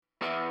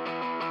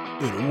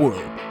In a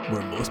world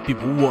where most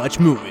people watch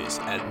movies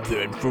and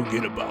then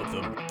forget about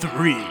them,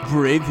 3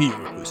 brave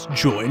heroes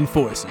join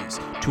forces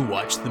to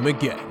watch them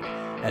again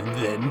and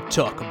then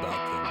talk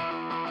about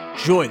them.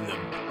 Join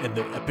them in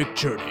their epic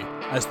journey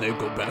as they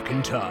go back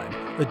in time,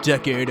 a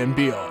decade and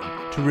beyond,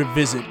 to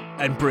revisit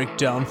and break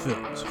down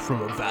films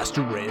from a vast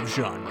array of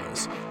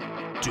genres.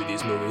 Do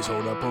these movies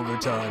hold up over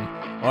time?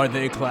 Are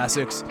they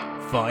classics?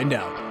 Find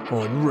out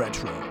on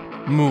Retro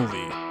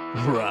Movie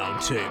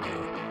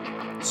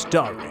Roundtable.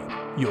 Starring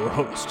your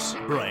hosts,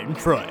 Brian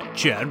Fry,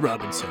 Chad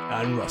Robinson,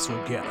 and Russell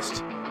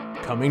Guest.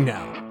 Coming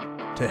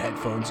now to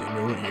headphones in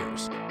your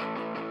ears.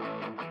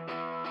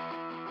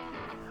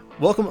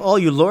 Welcome all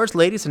you lords,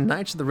 ladies, and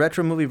knights of the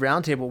Retro Movie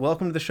Roundtable.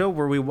 Welcome to the show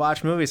where we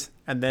watch movies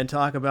and then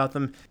talk about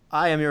them.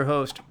 I am your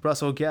host,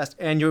 Russell Guest,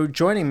 and you're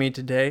joining me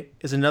today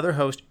is another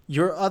host,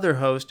 your other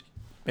host,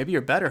 maybe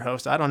your better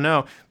host, I don't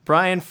know,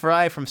 Brian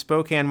Fry from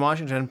Spokane,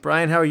 Washington.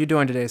 Brian, how are you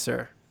doing today,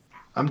 sir?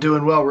 I'm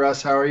doing well,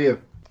 Russ. How are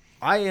you?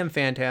 I am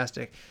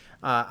fantastic.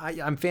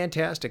 I'm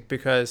fantastic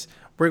because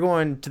we're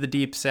going to the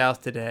Deep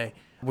South today,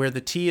 where the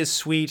tea is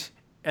sweet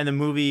and the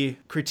movie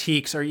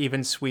critiques are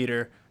even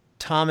sweeter.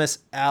 Thomas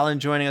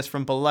Allen joining us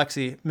from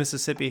Biloxi,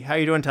 Mississippi. How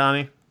you doing,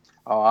 Tommy?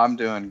 Oh, I'm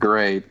doing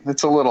great.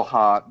 It's a little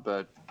hot,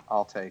 but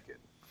I'll take it.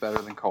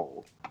 Better than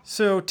cold.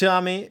 So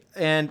Tommy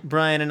and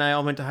Brian and I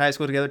all went to high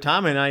school together.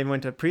 Tommy and I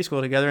went to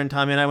preschool together, and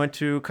Tommy and I went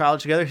to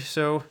college together.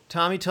 So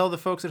Tommy, tell the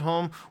folks at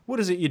home,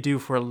 what is it you do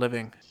for a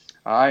living?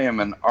 I am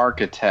an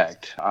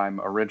architect.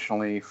 I'm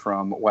originally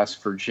from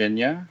West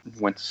Virginia,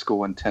 went to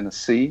school in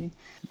Tennessee,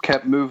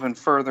 kept moving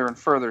further and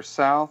further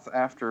south.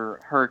 After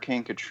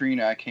Hurricane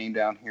Katrina, I came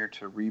down here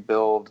to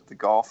rebuild the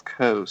Gulf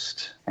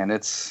Coast, and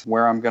it's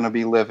where I'm going to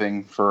be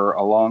living for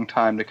a long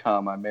time to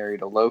come. I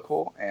married a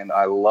local, and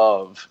I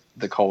love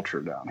the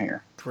culture down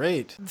here.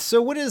 Great. So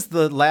what is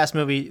the last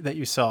movie that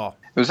you saw?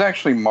 It was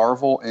actually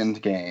Marvel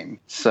Endgame.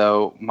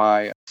 So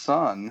my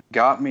son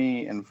got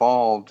me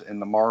involved in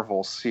the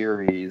Marvel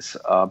series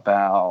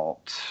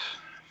about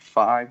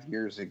 5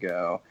 years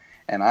ago,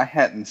 and I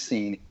hadn't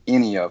seen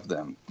any of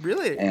them.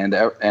 Really? And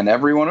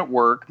everyone at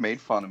work made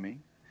fun of me.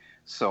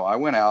 So I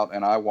went out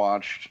and I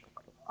watched,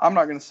 I'm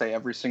not going to say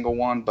every single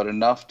one, but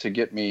enough to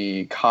get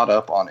me caught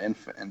up on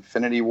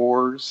Infinity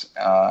Wars,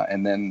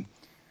 and then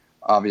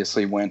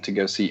obviously went to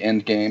go see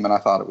Endgame, and I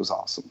thought it was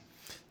awesome.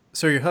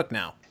 So you're hooked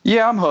now?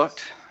 Yeah, I'm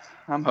hooked.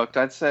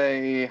 I'd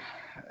say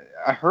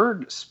I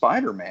heard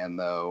Spider-Man,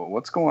 though.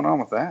 What's going on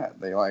with that?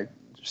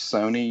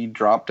 Sony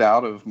dropped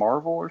out of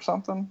Marvel or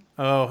something?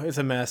 Oh, it's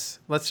a mess.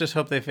 Let's just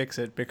hope they fix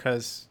it,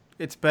 because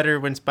it's better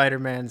when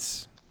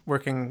Spider-Man's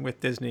working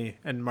with Disney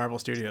and Marvel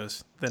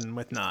Studios than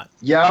with not.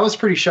 Yeah, I was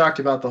pretty shocked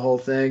about the whole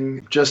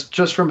thing.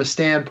 Just from a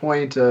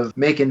standpoint of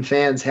making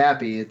fans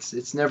happy,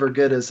 it's never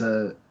good as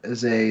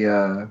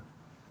a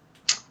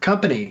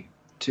company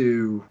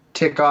to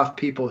tick off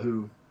people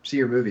who see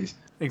your movies.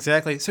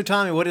 Exactly. So,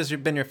 Tommy, what has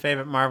been your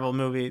favorite Marvel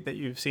movie that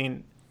you've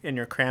seen in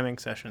your cramming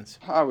sessions?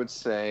 I would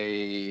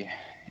say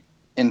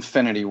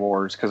Infinity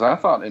Wars, because I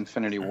thought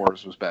Infinity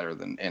Wars was better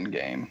than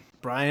Endgame.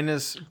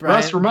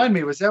 Russ, remind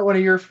me, was that one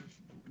of your...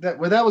 That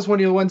was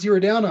one of the ones you were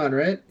down on,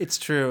 right? It's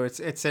true.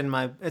 It's in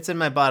my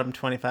bottom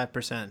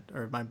 25%,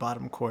 or my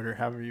bottom quarter,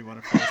 however you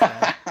want to phrase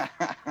that.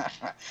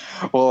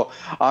 Well,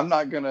 I'm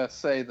not gonna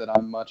say that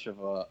I'm much of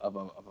a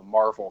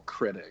Marvel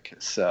critic.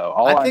 So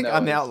I think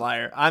I'm the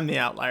outlier. I'm the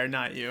outlier,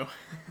 not you.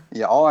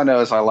 Yeah, all I know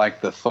is I like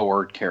the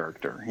Thor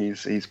character.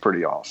 He's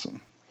pretty awesome.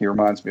 He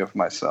reminds me of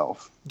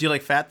myself. Do you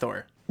like Fat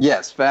Thor?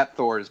 Yes, Fat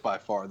Thor is by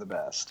far the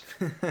best.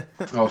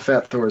 Oh,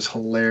 Fat Thor is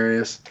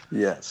hilarious.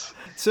 Yes.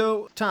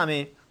 So,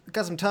 Tommy, we've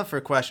got some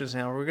tougher questions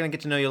now. We're going to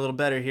get to know you a little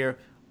better here.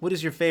 What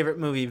is your favorite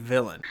movie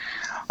villain?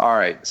 All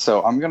right,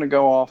 so I'm going to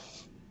go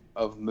off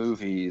of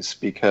movies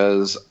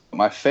because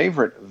my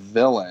favorite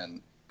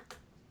villain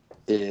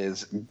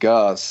is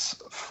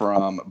Gus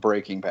from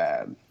Breaking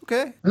Bad.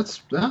 Okay.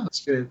 That's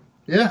good.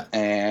 Yeah.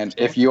 And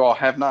if you all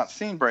have not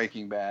seen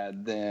Breaking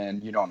Bad,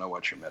 then you don't know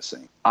what you're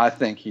missing. I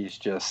think he's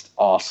just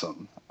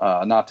awesome.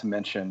 Not to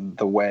mention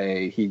the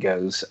way he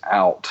goes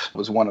out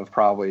was one of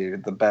probably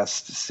the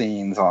best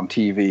scenes on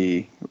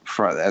TV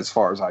as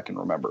far as I can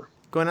remember.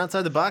 Going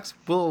outside the box,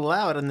 we'll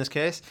allow it in this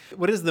case.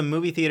 What is the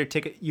movie theater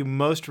ticket you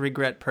most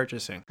regret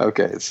purchasing?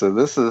 Okay, so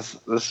this is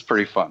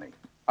pretty funny.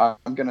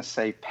 I'm going to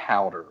say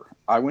Powder.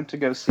 I went to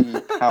go see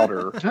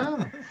Powder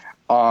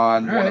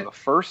on one of the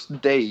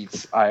first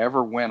dates I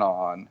ever went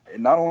on.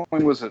 And not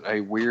only was it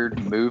a weird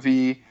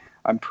movie,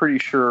 I'm pretty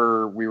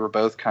sure we were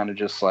both kind of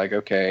just like,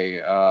 okay,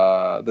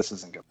 this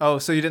isn't good. Oh,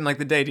 so you didn't like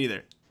the date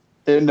either?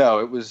 No,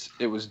 it was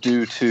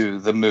due to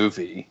the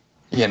movie.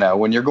 You know,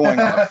 when you're going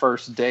on a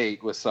first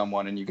date with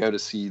someone and you go to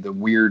see the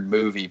weird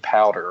movie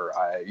Powder,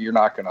 you're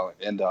not going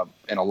to end up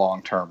in a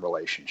long-term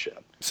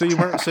relationship. So you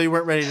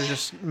weren't ready to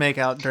just make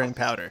out during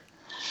Powder?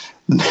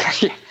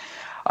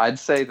 I'd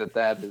say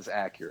that is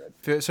accurate.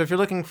 So if you're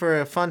looking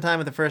for a fun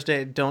time at the first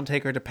date, don't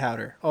take her to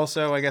Powder.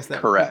 Also, I guess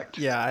that... Correct.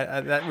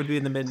 Yeah, that would be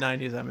in the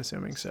mid-'90s, I'm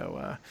assuming.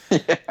 So.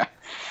 Yeah.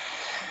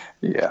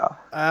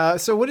 Yeah.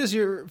 So what is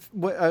your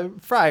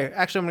Fry?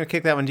 Actually, I'm going to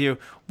kick that one to you.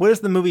 What is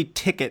the movie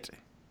ticket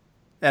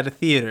at a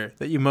theater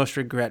that you most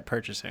regret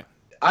purchasing?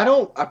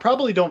 I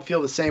probably don't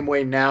feel the same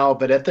way now,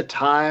 but at the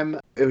time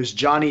it was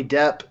Johnny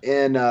Depp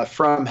in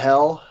From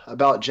Hell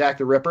about Jack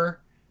the Ripper.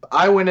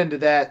 I went into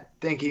that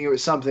thinking it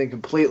was something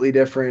completely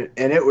different,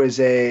 and it was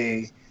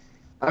I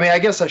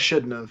guess I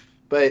shouldn't have,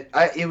 but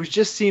it was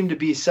just seemed to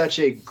be such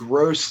a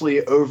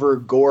grossly over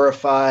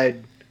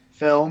glorified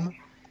film,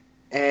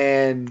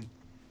 and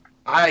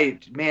I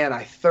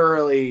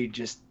thoroughly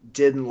just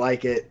didn't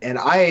like it, and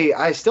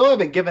I still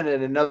haven't given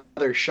it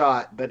another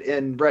shot, but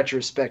in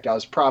retrospect, I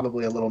was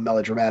probably a little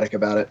melodramatic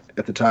about it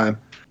at the time.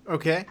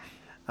 Okay.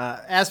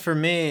 As for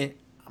me,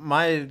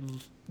 my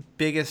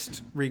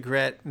biggest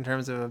regret in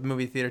terms of a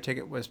movie theater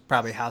ticket was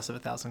probably House of a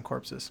Thousand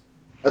Corpses.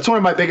 That's one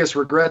of my biggest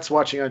regrets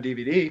watching on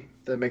DVD. If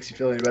that makes you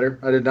feel any better.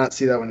 I did not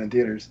see that one in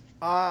theaters.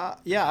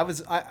 Yeah,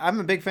 I'm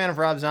a big fan of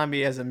Rob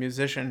Zombie as a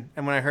musician,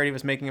 and when I heard he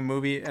was making a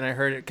movie, and I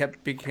heard it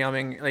kept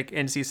becoming like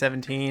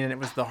NC-17, and it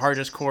was the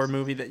hardest core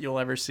movie that you'll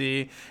ever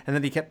see, and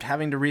then he kept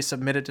having to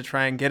resubmit it to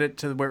try and get it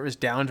to where it was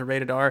down to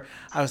rated R,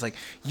 I was like,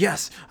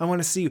 yes, I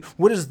want to see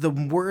what is the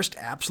worst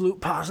absolute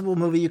possible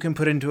movie you can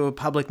put into a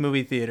public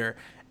movie theater.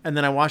 And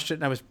then I watched it,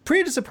 and I was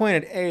pretty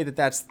disappointed, that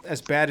that's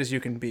as bad as you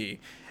can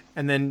be.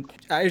 And then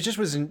I just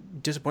was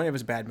disappointed it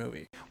was a bad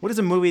movie. What is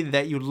a movie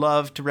that you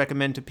love to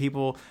recommend to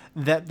people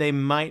that they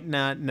might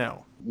not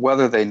know?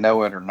 Whether they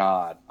know it or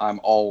not,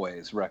 I'm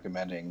always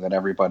recommending that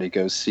everybody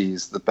go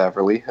sees the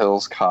Beverly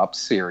Hills Cop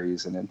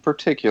series, and in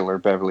particular,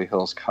 Beverly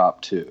Hills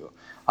Cop 2.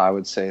 I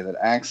would say that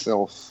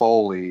Axel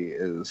Foley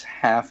is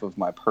half of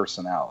my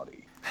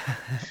personality.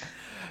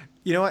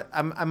 You know what?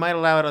 I might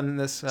allow it on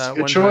this Good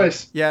one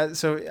choice. Time. Yeah.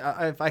 So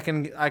if I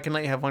can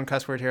let you have one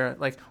cuss word here.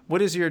 Like,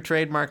 what is your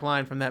trademark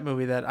line from that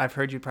movie that I've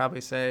heard you probably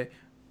say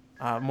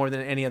more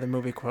than any other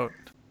movie quote?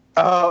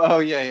 Oh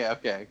yeah.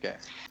 Okay.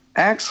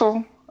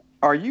 Axel,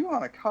 are you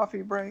on a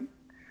coffee break?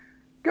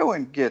 Go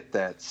and get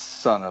that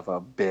son of a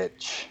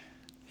bitch.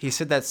 He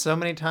said that so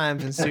many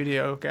times in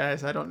studio,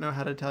 guys. I don't know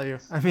how to tell you.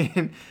 I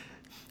mean.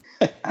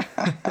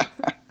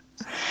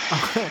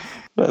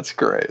 That's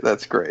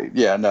great.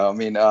 Yeah, no, I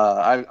mean,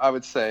 I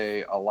would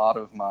say a lot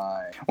of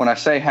when I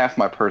say half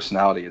my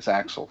personality is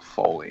Axel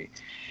Foley,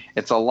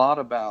 it's a lot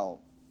about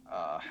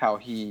how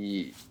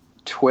he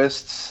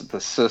twists the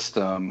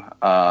system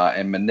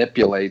and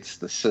manipulates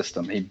the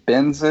system. He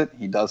bends it,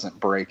 he doesn't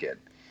break it.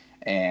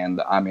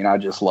 And I mean, I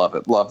just love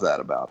that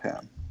about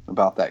him,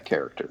 about that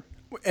character.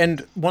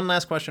 And one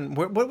last question.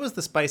 What was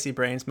the Spicy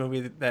Brains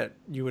movie that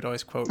you would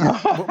always quote?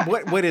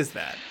 What is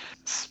that?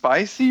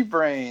 Spicy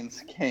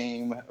Brains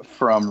came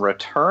from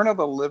Return of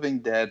the Living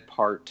Dead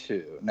Part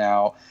 2.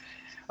 Now,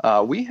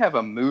 we have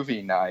a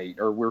movie night,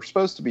 or we're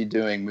supposed to be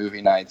doing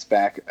movie nights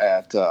back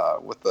at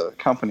with the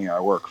company I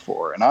work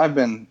for, and I've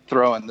been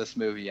throwing this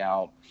movie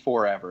out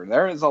forever.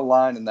 There is a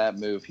line in that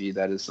movie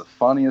that is the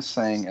funniest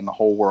thing in the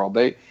whole world.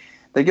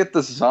 They get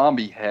this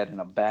zombie head in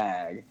a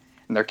bag,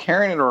 and they're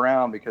carrying it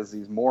around because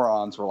these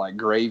morons were like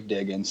grave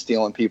digging,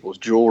 stealing people's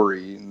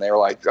jewelry, and they're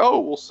like, oh,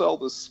 we'll sell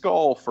this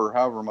skull for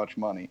however much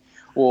money.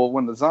 Well,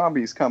 when the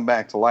zombies come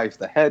back to life,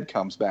 the head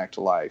comes back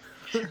to life.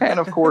 And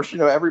of course,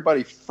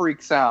 everybody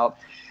freaks out,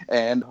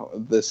 and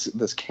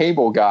this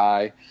cable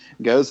guy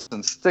goes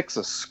and sticks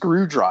a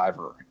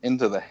screwdriver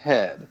into the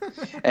head.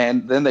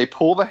 And then they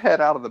pull the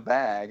head out of the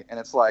bag, and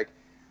it's like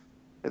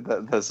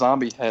the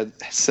zombie head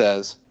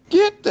says,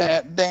 "Get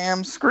that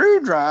damn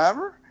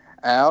screwdriver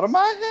out of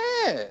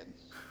my head."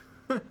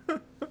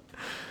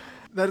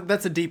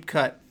 That's a deep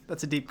cut.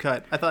 That's a deep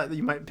cut. I thought that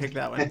you might pick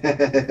that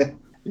one.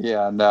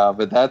 Yeah, no,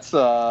 but that's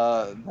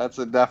a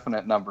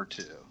definite number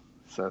 2.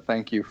 So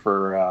thank you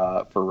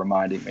for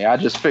reminding me. I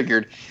just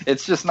figured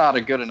it's just not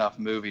a good enough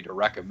movie to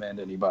recommend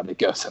anybody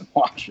goes and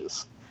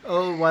watches.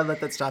 Oh, why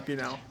let that stop you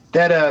now?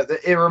 That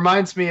it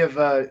reminds me of.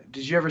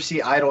 Did you ever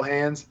see Idle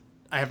Hands?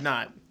 I have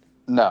not.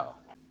 No.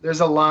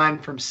 There's a line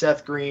from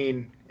Seth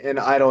Green in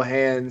Idle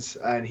Hands,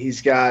 and he's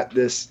got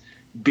this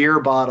beer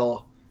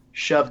bottle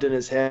shoved in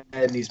his head,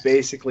 and he's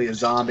basically a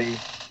zombie,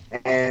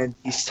 and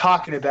he's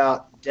talking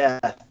about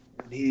death.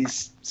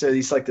 He's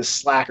like this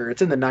slacker.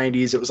 It's in the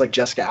 90s. It was like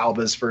Jessica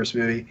Alba's first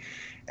movie.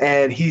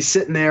 And he's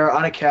sitting there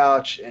on a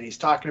couch, and he's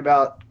talking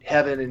about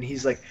heaven, and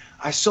he's like,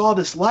 I saw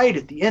this light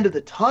at the end of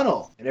the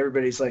tunnel. And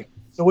everybody's like,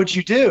 so what'd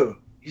you do?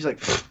 He's like,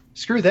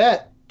 screw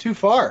that. Too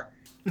far.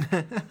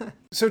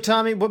 So,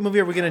 Tommy, what movie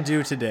are we going to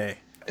do today?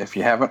 If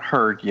you haven't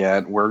heard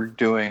yet, we're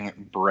doing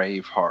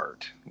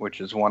Braveheart,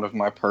 which is one of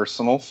my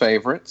personal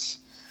favorites.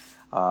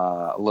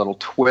 A little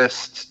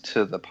twist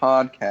to the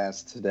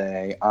podcast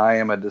today. I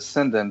am a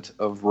descendant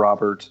of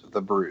Robert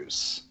the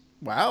Bruce.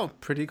 Wow,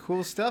 pretty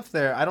cool stuff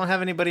there. I don't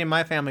have anybody in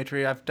my family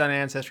tree. I've done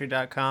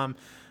Ancestry.com.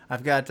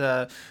 I've got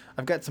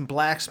some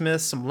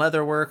blacksmiths, some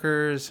leather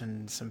workers,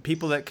 and some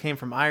people that came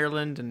from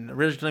Ireland and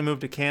originally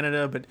moved to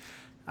Canada, but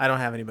I don't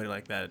have anybody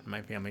like that in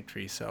my family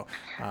tree, so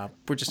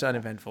we're just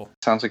uneventful.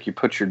 Sounds like you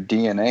put your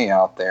DNA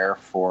out there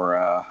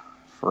for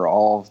for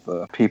all of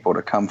the people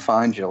to come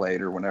find you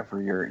later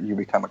whenever you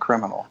become a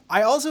criminal.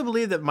 I also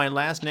believe that my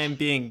last name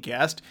being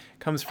Guest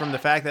comes from the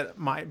fact that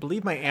I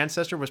believe my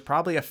ancestor was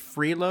probably a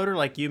freeloader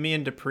like you, me,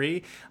 and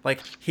Dupree.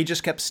 Like, he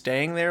just kept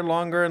staying there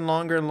longer and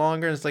longer and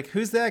longer. And it's like,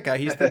 who's that guy?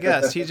 He's the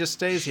guest. He just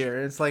stays here.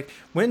 And it's like,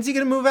 when's he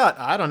going to move out?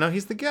 I don't know.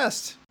 He's the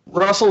guest.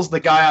 Russell's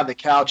the guy on the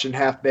couch in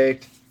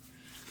Half-Baked.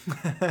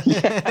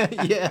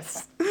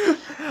 Yes.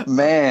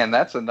 Man,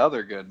 that's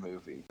another good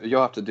movie.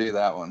 You'll have to do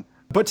that one.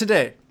 But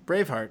today,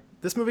 Braveheart.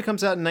 This movie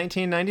comes out in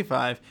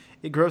 1995.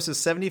 It grosses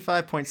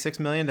 $75.6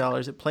 million.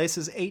 It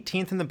places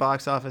 18th in the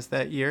box office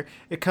that year.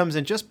 It comes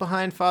in just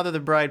behind Father the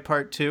Bride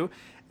Part 2,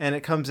 and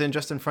it comes in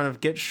just in front of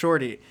Get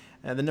Shorty.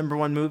 The number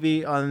one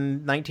movie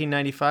on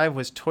 1995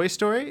 was Toy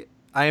Story.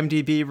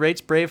 IMDb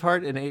rates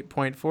Braveheart an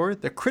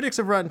 8.4. The critics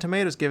of Rotten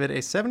Tomatoes give it a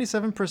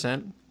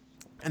 77%,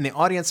 and the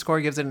audience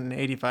score gives it an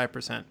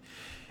 85%.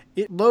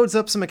 It loads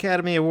up some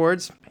Academy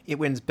Awards. It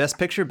wins Best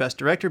Picture, Best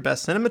Director,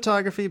 Best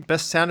Cinematography,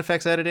 Best Sound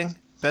Effects Editing,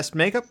 Best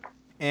Makeup,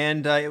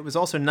 and it was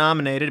also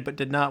nominated but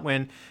did not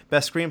win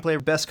Best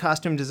Screenplay, Best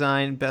Costume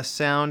Design, Best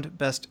Sound,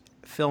 Best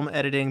Film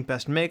Editing,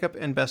 Best Makeup,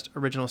 and Best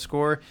Original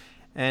Score.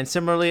 And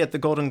similarly, at the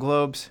Golden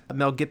Globes,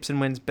 Mel Gibson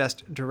wins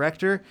Best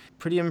Director.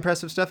 Pretty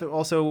impressive stuff. It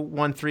also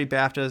won 3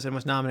 BAFTAs and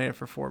was nominated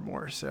for 4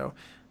 more. So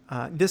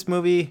this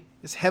movie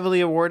is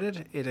heavily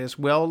awarded. It is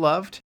well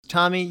loved.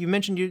 Tommy, you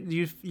mentioned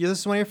this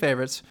is one of your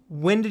favorites.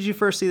 When did you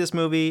first see this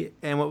movie,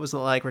 and what was it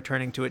like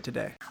returning to it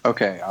today?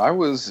 Okay, I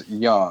was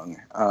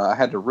young. I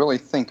had to really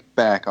think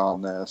back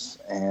on this,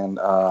 and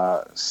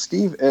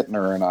Steve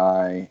Ittner and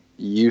I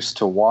used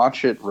to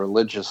watch it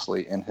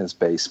religiously in his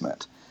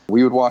basement.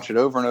 We would watch it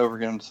over and over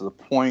again to the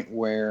point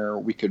where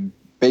we could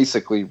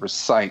basically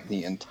recite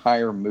the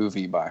entire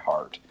movie by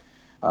heart.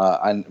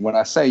 And when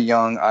I say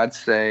young, I'd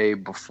say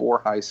before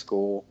high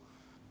school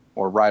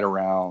or right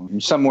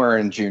around somewhere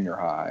in junior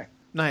high.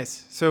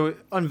 Nice. So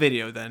on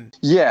video then.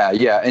 Yeah.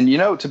 And,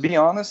 to be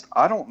honest,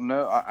 I don't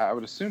know. I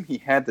would assume he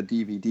had the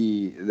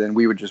DVD. Then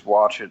we would just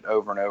watch it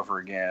over and over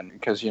again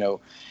because,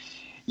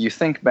 you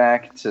think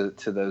back to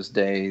those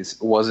days.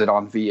 Was it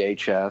on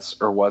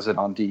VHS or was it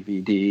on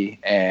DVD?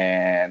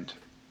 And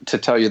to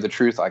tell you the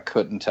truth, I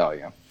couldn't tell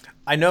you.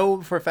 I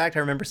know for a fact I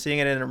remember seeing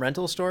it in a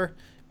rental store,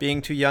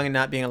 being too young and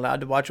not being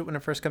allowed to watch it when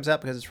it first comes out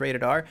because it's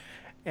rated R.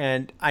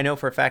 And I know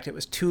for a fact it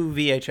was 2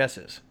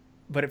 VHSs,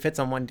 but it fits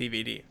on 1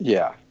 DVD.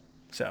 Yeah.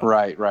 So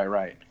Right.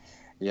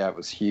 Yeah, it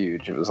was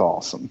huge. It was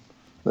awesome.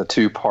 The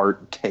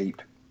 2-part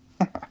tape.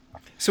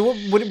 So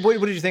what did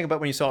you think about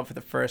when you saw it for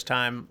the first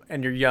time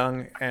and you're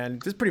young and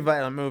this is a pretty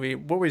violent movie?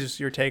 What was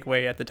your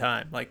takeaway at the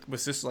time? Like,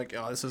 was this like,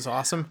 oh, this is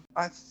awesome?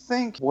 I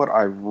think what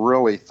I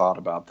really thought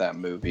about that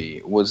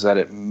movie was that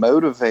it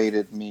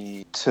motivated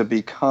me to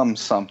become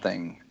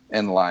something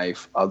in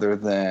life other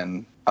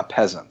than a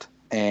peasant.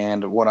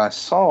 And what I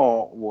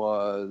saw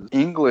was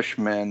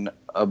Englishmen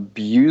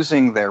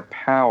abusing their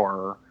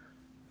power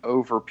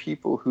over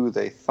people who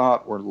they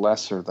thought were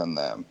lesser than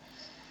them.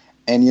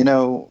 And, you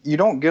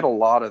don't get a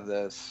lot of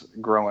this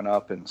growing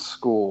up in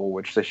school,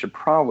 which they should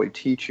probably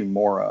teach you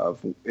more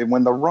of.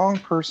 When the wrong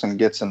person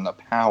gets in the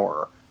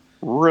power,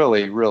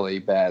 really, really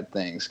bad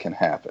things can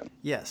happen.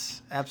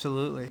 Yes,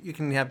 absolutely. You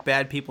can have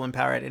bad people in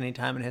power at any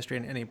time in history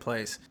in any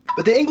place.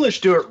 But the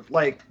English do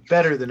it,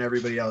 better than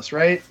everybody else,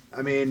 right?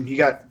 I mean, you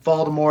got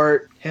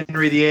Voldemort,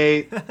 Henry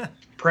VIII,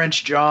 Prince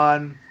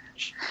John,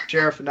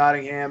 Sheriff of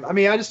Nottingham. I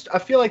mean, I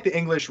feel like the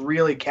English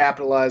really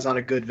capitalize on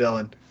a good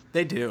villain.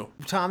 They do.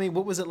 Tommy,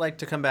 what was it like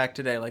to come back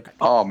today?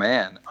 Oh,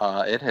 man.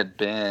 It had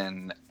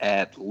been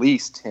at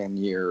least 10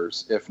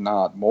 years, if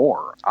not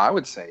more. I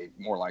would say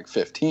more like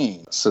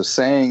 15. So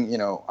saying,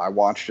 I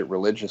watched it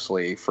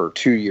religiously for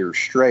 2 years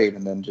straight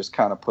and then just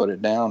kind of put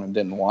it down and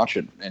didn't watch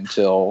it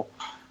until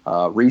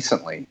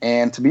recently.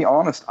 And to be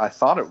honest, I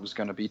thought it was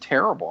going to be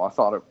terrible.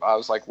 I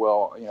was like,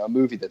 well, a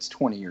movie that's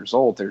 20 years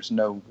old, there's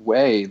no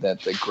way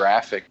that the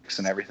graphics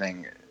and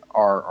everything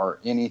are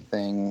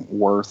anything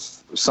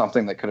worth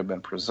something that could have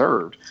been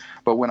preserved.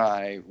 But when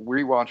I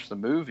rewatched the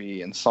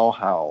movie and saw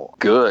how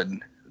good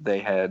they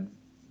had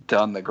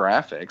done the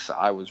graphics,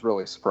 I was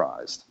really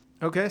surprised.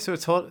 Okay, so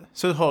it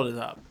hold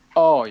up.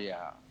 Oh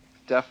yeah,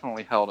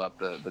 definitely held up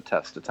the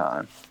test of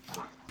time.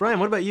 Brian,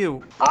 what about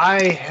you?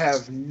 I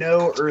have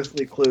no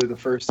earthly clue the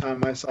first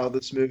time I saw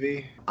this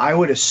movie. I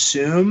would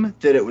assume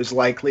that it was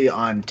likely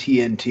on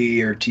TNT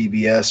or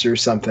TBS or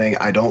something.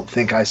 I don't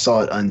think I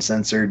saw it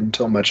uncensored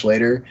until much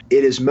later.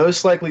 It is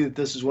most likely that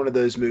this is one of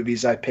those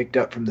movies I picked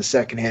up from the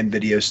secondhand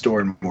video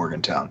store in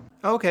Morgantown.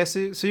 Okay, so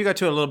you got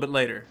to it a little bit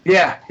later.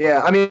 Yeah.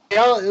 I mean,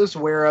 I was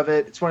aware of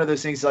it. It's one of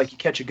those things like you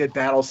catch a good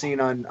battle scene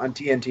on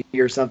TNT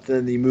or something,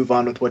 and you move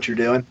on with what you're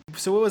doing.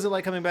 So what was it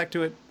like coming back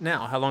to it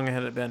now? How long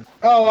had it been?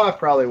 Oh, I've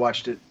probably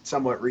watched it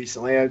somewhat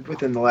recently,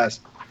 within the last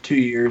 2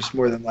 years,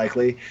 more than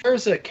likely.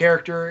 There's a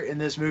character in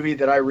this movie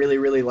that I really,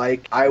 really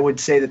like. I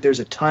would say that there's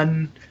a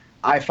ton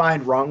I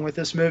find wrong with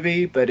this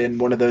movie, but in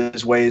one of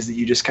those ways that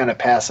you just kind of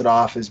pass it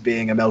off as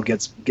being a Mel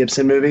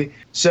Gibson movie.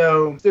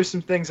 So there's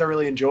some things I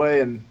really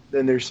enjoy, and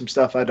then there's some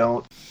stuff I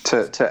don't.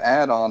 To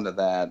add on to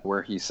that,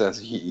 where he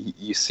says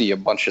you see a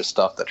bunch of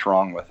stuff that's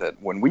wrong with it,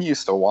 when we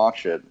used to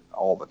watch it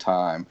all the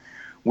time,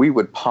 we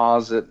would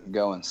pause it and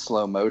go in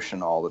slow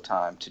motion all the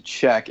time to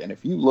check. And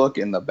if you look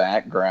in the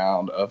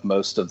background of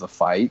most of the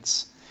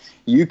fights,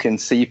 you can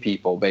see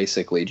people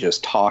basically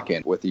just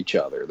talking with each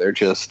other. They're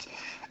just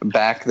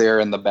back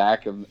there in the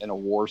back in a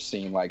war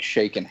scene, like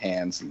shaking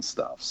hands and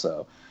stuff.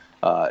 So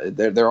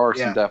there are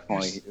some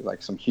definitely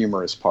like some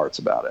humorous parts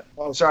about it.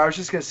 Oh, sorry, I was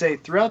just going to say,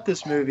 throughout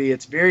this movie,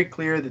 it's very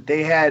clear that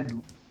they had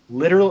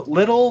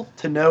little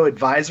to no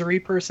advisory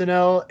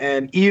personnel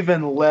and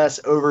even less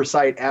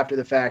oversight after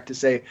the fact to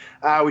say,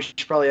 we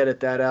should probably edit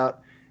that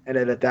out and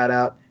edit that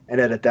out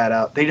and edit that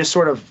out. They just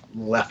sort of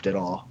left it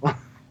all.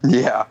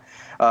 Yeah.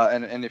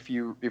 And if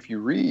you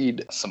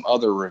read some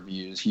other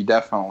reviews, you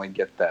definitely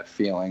get that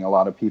feeling. A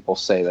lot of people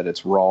say that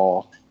it's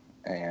raw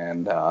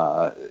and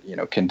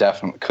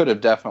could have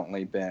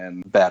definitely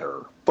been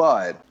better.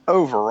 But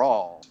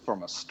overall,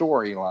 from a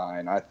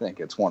storyline, I think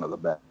it's one of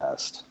the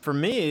best. For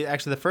me,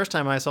 actually, the first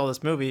time I saw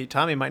this movie,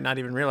 Tommy might not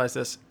even realize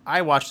this,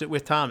 I watched it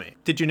with Tommy.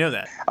 Did you know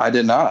that? I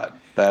did not.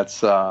 That's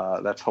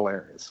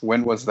hilarious.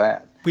 When was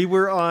that? We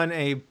were on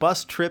a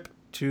bus trip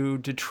to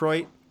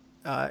Detroit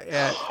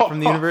from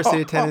the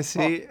University of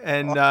Tennessee,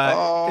 and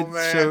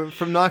so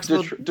from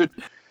Knoxville.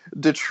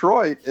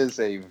 Detroit is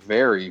a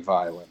very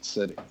violent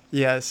city.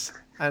 Yes,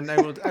 and I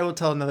will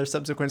tell another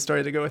subsequent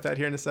story to go with that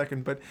here in a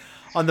second. But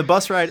on the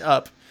bus ride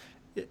up,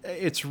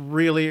 it's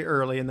really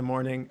early in the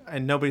morning,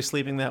 and nobody's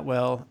sleeping that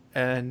well,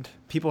 and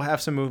people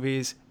have some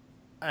movies.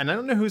 And I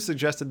don't know who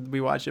suggested we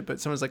watch it, but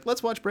someone's like,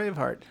 let's watch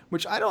Braveheart,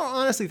 which I don't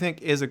honestly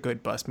think is a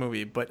good bus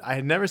movie, but I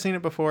had never seen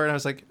it before, and I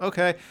was like,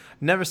 okay,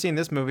 never seen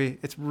this movie.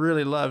 It's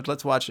really loved.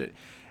 Let's watch it.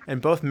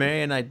 And both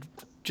Mary and I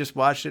just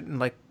watched it, and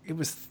like, it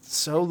was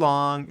so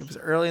long. It was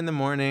early in the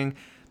morning.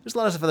 There's a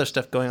lot of other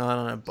stuff going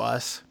on a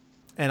bus,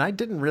 and I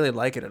didn't really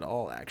like it at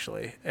all,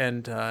 actually.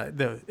 And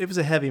it was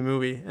a heavy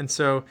movie, and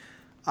so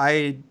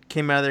I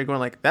came out of there going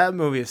like, that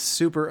movie is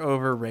super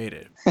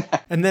overrated.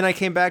 And then I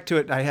came back to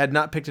it. I had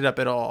not picked it up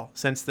at all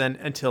since then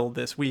until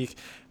this week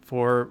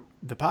for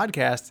the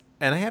podcast.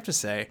 And I have to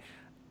say,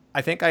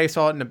 I think I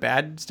saw it in a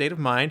bad state of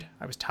mind.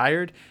 I was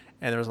tired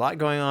and there was a lot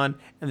going on.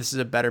 And this is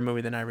a better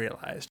movie than I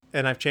realized.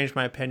 And I've changed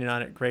my opinion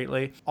on it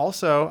greatly.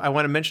 Also, I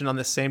want to mention on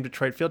this same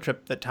Detroit field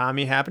trip that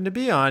Tommy happened to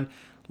be on.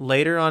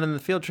 Later on in the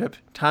field trip,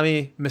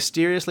 Tommy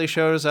mysteriously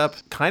shows up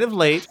kind of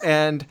late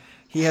and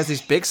he has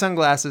these big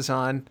sunglasses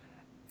on.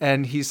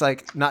 And he's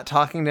like not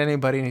talking to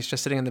anybody, and he's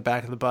just sitting in the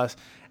back of the bus.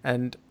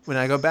 And when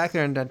I go back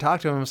there and I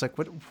talk to him, I was like,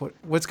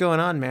 what's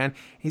going on, man?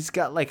 He's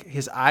got like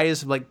his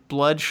eyes like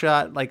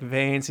bloodshot, like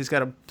veins. He's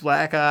got a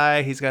black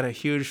eye. He's got a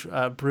huge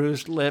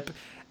bruised lip.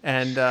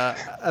 And I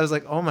was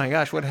like, oh my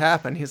gosh, what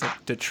happened? He's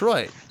like,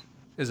 Detroit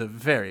is a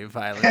very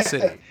violent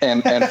city.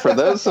 And for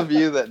those of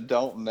you that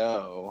don't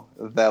know,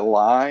 that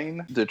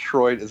line,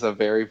 Detroit is a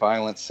very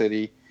violent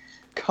city,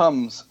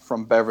 comes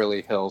from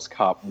Beverly Hills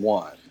Cop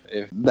 1.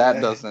 If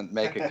that doesn't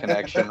make a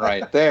connection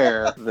right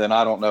there, then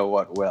I don't know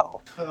what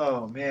will.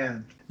 Oh,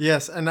 man.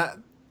 Yes, and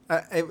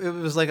it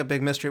was like a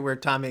big mystery where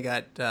Tommy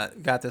got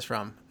this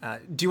from.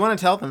 Do you want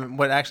to tell them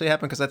what actually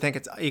happened? Because I think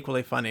it's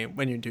equally funny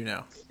when you do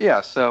know. Yeah,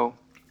 so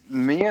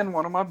me and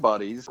one of my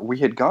buddies, we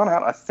had gone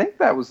out. I think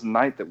that was the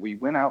night that we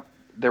went out.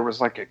 There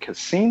was like a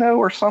casino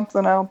or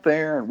something out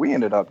there, and we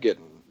ended up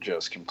getting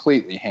just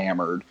completely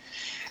hammered.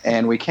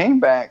 And we came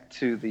back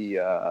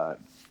to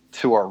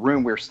to our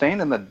room. We were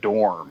staying in the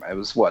dorm. It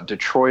was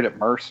Detroit at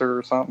Mercer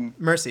or something?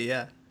 Mercy,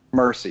 yeah.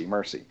 Mercy.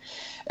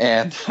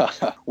 And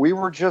we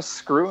were just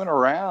screwing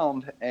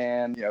around,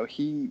 and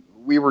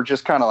we were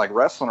just kind of like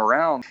wrestling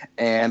around,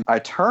 and I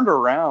turned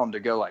around to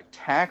go like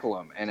tackle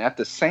him, and at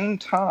the same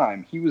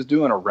time he was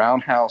doing a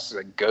roundhouse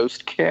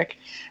ghost kick,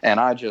 and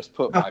I just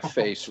put my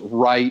face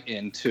right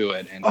into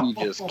it, and he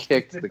just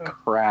kicked the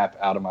crap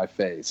out of my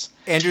face.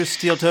 Andrew's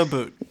steel toe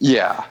boot.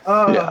 Yeah.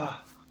 Yeah.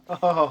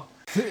 Oh.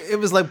 It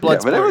was like blood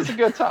sport. But it was a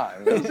good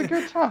time. It was a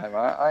good time.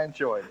 I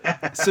enjoyed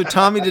it. So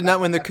Tommy did not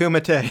win the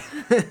Kumite.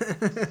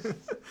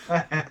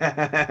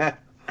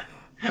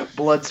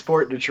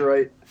 Bloodsport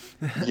Detroit.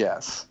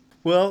 Yes.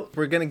 Well,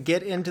 we're going to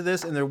get into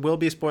this, and there will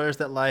be spoilers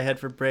that lie ahead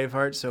for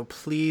Braveheart, so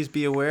please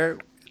be aware.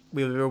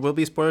 There will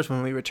be spoilers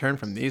when we return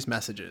from these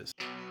messages.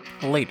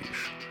 Ladies,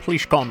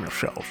 please calm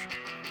yourselves.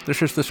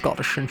 This is the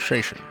Scottish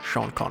sensation,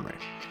 Sean Connery.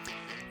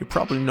 You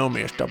probably know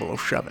me as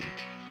 007.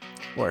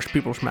 Or as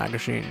People's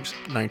Magazine's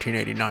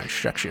 1989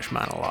 Sexiest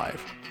Man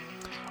Alive.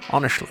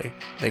 Honestly,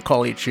 they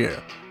call each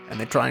year, and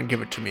they try and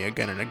give it to me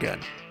again and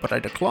again, but I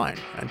decline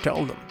and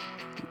tell them,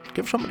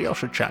 give somebody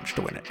else a chance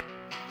to win it.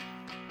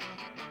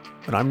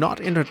 When I'm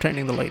not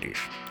entertaining the ladies,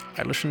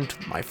 I listen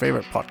to my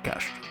favorite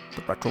podcast,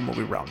 the Retro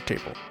Movie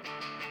Roundtable.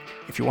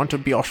 If you want to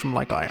be awesome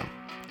like I am,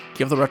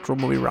 give the Retro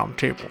Movie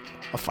Roundtable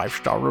a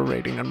 5-star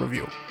rating and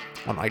review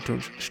on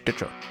iTunes,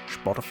 Stitcher,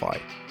 Spotify,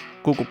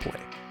 Google Play,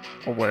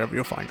 or wherever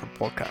you find your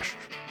podcasts.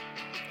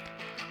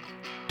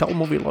 tell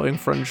movie-loving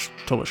friends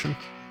to listen.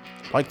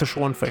 Like the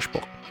show on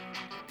Facebook.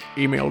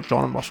 Email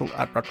John and Russell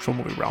at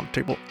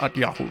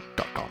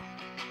retromovieroundtable@yahoo.com.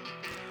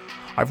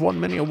 I've won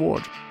many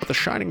awards, but the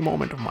shining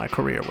moment of my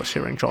career was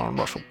hearing John and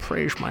Russell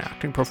praise my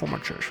acting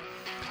performances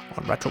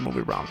on Retro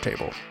Movie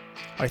Roundtable.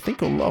 I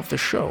think you'll love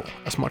this show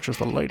as much as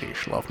the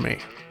ladies love me.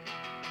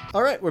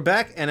 All right, we're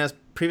back, and as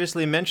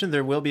previously mentioned,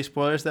 there will be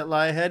spoilers that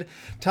lie ahead.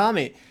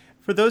 Tommy,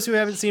 for those who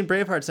haven't seen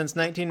Braveheart since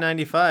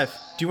 1995,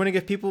 do you want to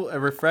give people a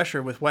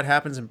refresher with what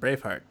happens in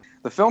Braveheart?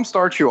 The film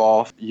starts you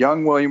off,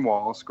 young William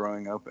Wallace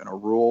growing up in a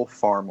rural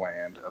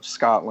farmland of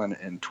Scotland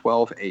in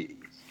 1280.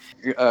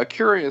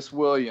 Curious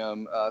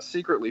William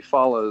secretly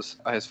follows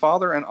his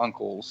father and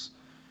uncles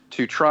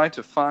to try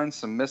to find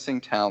some missing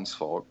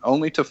townsfolk,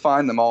 only to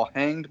find them all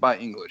hanged by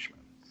Englishmen.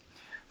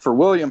 For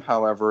William,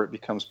 however, it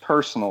becomes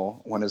personal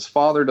when his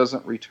father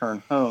doesn't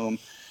return home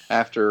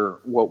after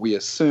what we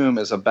assume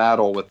is a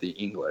battle with the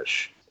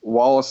English.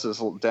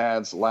 Wallace's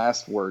dad's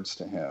last words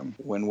to him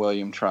when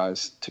William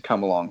tries to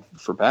come along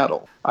for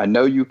battle: "I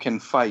know you can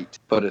fight,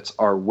 but it's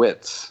our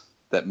wits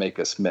that make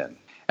us men."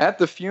 At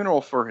the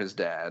funeral for his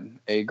dad,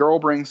 a girl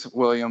brings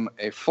William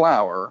a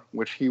flower,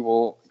 which he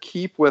will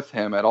keep with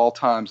him at all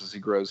times as he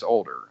grows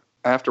older.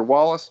 After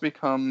Wallace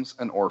becomes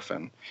an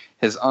orphan,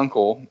 his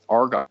uncle,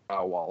 Argyle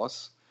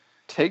Wallace,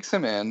 takes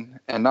him in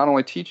and not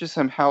only teaches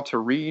him how to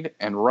read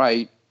and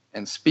write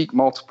and speak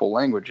multiple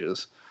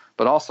languages,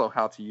 but also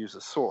how to use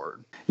a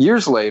sword.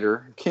 Years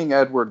later, King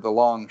Edward the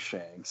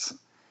Longshanks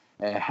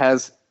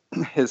has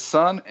his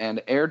son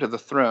and heir to the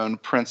throne,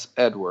 Prince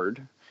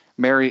Edward,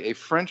 marry a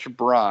French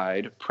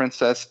bride,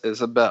 Princess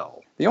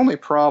Isabel. The only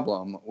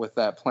problem with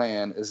that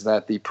plan is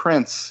that the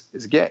prince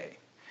is gay.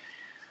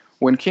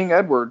 When King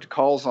Edward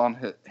calls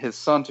on his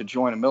son to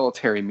join a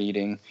military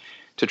meeting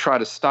to try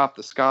to stop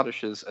the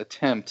Scottish's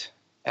attempt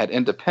at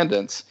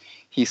independence,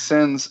 he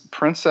sends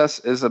Princess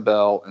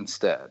Isabel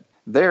instead.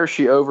 There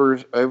she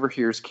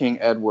overhears King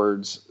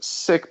Edward's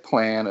sick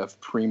plan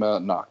of prima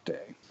nocte,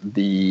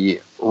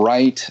 the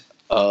right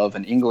of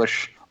an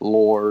English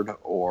lord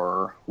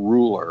or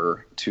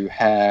ruler to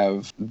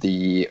have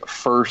the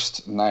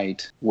first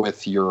night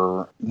with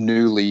your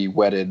newly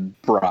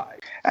wedded bride.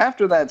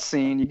 After that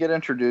scene, you get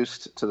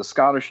introduced to the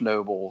Scottish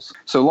nobles.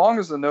 So long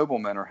as the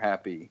noblemen are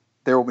happy,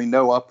 there will be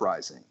no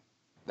uprising.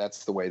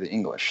 That's the way the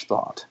English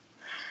thought.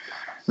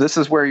 This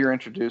is where you're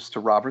introduced to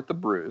Robert the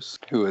Bruce,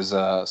 who is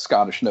a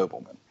Scottish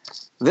nobleman.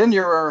 Then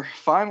you're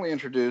finally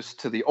introduced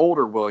to the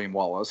older William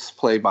Wallace,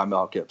 played by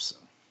Mel Gibson.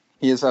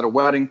 He is at a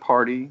wedding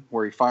party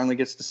where he finally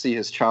gets to see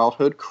his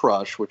childhood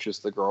crush, which is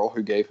the girl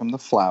who gave him the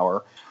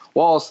flower.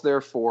 Wallace,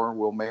 therefore,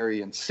 will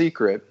marry in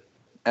secret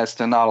as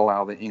to not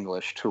allow the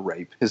English to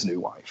rape his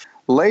new wife.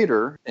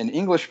 Later, an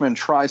Englishman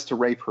tries to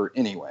rape her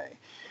anyway.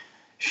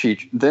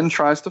 She then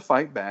tries to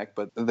fight back,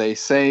 but they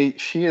say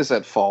she is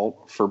at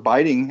fault for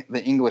biting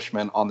the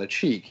Englishman on the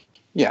cheek.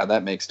 Yeah,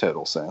 that makes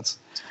total sense.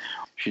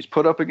 She's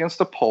put up against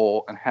a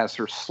pole and has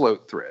her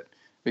sloat thread.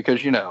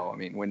 Because,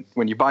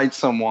 when you bite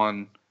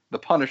someone, the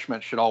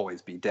punishment should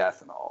always be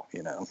death and all,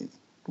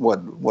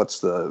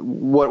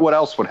 What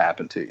else would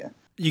happen to you?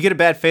 You get a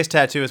bad face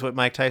tattoo is what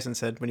Mike Tyson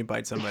said when you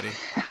bite somebody.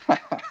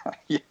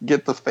 You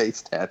get the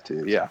face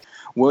tattoo, yeah.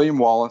 William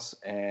Wallace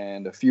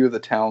and a few of the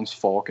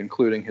townsfolk,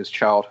 including his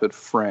childhood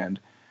friend,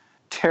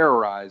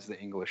 terrorize the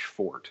English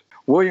fort.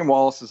 William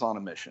Wallace is on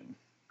a mission.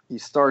 He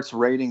starts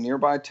raiding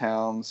nearby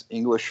towns,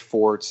 English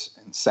forts,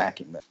 and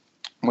sacking them.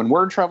 When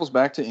word travels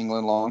back to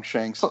England,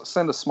 Longshanks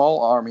send a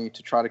small army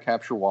to try to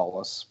capture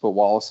Wallace, but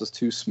Wallace is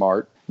too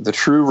smart. The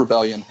true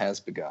rebellion has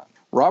begun.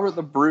 Robert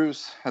the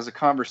Bruce has a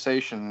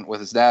conversation with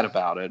his dad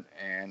about it,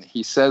 and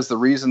he says the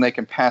reason they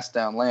can pass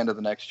down land to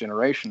the next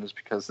generation is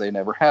because they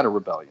never had a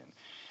rebellion.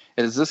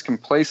 It is this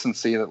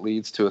complacency that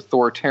leads to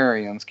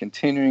authoritarians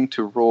continuing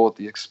to rule at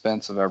the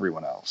expense of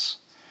everyone else.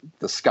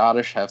 The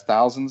Scottish have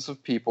thousands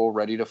of people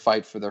ready to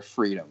fight for their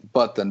freedom,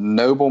 but the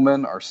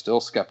noblemen are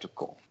still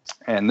skeptical.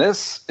 And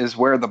this is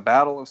where the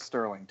Battle of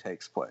Stirling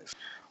takes place.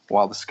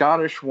 While the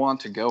Scottish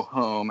want to go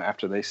home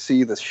after they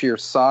see the sheer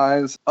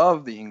size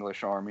of the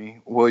English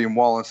army, William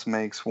Wallace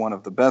makes one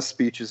of the best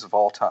speeches of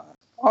all time.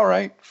 All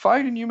right,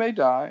 fight and you may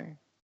die.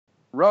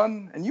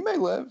 Run and you may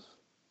live,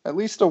 at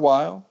least a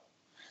while.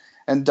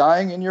 And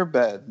dying in your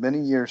bed many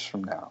years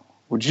from now,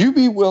 would you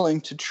be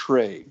willing to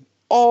trade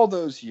all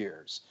those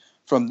years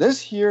from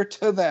this year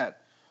to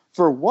that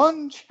for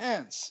one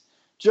chance,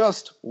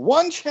 just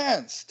one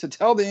chance to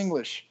tell the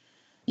English,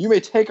 you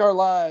may take our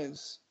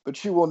lives,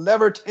 but you will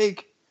never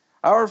take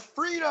our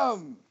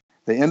freedom?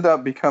 They end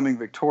up becoming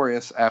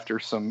victorious after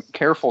some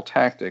careful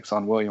tactics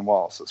on William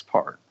Wallace's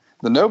part.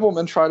 The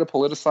noblemen try to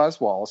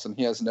politicize Wallace, and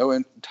he has no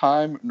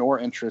time nor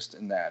interest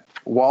in that.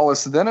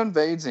 Wallace then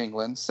invades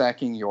England,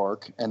 sacking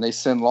York, and they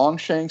send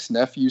Longshanks'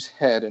 nephew's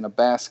head in a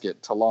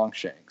basket to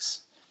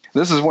Longshanks.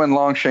 This is when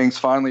Longshanks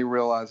finally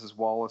realizes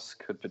Wallace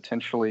could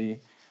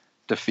potentially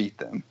defeat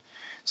them.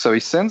 So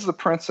he sends the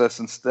princess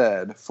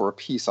instead for a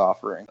peace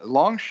offering.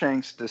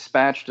 Longshanks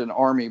dispatched an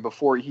army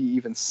before he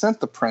even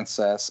sent the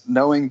princess,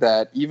 knowing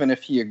that even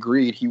if he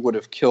agreed, he would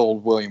have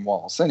killed William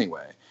Wallace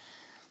anyway.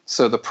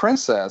 So the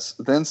princess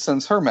then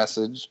sends her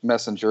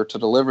messenger to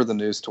deliver the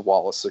news to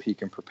Wallace so he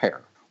can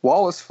prepare.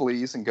 Wallace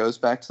flees and goes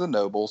back to the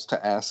nobles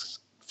to ask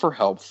for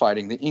help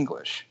fighting the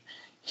English.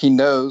 He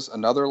knows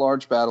another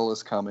large battle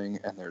is coming,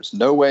 and there's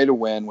no way to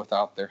win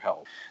without their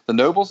help. The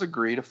nobles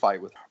agree to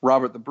fight with him.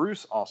 Robert the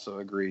Bruce also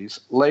agrees,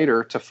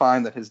 later to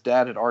find that his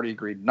dad had already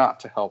agreed not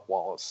to help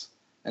Wallace,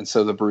 and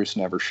so the Bruce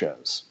never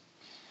shows.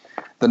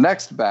 The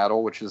next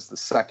battle, which is the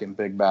second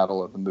big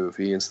battle of the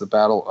movie, is the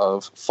Battle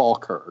of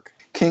Falkirk.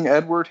 King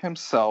Edward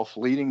himself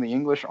leading the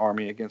English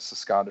army against the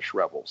Scottish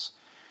rebels.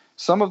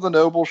 Some of the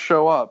nobles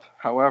show up,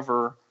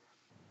 however,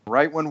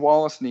 right when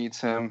Wallace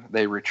needs him,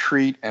 they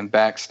retreat and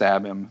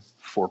backstab him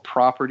for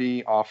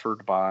property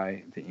offered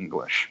by the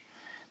English.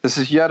 This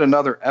is yet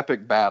another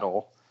epic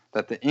battle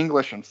that the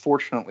English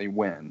unfortunately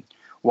win.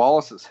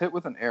 Wallace is hit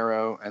with an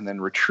arrow and then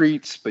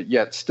retreats, but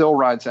yet still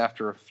rides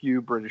after a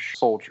few British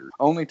soldiers,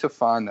 only to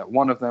find that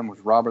one of them was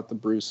Robert the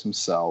Bruce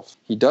himself.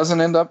 He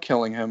doesn't end up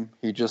killing him.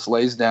 He just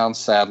lays down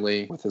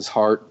sadly with his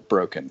heart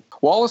broken.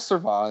 Wallace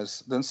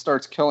survives, then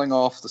starts killing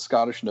off the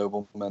Scottish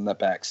noblemen that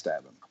backstab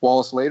him.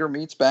 Wallace later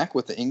meets back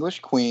with the English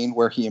queen,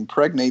 where he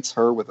impregnates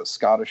her with a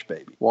Scottish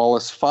baby.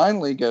 Wallace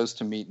finally goes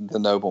to meet the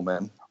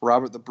noblemen.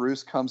 Robert the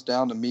Bruce comes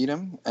down to meet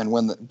him, and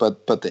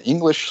but the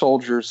English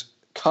soldiers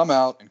come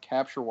out and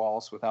capture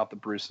Wallace without the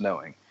Bruce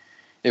knowing.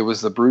 It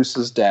was the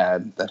Bruce's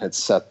dad that had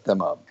set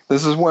them up.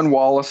 This is when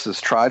Wallace is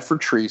tried for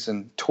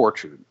treason,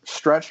 tortured,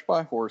 stretched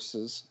by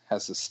horses,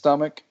 has his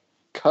stomach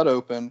cut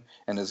open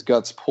and his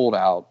guts pulled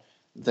out,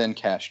 then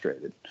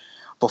castrated.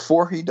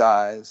 Before he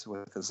dies,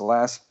 with his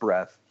last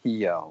breath, he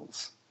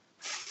yells,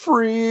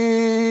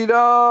 "Freedom!"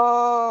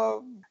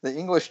 The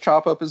English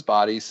chop up his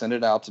body, send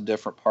it out to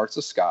different parts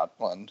of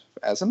Scotland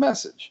as a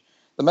message.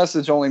 The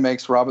message only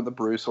makes Robert the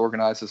Bruce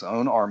organize his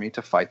own army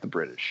to fight the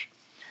British.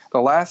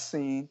 The last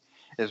scene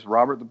is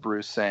Robert the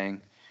Bruce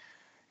saying,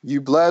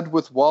 "You bled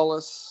with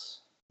Wallace,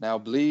 now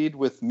bleed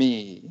with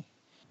me."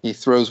 He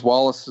throws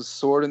Wallace's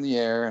sword in the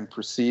air and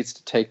proceeds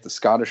to take the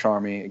Scottish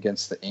army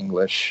against the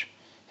English.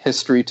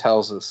 History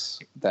tells us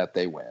that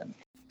they win.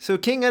 So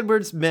King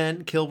Edward's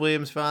men kill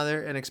William's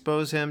father and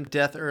expose him to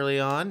death early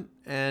on.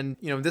 And,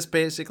 this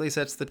basically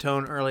sets the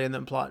tone early in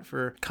the plot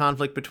for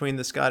conflict between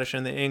the Scottish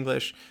and the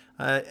English.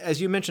 As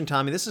you mentioned,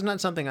 Tommy, this is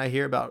not something I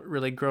hear about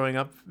really growing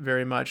up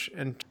very much.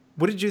 And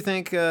what did you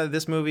think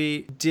this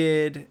movie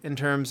did in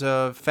terms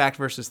of fact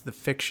versus the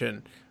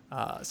fiction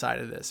side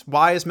of this?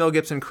 Why is Mel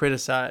Gibson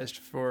criticized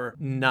for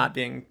not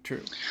being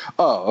true?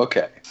 Oh,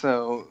 okay.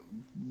 So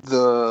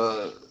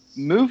the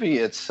movie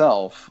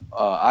itself,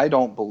 I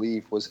don't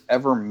believe was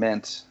ever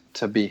meant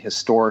to be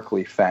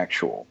historically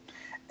factual.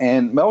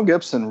 And Mel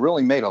Gibson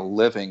really made a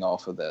living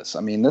off of this.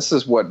 I mean, this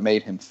is what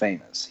made him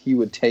famous. He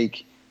would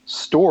take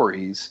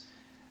stories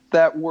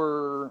that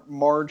were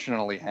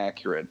marginally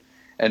accurate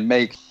and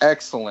make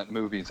excellent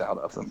movies out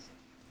of them.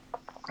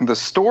 The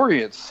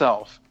story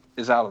itself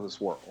is out of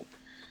this world.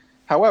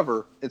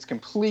 However, it's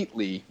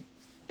completely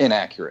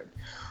inaccurate.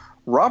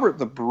 Robert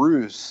the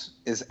Bruce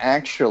is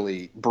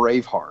actually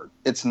Braveheart.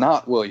 It's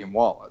not William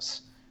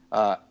Wallace.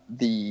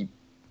 The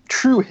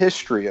true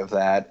history of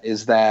that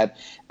is that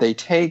they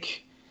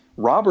take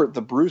Robert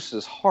the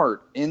Bruce's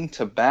heart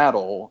into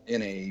battle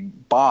in a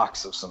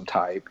box of some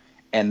type,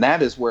 and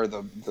that is where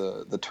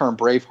the term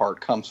Braveheart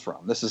comes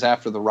from. This is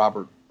after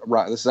Robert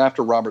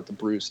the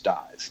Bruce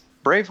dies.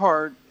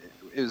 Braveheart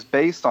is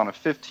based on a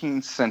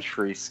 15th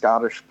century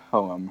Scottish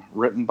poem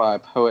written by a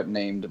poet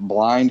named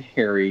Blind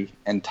Harry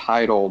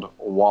entitled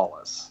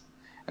Wallace.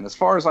 And as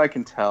far as I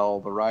can tell,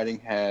 the writing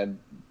had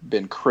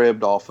been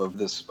cribbed off of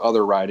this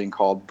other writing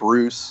called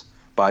Bruce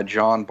by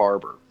John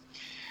Barber.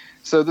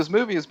 So this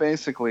movie is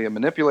basically a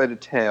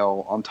manipulated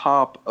tale on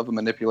top of a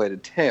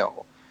manipulated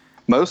tale.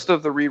 Most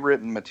of the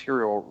rewritten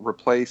material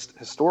replaced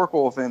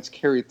historical events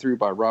carried through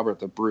by Robert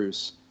the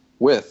Bruce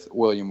with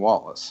William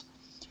Wallace.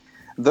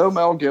 Though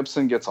Mel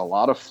Gibson gets a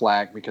lot of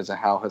flack because of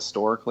how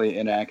historically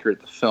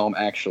inaccurate the film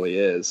actually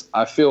is,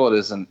 I feel it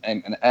is an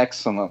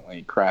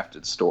excellently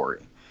crafted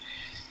story.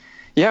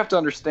 You have to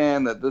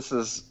understand that this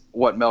is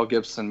what Mel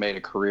Gibson made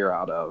a career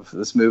out of.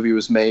 This movie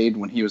was made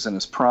when he was in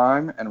his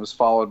prime and was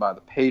followed by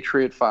The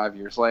Patriot 5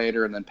 years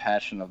later and then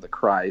Passion of the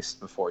Christ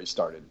before he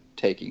started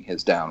taking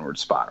his downward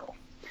spiral.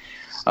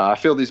 I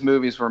feel these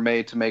movies were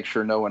made to make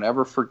sure no one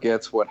ever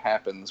forgets what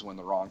happens when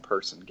the wrong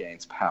person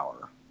gains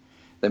power.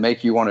 They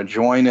make you want to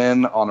join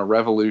in on a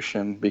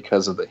revolution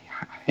because of the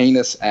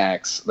heinous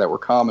acts that were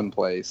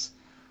commonplace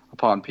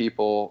upon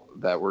people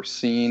that were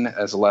seen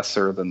as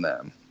lesser than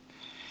them.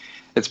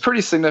 It's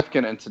pretty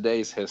significant in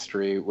today's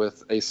history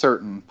with a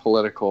certain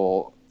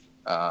political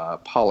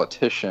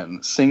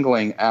politician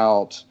singling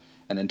out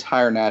an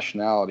entire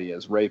nationality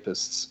as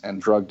rapists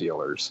and drug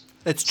dealers.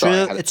 It's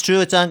true. It's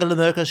true. It's Angela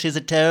Merkel. She's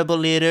a terrible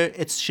leader.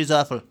 She's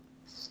awful.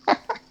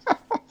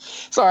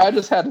 Sorry, I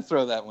just had to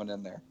throw that one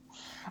in there.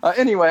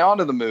 Anyway, on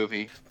to the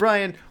movie.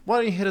 Brian, why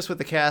don't you hit us with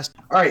the cast?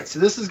 All right, so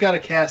this has got a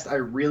cast I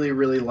really,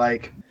 really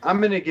like. I'm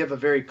going to give a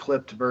very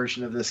clipped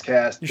version of this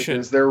cast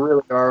because there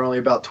really are only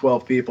about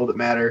 12 people that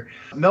matter.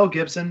 Mel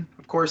Gibson,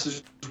 of course,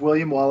 is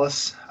William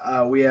Wallace.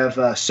 We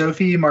have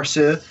Sophie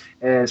Marceau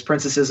as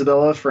Princess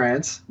Isabella of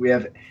France. We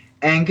have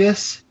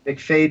Angus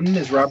McFadden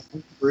as Robert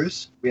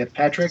Bruce. We have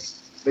Patrick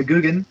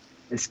McGugan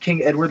as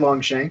King Edward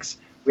Longshanks.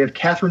 We have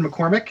Catherine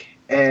McCormick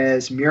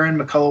as Muriel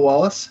McCullough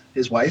Wallace,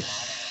 his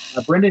wife.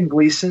 Brendan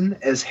Gleeson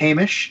as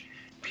Hamish.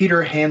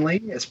 Peter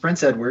Hanley as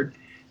Prince Edward.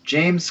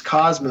 James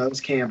Cosmos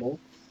Campbell.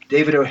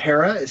 David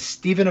O'Hara as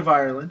Stephen of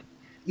Ireland.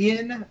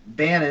 Ian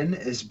Bannon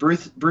as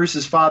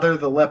Bruce's father,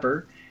 the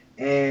leper.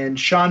 And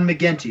Sean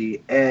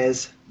McGinty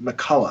as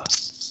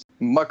McCullough.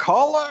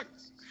 McCullough!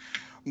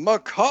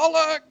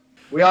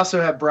 We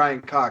also have Brian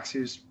Cox,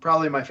 who's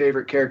probably my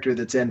favorite character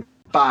that's in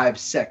 5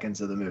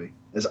 seconds of the movie,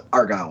 as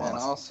Argyle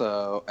Wallace.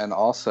 And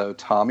also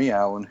Tommy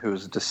Allen, who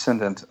is a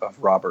descendant of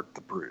Robert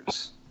the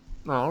Bruce.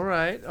 All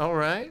right.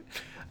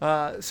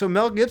 So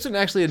Mel Gibson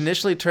actually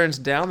initially turns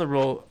down the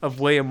role of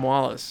William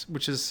Wallace,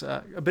 which is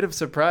a bit of a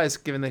surprise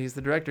given that he's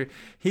the director.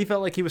 He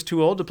felt like he was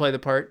too old to play the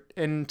part,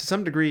 and to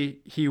some degree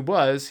he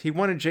was. He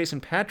wanted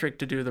Jason Patric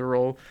to do the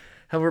role.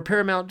 However,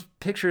 Paramount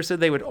Pictures said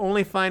they would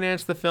only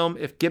finance the film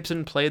if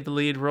Gibson played the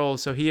lead role,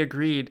 so he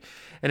agreed.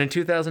 And in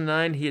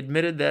 2009, he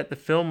admitted that the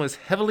film was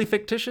heavily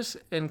fictitious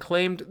and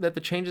claimed that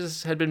the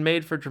changes had been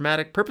made for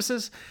dramatic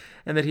purposes,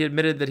 and that he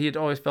admitted that he had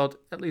always felt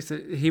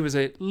he was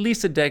at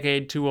least a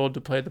decade too old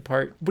to play the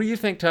part. What do you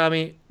think,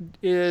 Tommy?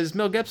 Is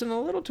Mel Gibson a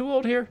little too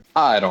old here?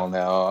 I don't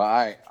know.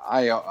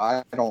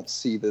 I don't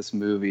see this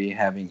movie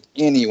having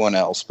anyone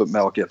else but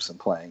Mel Gibson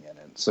playing in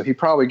it, so he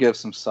probably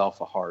gives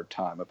himself a hard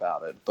time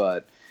about it,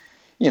 but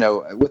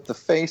with the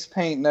face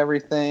paint and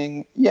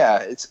everything,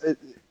 yeah,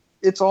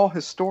 it's all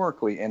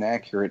historically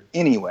inaccurate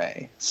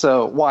anyway.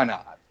 So why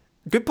not?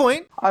 Good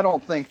point. I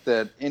don't think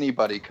that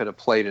anybody could have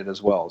played it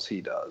as well as he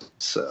does.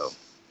 So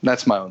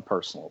that's my own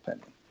personal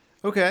opinion.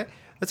 Okay,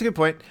 that's a good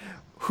point.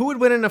 Who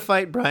would win in a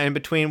fight, Brian,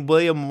 between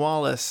William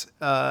Wallace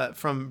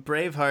from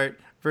Braveheart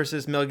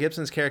versus Mel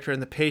Gibson's character in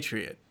The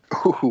Patriot?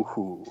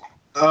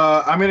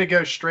 I'm going to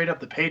go straight up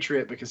The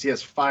Patriot because he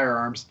has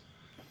firearms.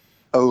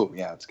 Oh,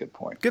 yeah, that's a good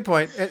point. Good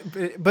point.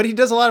 But he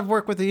does a lot of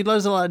work he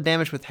does a lot of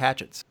damage with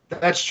hatchets.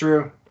 That's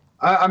true.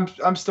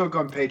 I'm still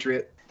going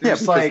Patriot. Yeah,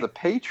 because the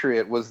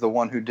Patriot was the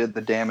one who did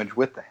the damage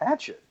with the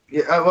hatchet.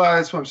 Yeah,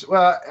 that's what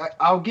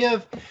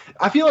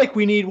I feel like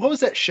we need, what was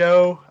that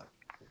show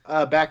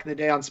back in the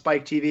day on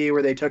Spike TV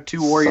where they took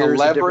two warriors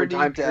at different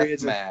time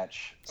periods?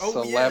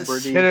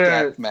 Celebrity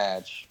Death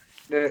Match.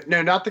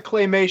 No, not the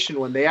claymation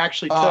one. They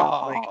actually took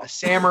like a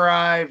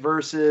samurai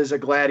versus a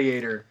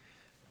gladiator.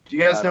 Do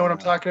you guys know what I'm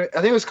talking about?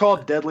 I think it was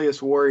called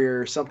Deadliest Warrior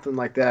or something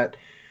like that.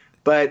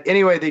 But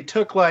anyway, they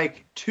took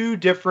like two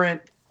different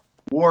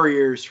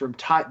warriors from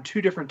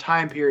two different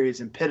time periods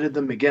and pitted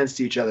them against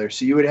each other.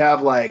 So you would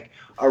have like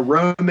a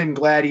Roman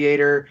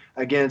gladiator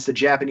against a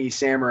Japanese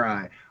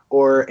samurai,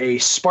 or a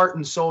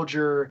Spartan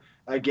soldier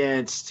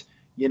against,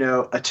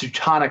 a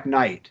Teutonic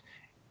knight.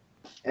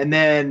 And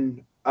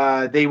then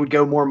they would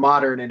go more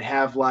modern and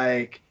have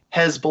like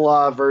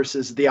Hezbollah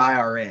versus the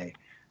IRA.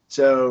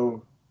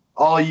 So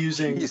all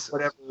using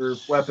whatever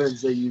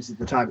weapons they used at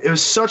the time. It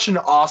was such an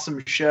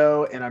awesome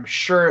show, and I'm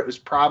sure it was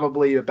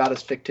probably about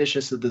as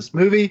fictitious as this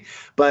movie,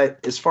 but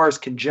as far as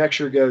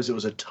conjecture goes, it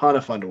was a ton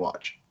of fun to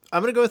watch.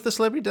 I'm going to go with the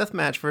Celebrity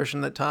Deathmatch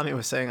version that Tommy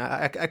was saying.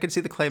 I could see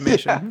the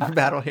claymation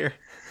battle here.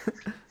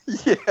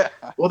 Yeah.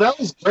 Well, that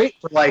was great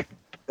for like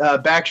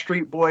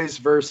Backstreet Boys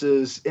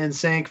versus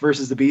NSYNC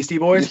versus the Beastie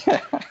Boys.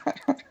 Yeah.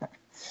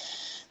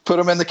 Put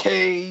them in the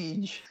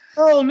cage.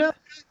 Oh,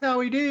 no,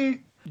 we do.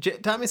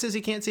 Tommy says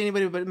he can't see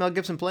anybody but Mel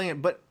Gibson playing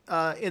it, but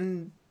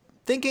in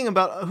thinking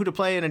about who to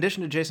play in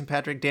addition to Jason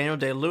Patric, Daniel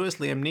Day-Lewis,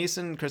 Liam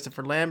Neeson,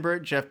 Christopher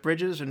Lambert, Jeff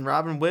Bridges, and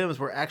Robin Williams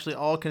were actually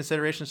all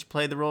considerations to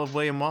play the role of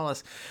William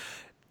Wallace.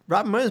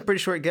 Robin Williams is a pretty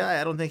short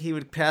guy. I don't think he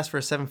would pass for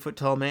a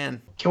 7-foot-tall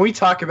man. Can we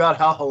talk about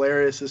how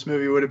hilarious this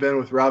movie would have been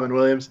with Robin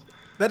Williams?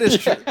 That is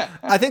true.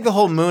 I think the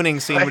whole mooning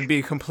scene would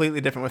be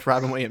completely different with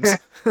Robin Williams.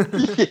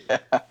 Yeah.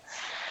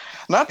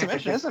 Not to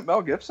mention, isn't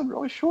Mel Gibson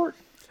really short?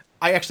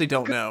 I actually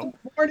don't know.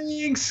 Good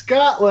morning,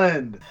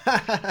 Scotland.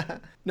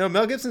 No,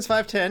 Mel Gibson's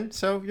 5'10",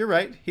 so you're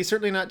right. He's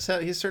certainly not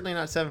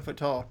 7 foot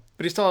tall,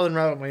 but he's taller than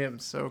Robin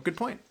Williams. So good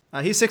point.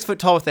 He's 6 foot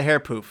tall with the hair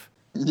poof.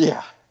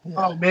 Yeah.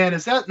 Oh man,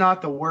 is that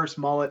not the worst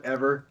mullet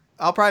ever?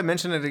 I'll probably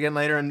mention it again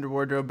later in the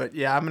wardrobe, but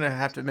yeah, I'm gonna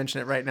have to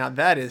mention it right now.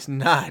 That is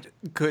not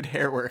good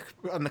hair work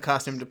on the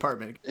costume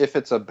department. If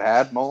it's a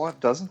bad mullet,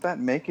 doesn't that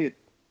make it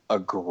a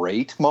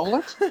great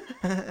mullet?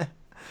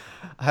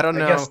 I don't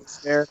know. I guess it's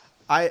fair.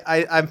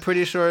 I'm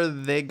pretty sure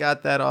they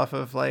got that off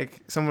of like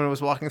someone was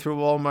walking through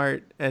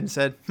Walmart and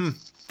said,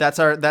 that's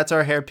our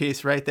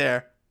hairpiece right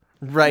there.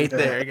 Right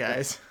there,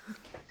 guys.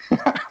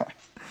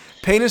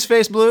 Paint his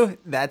face blue,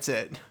 that's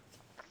it.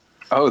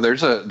 Oh,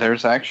 there's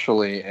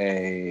actually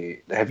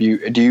a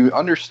do you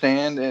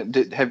understand,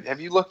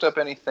 have you looked up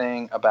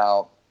anything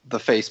about the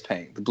face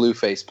paint, the blue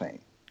face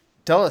paint?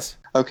 Tell us.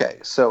 Okay,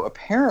 so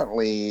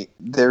apparently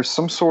there's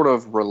some sort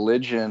of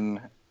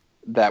religion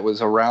that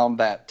was around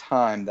that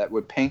time that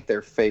would paint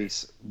their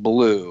face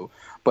blue,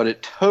 but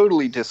it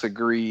totally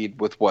disagreed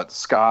with what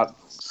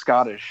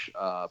Scottish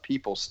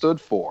people stood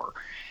for,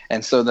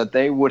 and so that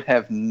they would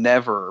have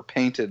never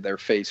painted their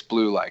face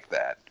blue like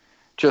that.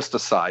 Just a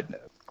side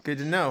note. Good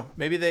to know.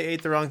 Maybe they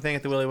ate the wrong thing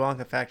at the Willy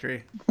Wonka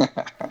factory.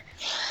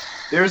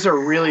 There's a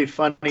really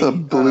funny The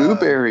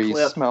blueberries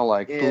clip smell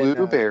like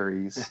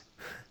blueberries.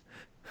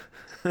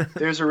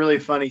 There's a really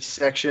funny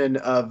section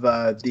of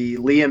the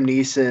Liam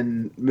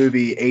Neeson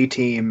movie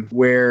A-Team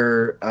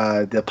where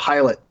the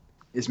pilot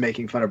is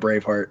making fun of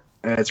Braveheart.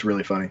 And it's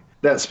really funny.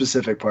 That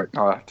specific part.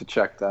 I'll have to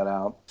check that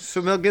out.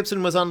 So Mel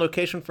Gibson was on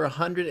location for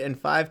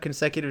 105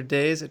 consecutive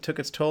days. It took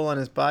its toll on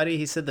his body.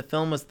 He said the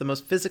film was the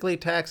most physically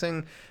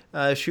taxing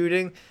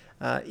shooting,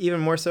 even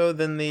more so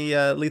than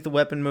the Lethal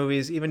Weapon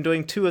movies. Even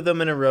doing 2 of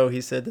them in a row,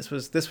 he said this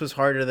was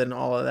harder than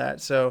all of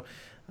that. So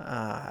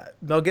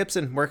Mel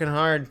Gibson working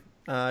hard,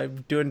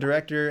 doing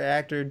director,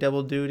 actor,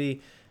 double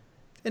duty.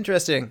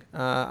 Interesting.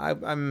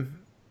 I'm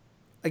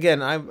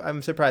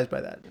surprised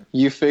by that.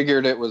 You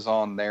figured it was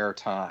on their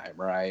time,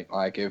 right?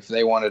 Like if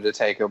they wanted to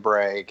take a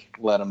break,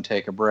 let them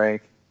take a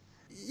break.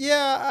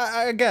 Yeah,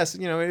 I guess,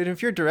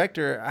 if you're a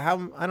director, I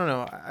don't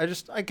know.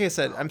 Like I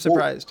said, I'm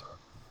surprised.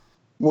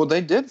 Well,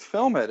 they did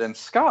film it in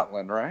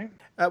Scotland, right?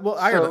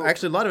 Ireland.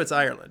 Actually, a lot of it's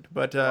Ireland,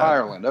 but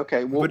Ireland.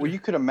 Okay. Well, you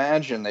could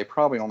imagine they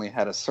probably only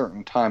had a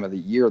certain time of the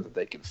year that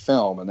they could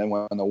film, and then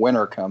when the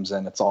winter comes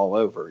in, it's all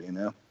over.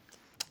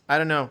 I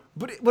don't know.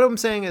 But what I'm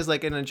saying is,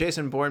 like, in a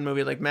Jason Bourne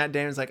movie, like, Matt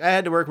Damon's like, I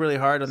had to work really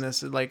hard on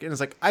this. Like, and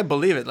it's like, I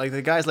believe it. Like,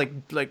 the guy's,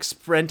 like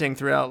sprinting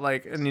throughout,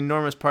 like, an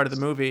enormous part of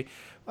the movie.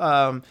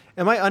 Am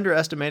I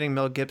underestimating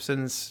Mel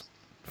Gibson's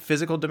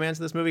physical demands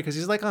in this movie? Because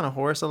he's, like, on a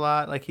horse a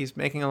lot. Like, he's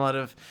making a lot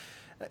of,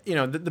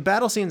 the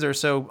battle scenes are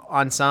so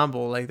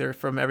ensemble. Like, they're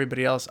from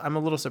everybody else. I'm a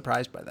little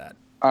surprised by that.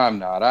 I'm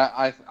not.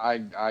 I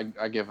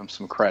give them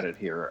some credit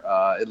here.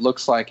 It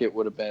looks like it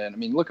would have been. I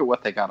mean, look at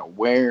what they got to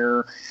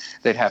wear.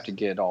 They'd have to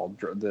get all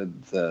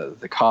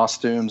the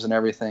costumes and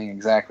everything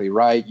exactly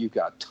right. You've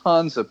got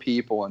tons of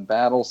people in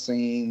battle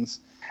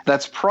scenes.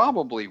 That's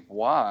probably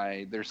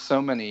why there's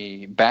so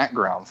many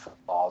background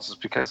flaws. Is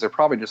because they're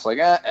probably just like,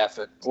 F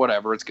it,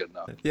 whatever, it's good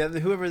enough. Yeah,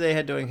 whoever they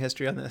had doing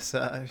history on this,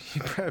 he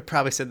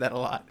probably said that a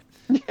lot.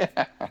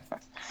 Yeah.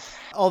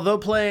 Although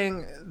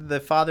playing the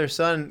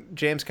father-son,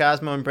 James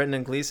Cosmo and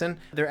Brendan Gleeson,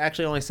 they're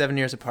actually only 7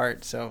 years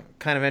apart, so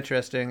kind of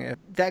interesting.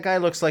 That guy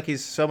looks like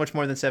he's so much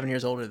more than 7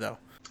 years older, though.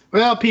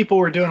 Well, people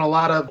were doing a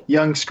lot of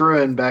young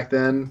screwing back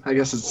then. I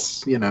guess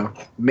it's,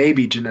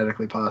 maybe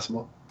genetically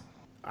possible.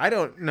 I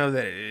don't know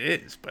that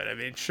it is, but I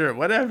mean, sure,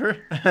 whatever.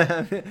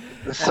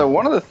 So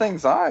one of the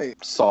things I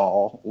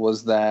saw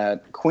was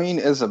that Queen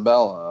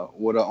Isabella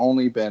would have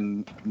only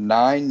been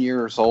 9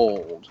 years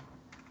old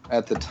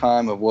at the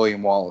time of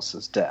William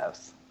Wallace's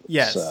death.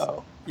 Yes.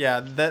 So.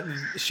 Yeah,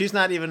 she's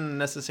not even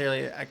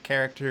necessarily a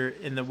character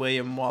in the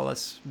William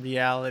Wallace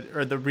reality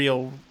or the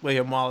real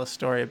William Wallace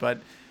story, but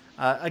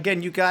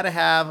again, you got to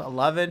have a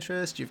love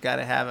interest. You've got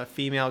to have a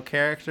female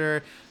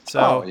character.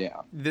 So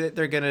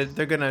they're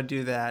gonna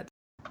do that.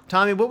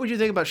 Tommy, what would you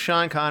think about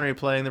Sean Connery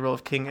playing the role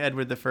of King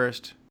Edward I?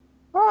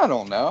 I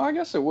don't know. I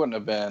guess it wouldn't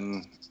have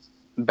been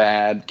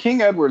bad.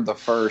 King Edward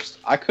I,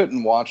 I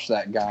couldn't watch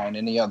that guy in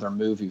any other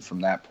movie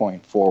from that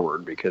point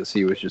forward because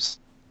he was just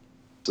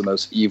the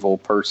most evil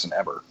person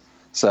ever.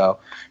 So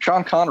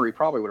Sean Connery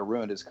probably would have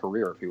ruined his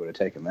career if he would have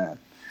taken that.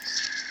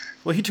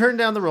 Well, he turned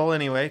down the role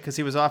anyway because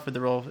he was offered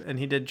the role, and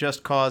he did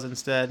Just Cause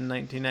instead in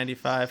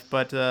 1995.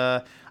 But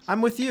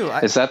I'm with you.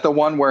 Is that the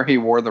one where he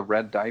wore the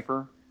red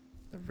diaper?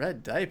 The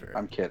red diaper?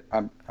 I'm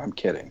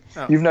kidding.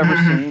 Oh. You've never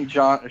seen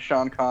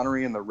Sean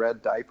Connery in the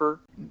red diaper?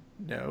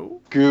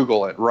 No.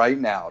 Google it right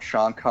now.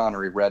 Sean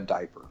Connery, red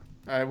diaper.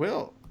 I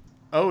will.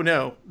 Oh,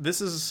 no. This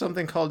is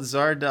something called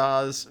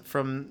Zardoz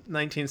from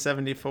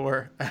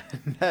 1974.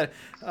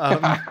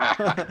 I'm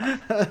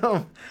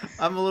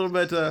a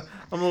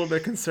little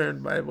bit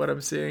concerned by what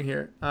I'm seeing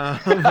here.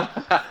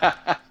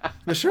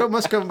 The show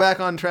must come back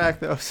on track,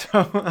 though.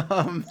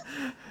 So,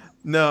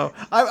 no.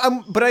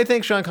 But I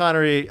think Sean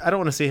Connery, I don't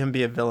want to see him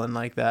be a villain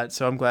like that,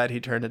 so I'm glad he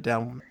turned it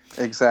down.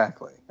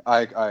 Exactly.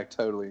 I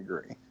totally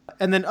agree.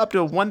 And then up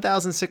to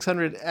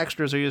 1,600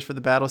 extras are used for the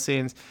battle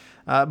scenes,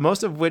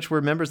 most of which were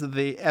members of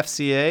the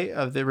FCA,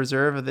 of the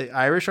reserve of the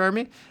Irish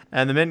Army,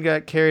 and the men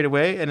got carried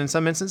away, and in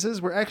some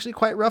instances were actually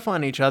quite rough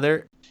on each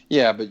other.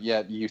 Yeah, but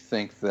yet you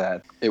think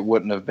that it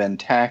wouldn't have been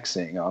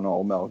taxing on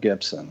old Mel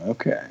Gibson.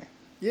 Okay.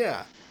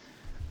 Yeah.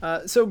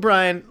 So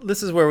Brian,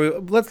 this is where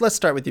let's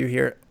start with you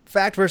here.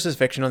 Fact versus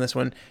fiction on this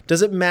one.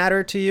 Does it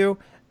matter to you?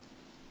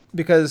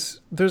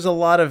 Because there's a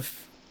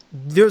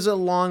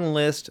long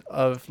list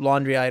of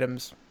laundry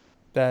items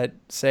that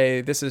say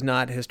this is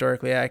not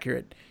historically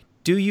accurate.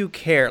 Do you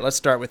care? Let's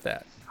start with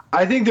that.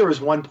 I think there was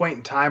one point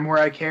in time where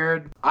I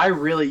cared. I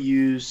really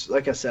use,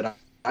 like I said,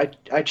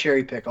 I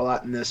cherry pick a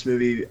lot in this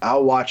movie.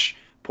 I'll watch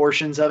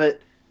portions of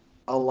it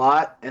a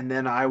lot, and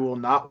then I will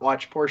not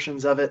watch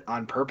portions of it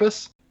on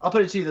purpose. I'll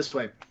put it to you this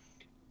way.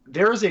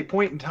 there is a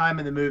point in time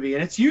in the movie,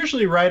 and it's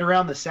usually right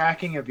around the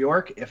sacking of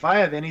York. If I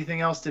have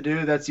anything else to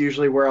do, that's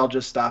usually where I'll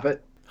just stop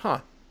it. Huh.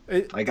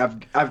 Like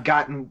I've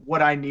gotten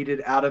what I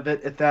needed out of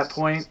it at that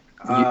point.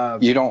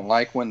 You don't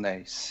like when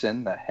they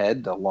send the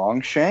head to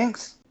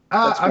Longshanks?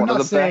 I'm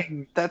not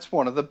saying that's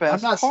one of the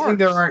best. I'm not parts. saying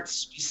there aren't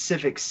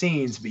specific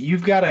scenes, but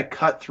you've got to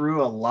cut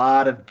through a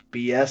lot of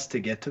BS to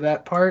get to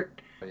that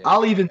part. Yeah,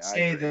 I'll even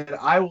say that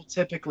I will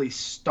typically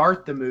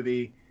start the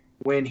movie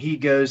when he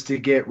goes to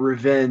get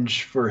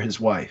revenge for his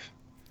wife.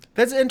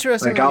 That's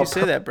interesting Like, that I'll you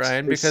say that,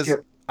 Brian, because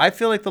skip. I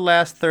feel like the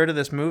last third of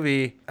this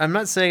movie, I'm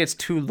not saying it's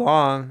too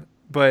long,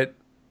 but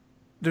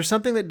there's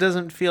something that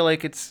doesn't feel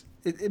like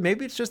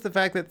maybe it's just the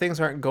fact that things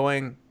aren't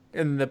going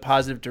in the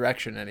positive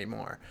direction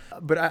anymore.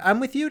 But I'm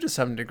with you to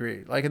some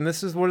degree. Like, and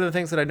this is one of the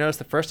things that I noticed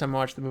the first time I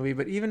watched the movie,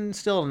 but even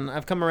still, and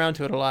I've come around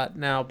to it a lot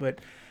now, but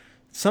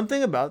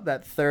something about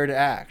that third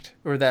act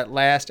or that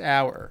last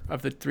hour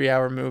of the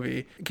 3-hour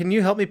movie. Can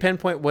you help me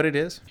pinpoint what it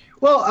is?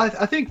 Well,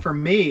 I think for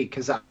me,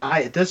 because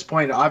I at this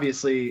point,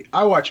 obviously,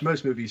 I watch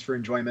most movies for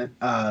enjoyment.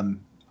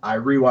 I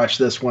rewatched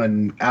this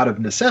one out of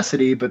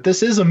necessity, but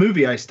this is a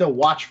movie I still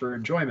watch for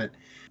enjoyment.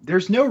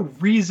 There's no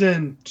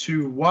reason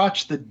to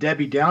watch the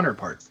Debbie Downer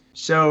part.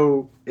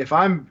 So if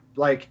I'm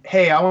like,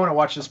 hey, I want to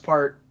watch this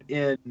part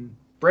in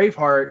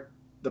Braveheart,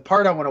 the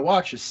part I want to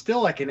watch is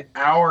still like an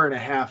hour and a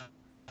half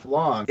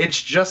long.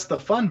 It's just the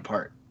fun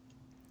part.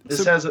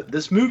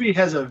 This movie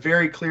has a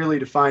very clearly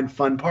defined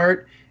fun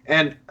part,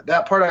 and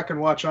that part I can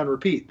watch on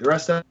repeat. The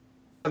rest of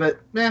it,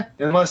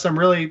 unless I'm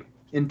really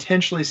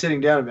intentionally sitting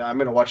down and I'm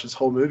going to watch this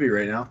whole movie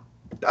right now,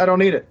 I don't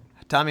need it.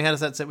 Tommy, how does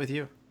that sit with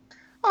you?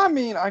 I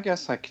mean, I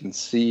guess I can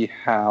see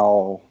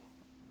how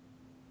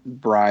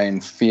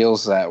Brian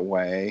feels that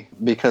way,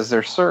 because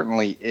there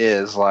certainly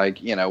is, like,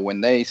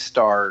 when they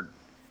start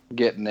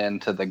getting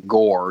into the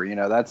gore,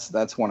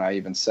 that's when I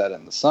even said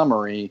in the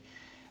summary,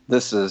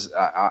 this is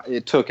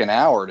it took an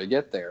hour to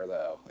get there,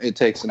 though. It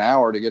takes an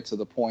hour to get to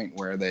the point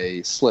where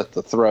they slit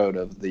the throat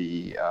of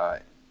the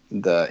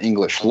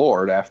English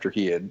lord after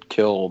he had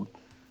killed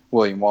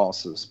William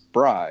Wallace's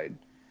bride.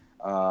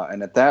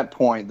 And at that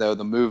point, though,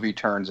 the movie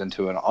turns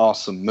into an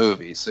awesome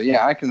movie. So,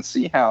 yeah, I can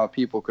see how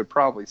people could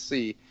probably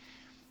see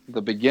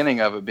the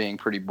beginning of it being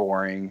pretty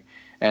boring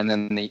and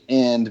then the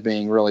end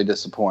being really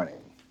disappointing.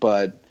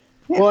 But,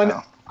 and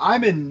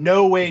I'm in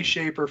no way,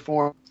 shape, or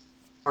form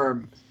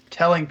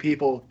telling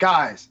people,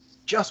 guys,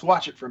 just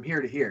watch it from here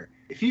to here.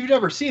 If you've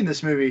never seen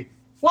this movie,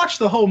 watch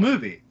the whole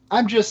movie.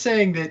 I'm just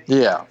saying that.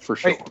 Yeah, for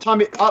sure. Hey,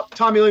 Tommy,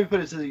 let me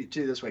put it to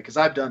you this way, because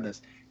I've done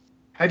this.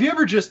 Have you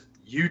ever just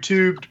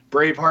YouTubed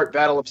Braveheart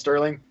Battle of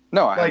Stirling?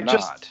 No, I have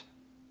not.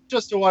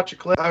 Just to watch a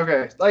clip.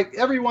 Okay. Like,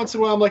 every once in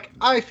a while, I'm like,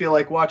 I feel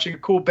like watching a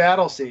cool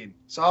battle scene.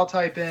 So I'll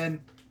type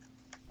in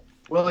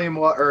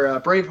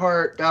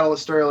Braveheart Battle of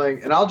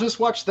Stirling, and I'll just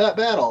watch that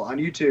battle on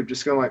YouTube,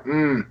 just going like,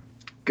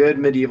 good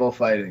medieval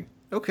fighting.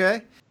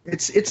 Okay.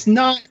 It's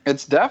not.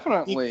 It's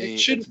definitely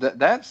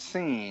that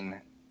scene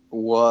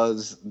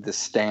was the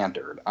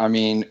standard. I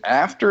mean,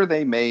 after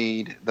they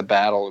made the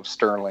Battle of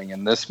Stirling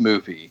in this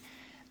movie,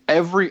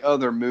 every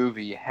other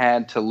movie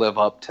had to live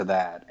up to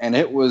that, and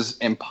it was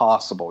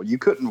impossible. You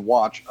couldn't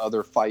watch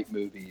other fight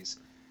movies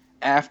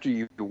after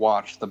you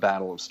watched the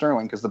Battle of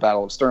Stirling, because the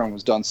Battle of Stirling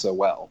was done so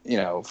well.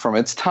 From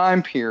its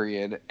time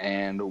period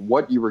and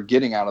what you were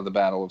getting out of the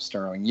Battle of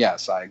Stirling,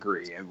 yes, I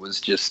agree. It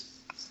was just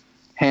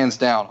hands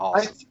down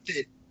awesome. I think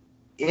that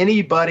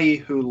anybody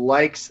who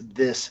likes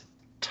this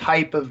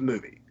type of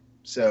movie,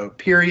 so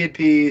period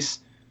piece,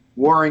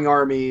 warring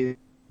armies,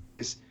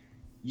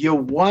 you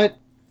want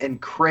and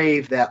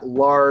crave that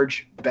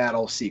large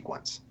battle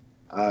sequence.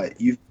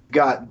 You've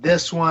got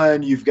this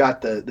one. You've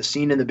got the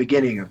scene in the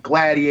beginning of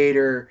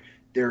Gladiator.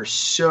 There's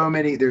so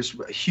many. There's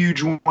a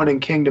huge one in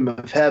Kingdom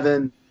of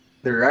Heaven.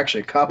 There are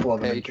actually a couple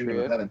of them in Kingdom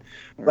of Heaven.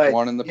 There's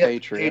one in the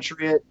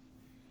Patriot.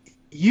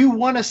 You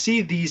want to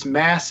see these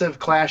massive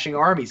clashing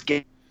armies.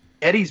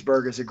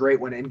 Gettysburg is a great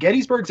one. And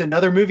Gettysburg's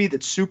another movie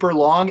that's super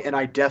long, and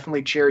I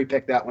definitely cherry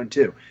pick that one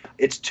too.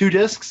 It's 2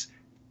 discs.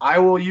 I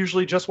will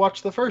usually just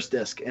watch the first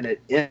disc, and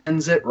it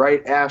ends it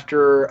right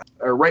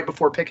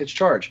before Pickett's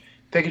Charge.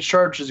 Pickett's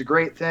Charge is a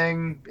great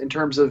thing in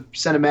terms of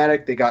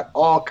cinematic. They got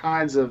all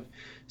kinds of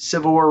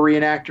Civil War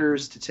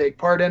reenactors to take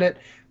part in it,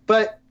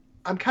 but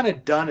I'm kind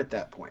of done at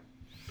that point.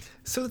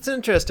 So it's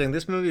interesting.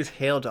 This movie is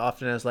hailed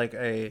often as like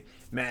a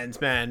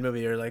man's man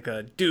movie or like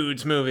a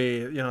dude's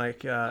movie,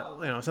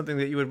 something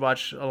that you would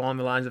watch along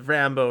the lines of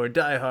Rambo or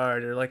Die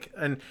Hard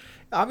and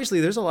obviously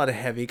there's a lot of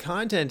heavy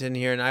content in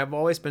here, and I've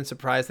always been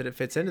surprised that it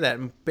fits into that.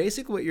 And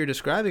basically what you're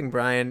describing,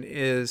 Brian,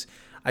 is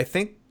I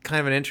think kind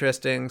of an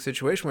interesting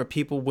situation where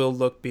people will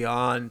look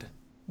beyond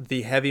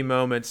the heavy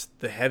moments,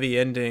 the heavy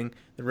ending,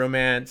 the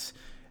romance,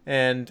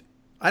 and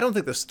I don't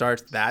think this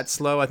starts that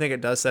slow. I think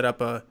it does set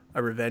up a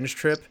revenge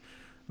trip.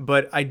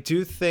 But I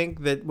do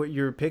think that what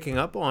you're picking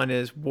up on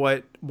is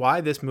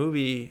why this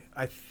movie,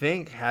 I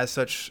think, has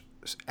such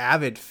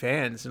avid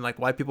fans and like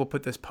why people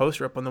put this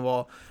poster up on the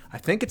wall. I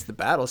think it's the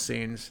battle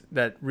scenes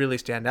that really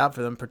stand out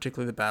for them,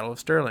 particularly the Battle of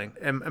Stirling.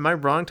 Am I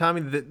wrong,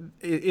 Tommy?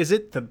 Is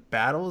it the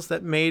battles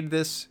that made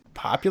this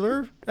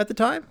popular at the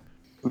time?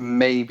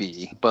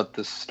 Maybe, but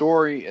the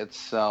story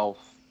itself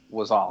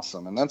was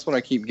awesome, and that's what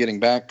I keep getting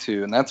back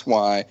to, and that's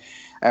why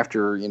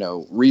after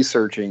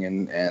researching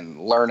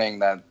and learning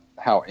that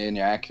how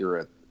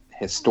inaccurate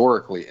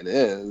historically it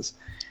is,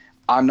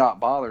 I'm not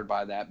bothered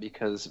by that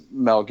because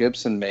Mel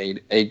Gibson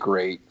made a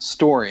great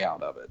story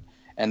out of it,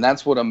 and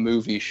that's what a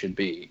movie should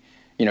be.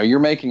 You're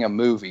making a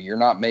movie, you're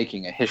not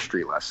making a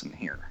history lesson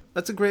here.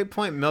 That's a great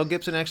point. Mel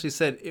Gibson actually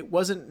said it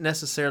wasn't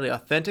necessarily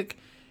authentic,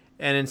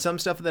 and in some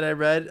stuff that I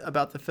read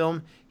about the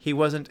film, he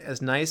wasn't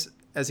as nice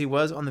as he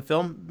was on the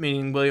film,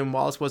 meaning William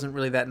Wallace wasn't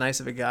really that nice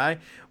of a guy.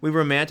 We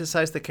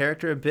romanticized the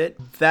character a bit.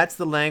 That's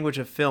the language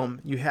of film.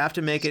 You have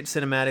to make it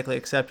cinematically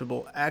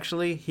acceptable.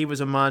 Actually, he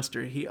was a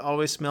monster. He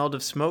always smelled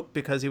of smoke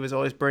because he was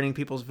always burning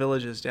people's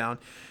villages down.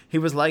 He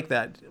was like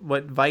that,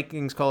 what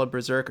Vikings call a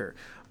berserker.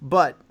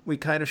 But we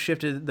kind of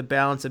shifted the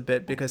balance a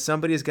bit because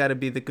somebody's got to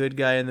be the good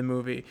guy in the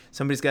movie.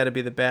 Somebody's got to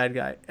be the bad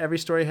guy. Every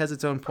story has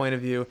its own point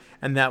of view,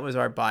 and that was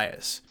our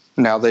bias.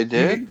 Now they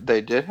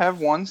did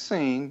have one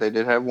scene. They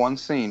did have one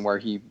scene where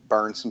he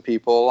burned some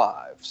people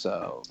alive.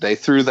 So they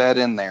threw that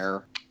in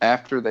there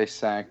after they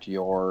sacked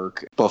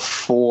York,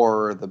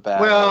 before the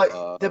battle.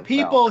 Well, the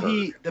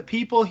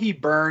people he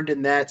burned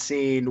in that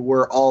scene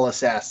were all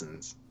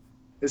assassins.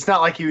 It's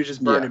not like he was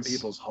just burning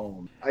people's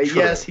homes.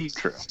 Yes, he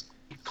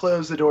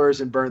closed the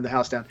doors and burned the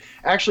house down.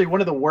 Actually, one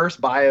of the worst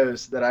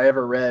bios that I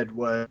ever read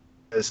was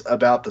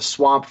about the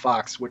Swamp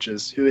Fox, which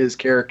is who his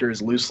character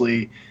is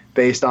loosely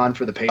based on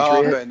for the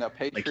Patriot. Oh, no,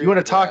 Patriot. Like, you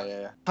want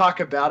to talk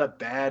about a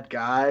bad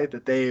guy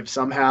that they've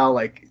somehow,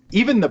 like,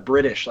 even the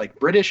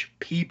British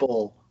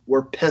people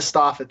were pissed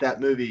off at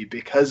that movie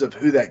because of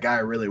who that guy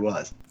really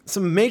was.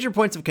 Some major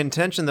points of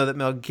contention, though, that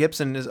Mel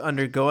Gibson is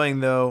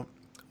undergoing, though,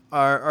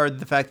 are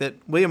the fact that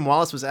William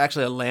Wallace was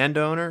actually a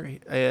landowner.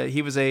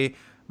 He was a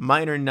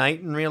minor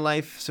knight in real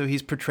life, so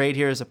he's portrayed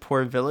here as a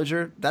poor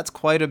villager. That's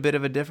quite a bit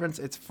of a difference.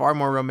 It's far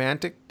more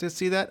romantic to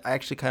see that. I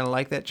actually kind of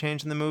like that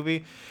change in the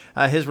movie.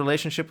 His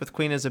relationship with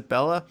Queen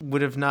Isabella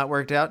would have not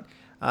worked out.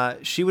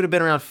 She would have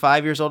been around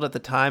 5 years old at the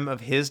time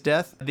of his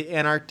death. The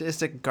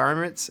anarchistic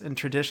garments and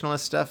traditionalist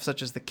stuff,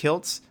 such as the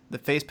kilts, the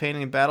face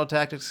painting and battle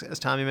tactics, as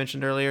Tommy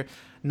mentioned earlier,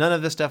 none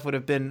of this stuff would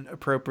have been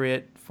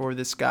appropriate for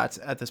the Scots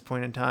at this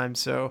point in time.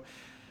 So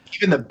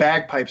even the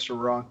bagpipes were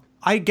wrong.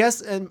 I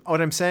guess, and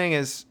what I'm saying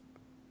is,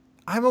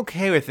 I'm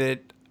okay with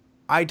it.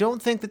 I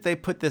don't think that they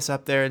put this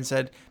up there and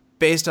said,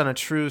 based on a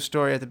true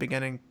story at the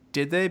beginning.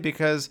 Did they?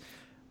 Because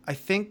I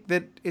think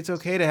that it's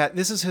okay to have...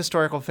 This is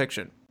historical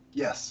fiction.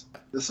 Yes.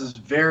 This is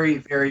very,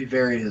 very,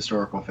 very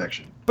historical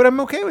fiction. But I'm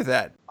okay with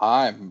that.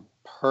 I'm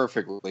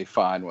perfectly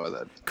fine with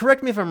it.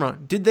 Correct me if I'm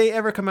wrong. Did they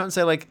ever come out and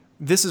say, like,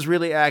 this is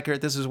really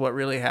accurate, this is what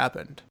really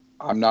happened?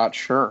 I'm not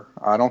sure.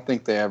 I don't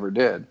think they ever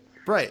did.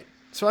 Right.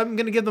 So I'm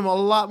going to give them a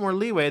lot more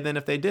leeway than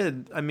if they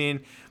did. I mean,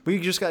 we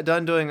just got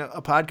done doing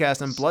a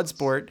podcast on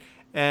Bloodsport,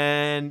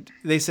 and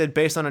they said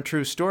based on a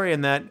true story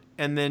in that,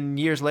 and then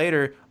years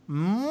later,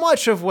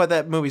 much of what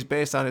that movie's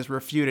based on is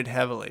refuted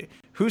heavily.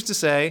 Who's to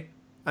say?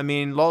 I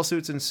mean,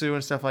 lawsuits ensue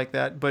and stuff like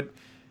that, but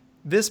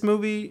this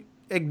movie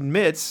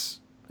admits...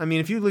 I mean,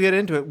 if you get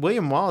into it,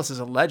 William Wallace is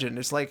a legend.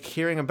 It's like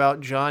hearing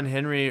about John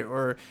Henry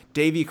or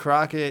Davy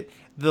Crockett.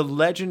 The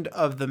legend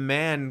of the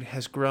man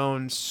has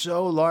grown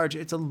so large,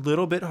 it's a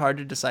little bit hard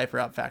to decipher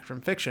out fact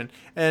from fiction.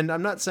 And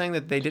I'm not saying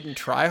that they didn't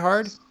try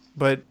hard,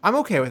 but I'm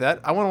okay with that.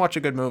 I want to watch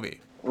a good movie.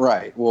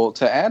 Right. Well,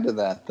 to add to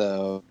that,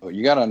 though,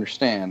 you got to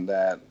understand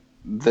that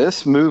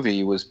this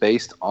movie was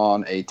based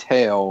on a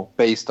tale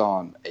based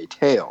on a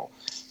tale.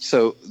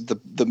 So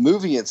the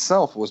movie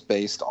itself was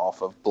based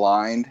off of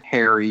Blind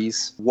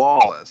Harry's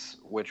Wallace,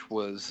 which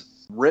was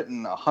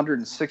written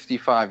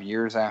 165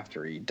 years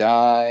after he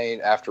died,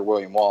 after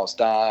William Wallace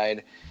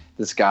died.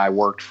 This guy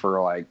worked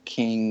for like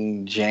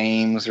King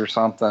James or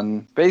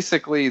something.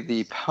 Basically,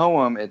 the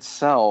poem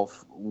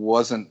itself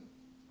wasn't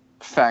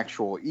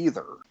factual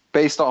either.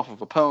 Based off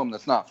of a poem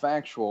that's not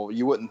factual,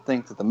 you wouldn't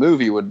think that the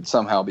movie would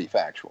somehow be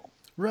factual.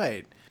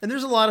 Right. And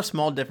there's a lot of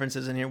small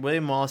differences in here.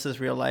 William Wallace's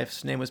real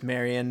life's name was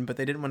Marion, but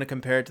they didn't want to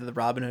compare it to the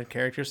Robin Hood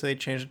character, so they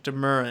changed it to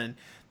Merlin.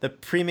 The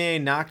Premiere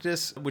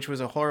Noctis, which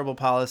was a horrible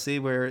policy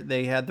where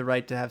they had the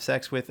right to have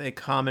sex with a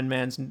common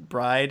man's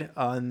bride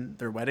on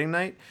their wedding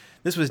night.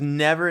 This was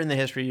never in the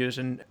history used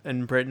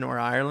in Britain or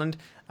Ireland.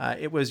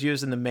 It was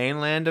used in the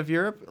mainland of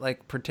Europe,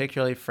 like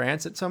particularly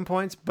France at some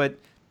points, but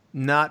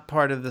not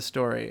part of the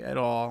story at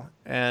all.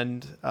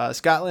 And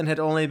Scotland had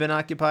only been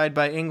occupied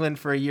by England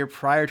for a year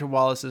prior to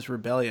Wallace's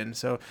rebellion.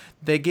 So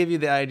they give you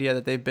the idea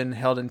that they've been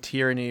held in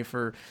tyranny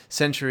for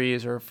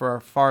centuries or for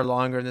far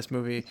longer in this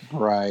movie.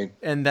 Right.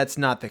 And that's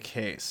not the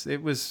case.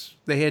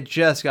 They had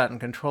just gotten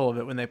control of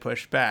it when they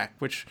pushed back,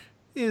 which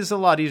is a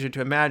lot easier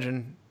to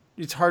imagine.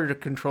 It's harder to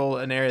control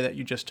an area that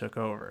you just took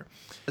over.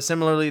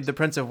 Similarly, the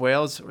Prince of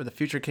Wales, or the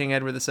future King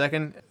Edward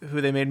II,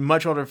 who they made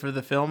much older for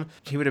the film,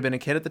 he would have been a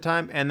kid at the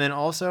time. And then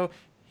also,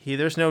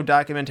 There's no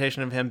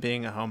documentation of him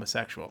being a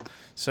homosexual.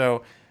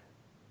 So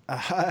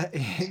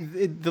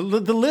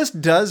the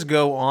list does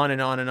go on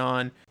and on and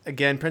on.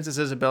 Again, Princess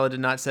Isabella did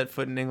not set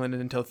foot in England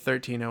until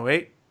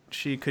 1308.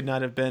 She could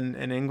not have been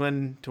in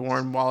England to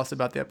warn Wallace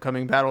about the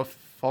upcoming Battle of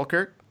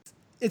Falkirk.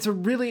 It's a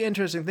really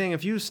interesting thing.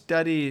 If you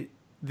study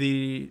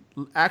the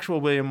actual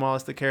William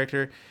Wallace, the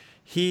character,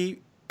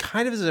 he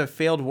kind of is a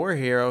failed war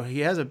hero.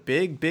 He has a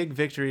big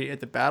victory at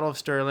the Battle of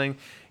Stirling.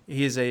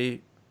 He is a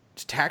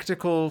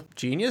tactical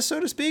genius, so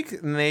to speak,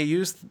 and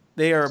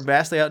they are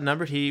vastly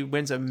outnumbered. He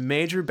wins a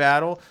major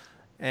battle,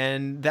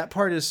 and that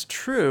part is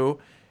true.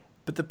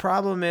 But the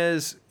problem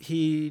is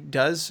he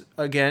does,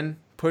 again,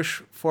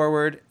 push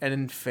forward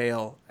and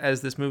fail,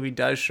 as this movie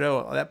does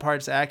show. That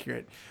part's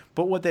accurate.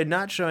 But what they're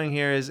not showing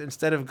here is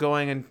instead of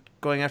going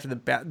after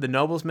the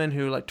noblemen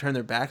who like turn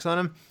their backs on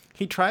him,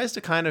 he tries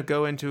to kind of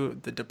go into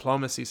the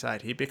diplomacy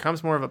side. He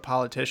becomes more of a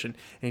politician,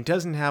 and he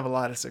doesn't have a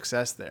lot of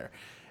success there.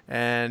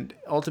 And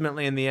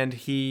ultimately, in the end,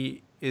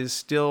 he is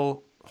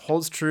still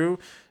holds true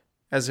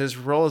as his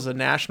role as a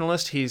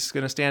nationalist. He's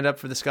going to stand up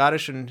for the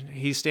Scottish, and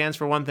he stands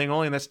for one thing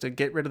only, and that's to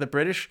get rid of the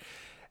British.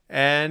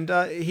 And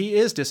he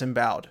is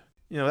disemboweled.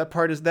 That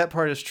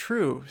part is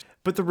true.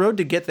 But the road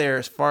to get there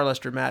is far less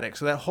dramatic.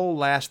 So that whole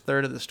last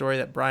third of the story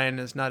that Brian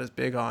is not as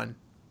big on,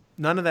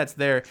 none of that's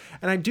there.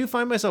 And I do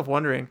find myself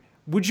wondering,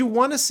 would you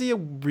want to see a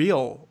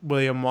real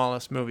William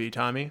Wallace movie,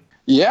 Tommy?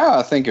 Yeah,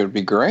 I think it would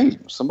be great.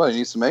 Somebody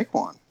needs to make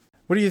one.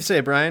 What do you say,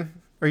 Brian?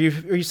 Are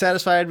you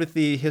satisfied with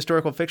the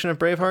historical fiction of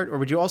Braveheart, or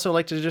would you also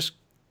like to just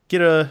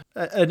get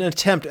an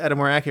attempt at a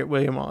more accurate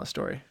William Wallace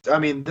story? I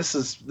mean, this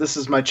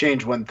is my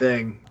change one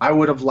thing. I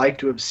would have liked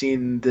to have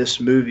seen this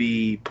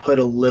movie put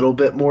a little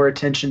bit more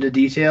attention to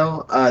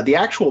detail. The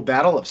actual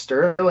Battle of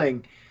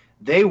Stirling,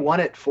 they won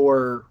it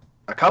for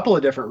a couple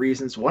of different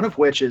reasons, one of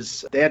which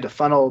is they had to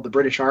funnel the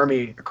British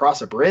Army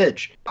across a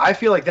bridge. I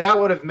feel like that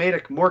would have made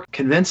a more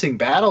convincing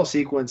battle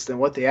sequence than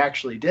what they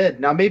actually did.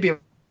 Now, maybe it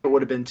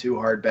would have been too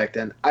hard back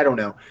then. I don't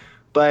know.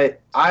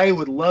 But I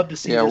would love to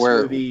see this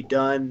movie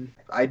done.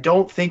 I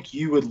don't think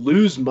you would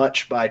lose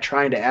much by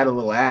trying to add a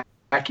little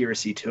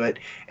accuracy to it.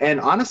 And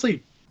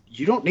honestly,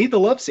 you don't need the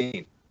love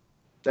scene.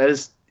 That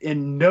is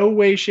in no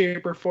way,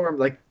 shape, or form.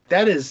 Like,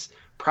 that is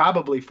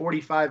probably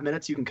 45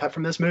 minutes you can cut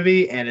from this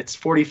movie, and it's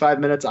 45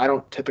 minutes I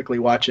don't typically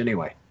watch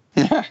anyway.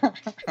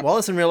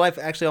 Wallace in real life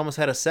actually almost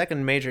had a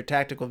second major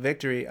tactical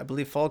victory. I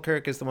believe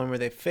Falkirk is the one where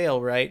they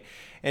fail, right?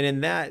 And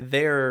in that,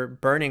 they're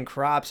burning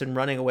crops and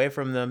running away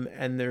from them,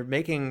 and they're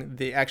making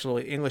the actual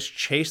English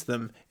chase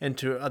them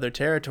into other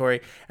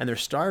territory, and they're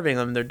starving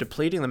them, they're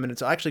depleting them, and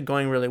it's actually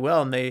going really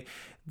well, and they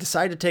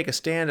decide to take a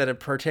stand at a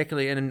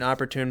particularly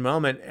inopportune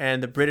moment,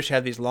 and the British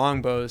have these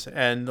longbows,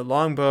 and the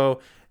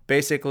longbow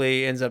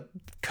basically ends up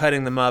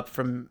cutting them up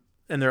and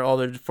all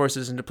their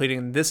forces and depleting.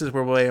 And this is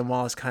where William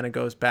Wallace kind of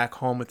goes back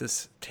home with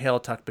his tail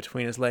tucked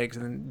between his legs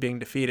and being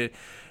defeated.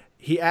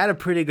 He had a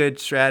pretty good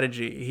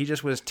strategy. He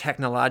just was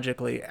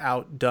technologically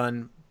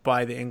outdone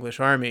by the English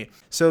army.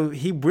 So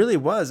he really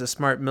was a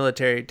smart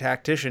military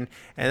tactician.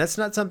 And that's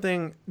not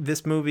something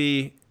this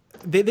movie...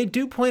 They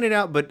do point it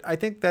out, but I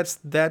think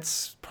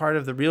that's part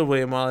of the real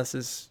William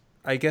Wallace's...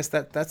 I guess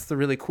that's the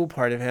really cool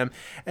part of him.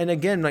 And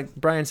again, like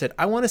Brian said,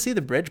 I want to see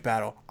the bridge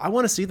battle. I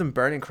want to see them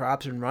burning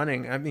crops and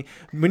running. I mean,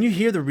 when you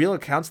hear the real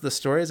accounts of the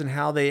stories and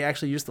how they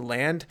actually used the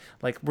land,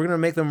 like, we're going to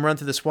make them run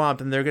through the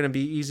swamp and they're going to be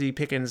easy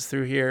pickings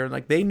through here.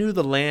 Like, they knew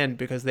the land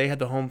because they had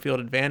the home field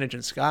advantage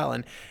in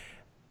Scotland.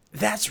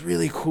 That's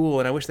really cool,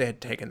 and I wish they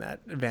had taken that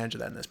advantage of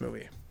that in this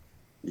movie.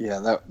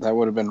 Yeah, that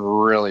would have been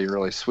really,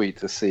 really sweet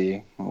to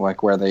see,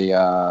 like where they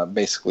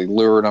basically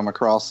lured them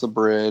across the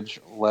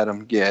bridge, let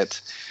them get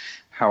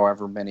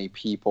however many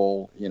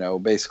people,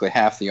 basically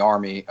half the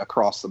army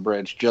across the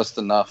bridge, just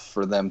enough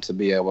for them to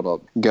be able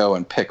to go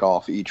and pick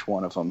off each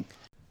one of them.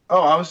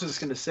 Oh, I was just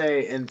going to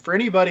say, and for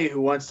anybody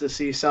who wants to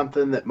see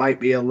something that might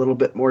be a little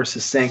bit more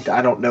succinct,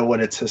 I don't know what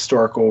its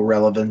historical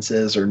relevance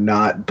is or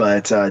not,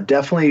 but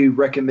definitely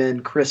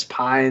recommend Chris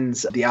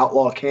Pine's The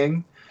Outlaw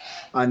King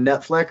on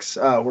Netflix,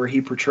 where he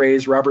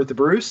portrays Robert the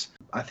Bruce.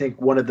 I think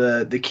one of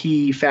the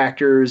key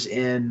factors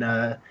in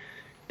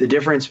the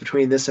difference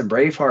between this and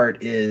Braveheart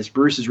is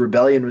Bruce's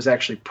rebellion was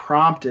actually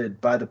prompted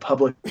by the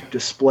public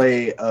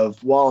display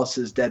of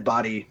Wallace's dead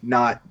body,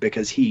 not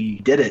because he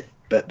did it,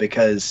 but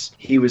because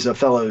he was a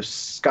fellow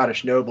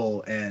Scottish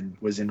noble and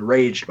was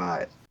enraged by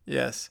it.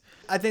 Yes.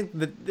 I think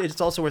that it's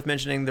also worth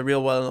mentioning the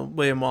real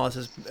William Wallace,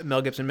 as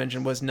Mel Gibson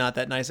mentioned, was not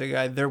that nice a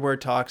guy. There were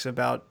talks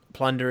about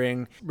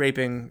plundering,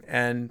 raping,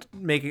 and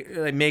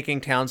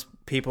making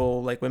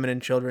townspeople, like women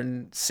and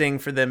children, sing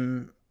for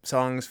them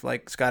songs,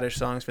 like Scottish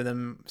songs for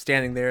them,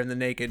 standing there in the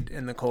naked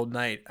in the cold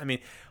night. I mean,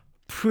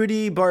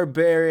 pretty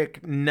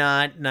barbaric,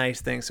 not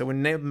nice things. So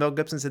when Mel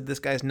Gibson said this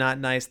guy's not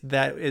nice,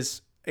 that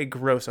is a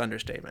gross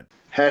understatement.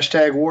 #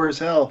 war is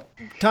hell.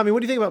 Tommy, what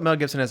do you think about Mel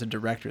Gibson as a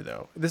director,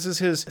 though? This is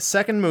his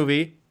second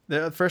movie.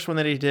 The first one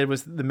that he did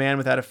was The Man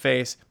Without a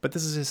Face, but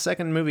this is his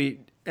second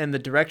movie in the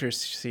director's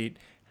seat.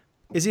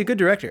 Is he a good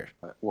director?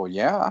 Well,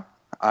 yeah.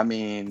 I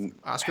mean...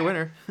 Oscar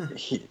winner.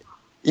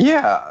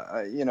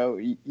 Yeah,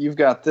 you've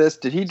got this.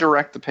 Did he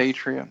direct The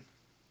Patriot?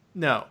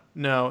 No.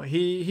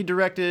 He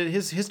directed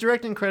his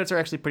directing credits are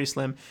actually pretty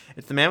slim.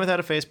 It's The Man Without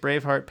a Face,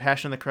 Braveheart,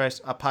 Passion of the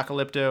Christ,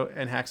 Apocalypto,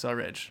 and Hacksaw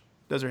Ridge.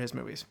 Those are his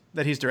movies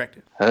that he's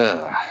directed.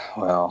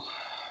 Well,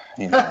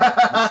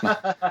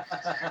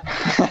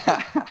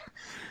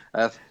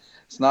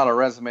 it's not a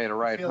resume to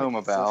write home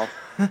about.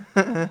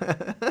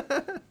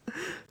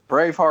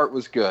 Braveheart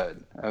was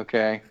good.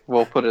 Okay,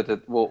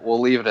 we'll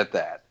leave it at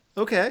that.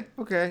 Okay.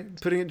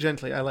 Putting it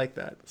gently, I like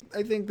that.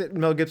 I think that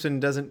Mel Gibson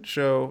doesn't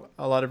show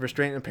a lot of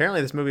restraint.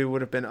 Apparently, this movie would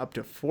have been up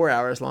to 4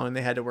 hours long, and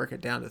they had to work it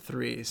down to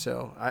 3.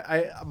 So,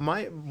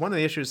 one of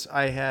the issues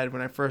I had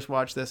when I first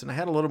watched this, and I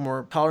had a little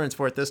more tolerance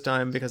for it this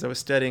time because I was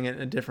studying it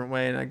in a different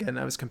way, and again,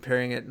 I was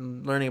comparing it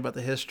and learning about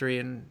the history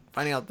and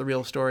finding out the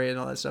real story and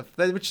all that stuff,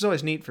 which is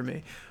always neat for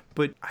me.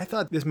 But I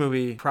thought this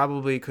movie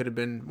probably could have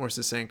been more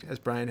succinct, as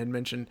Brian had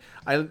mentioned.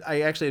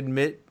 I actually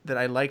admit that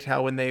I liked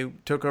how when they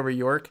took over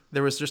York,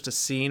 there was just a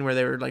scene where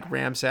they were like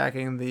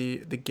ransacking the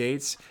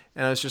gates.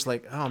 And I was just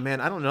like, oh man,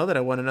 I don't know that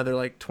I want another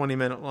like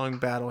 20-minute long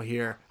battle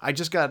here. I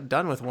just got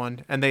done with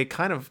one, and they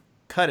kind of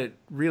cut it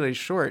really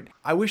short.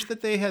 I wish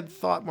that they had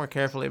thought more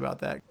carefully about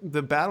that.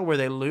 The battle where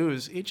they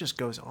lose, it just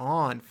goes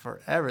on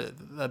forever.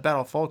 The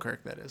Battle of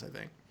Falkirk, that is, I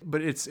think.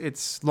 But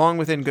it's long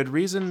within good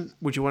reason.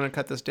 Would you want to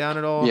cut this down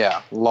at all?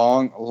 Yeah,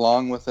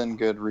 long within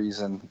good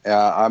reason.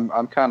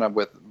 I'm kind of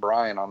with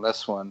Brian on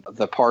this one.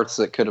 The parts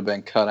that could have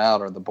been cut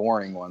out are the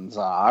boring ones.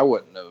 I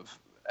wouldn't have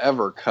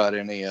ever cut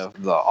any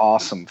of the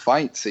awesome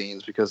fight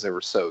scenes because they were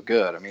so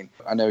good. I mean,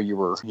 I know you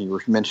were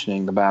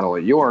mentioning the Battle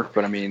at York,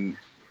 but I mean,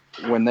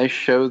 when they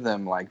show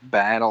them like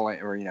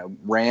battling or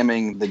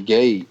ramming the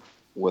gate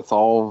with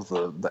all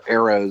the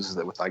arrows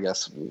that with I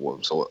guess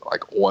was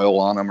like oil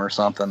on them or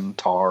something,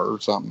 tar or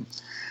something,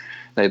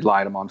 they'd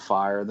light them on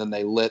fire. Then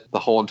they lit the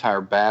whole entire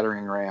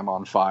battering ram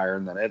on fire,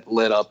 and then it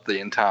lit up the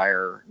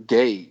entire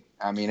gate.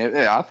 I mean,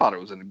 I thought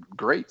it was a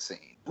great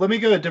scene. Let me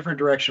go a different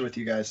direction with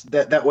you guys.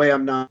 That way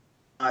I'm not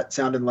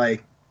sounding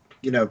like,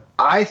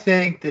 I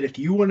think that if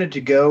you wanted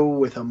to go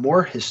with a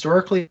more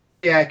historically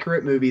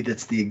accurate movie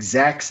that's the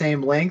exact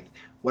same length,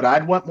 what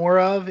I'd want more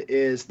of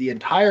is the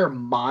entire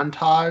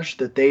montage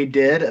that they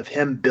did of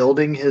him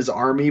building his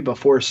army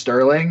before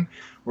Sterling,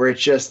 where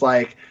it's just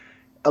like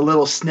a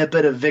little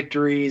snippet of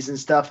victories and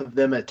stuff of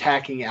them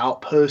attacking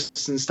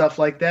outposts and stuff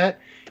like that.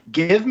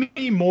 Give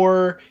me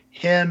more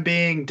him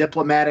being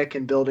diplomatic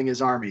and building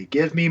his army.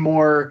 Give me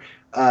more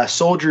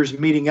soldiers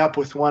meeting up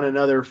with one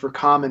another for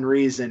common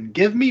reason.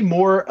 Give me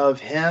more of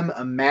him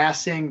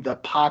amassing the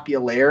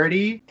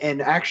popularity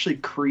and actually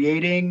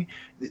creating.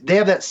 They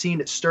have that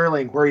scene at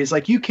Sterling where he's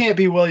like, you can't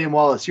be William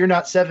Wallace. You're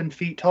not 7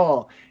 feet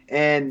tall.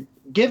 And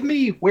give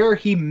me where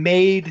he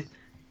made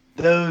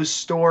those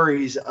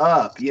stories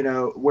up,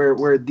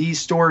 where these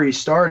stories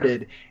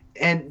started,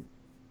 and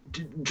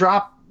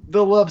drop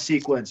the love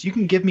sequence. You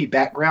can give me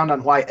background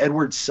on why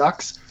Edward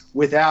sucks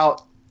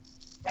without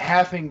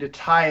having to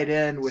tie it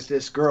in with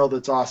this girl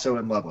that's also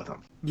in love with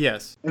him.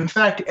 Yes. In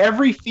fact,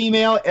 every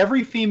female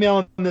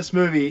in this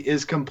movie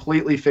is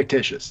completely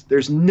fictitious.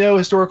 There's no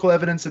historical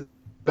evidence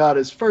about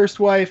his first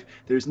wife.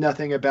 There's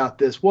nothing about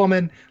this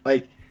woman.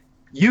 Like,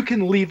 you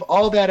can leave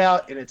all that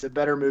out and it's a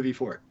better movie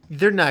for it.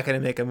 They're not going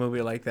to make a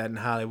movie like that in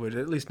Hollywood,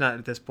 at least not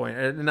at this point.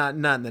 Not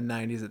in the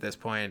 90s at this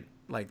point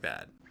like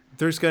that.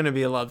 There's going to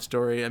be a love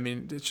story. I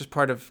mean, it's just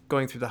part of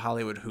going through the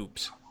Hollywood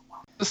hoops.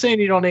 I'm saying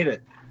you don't need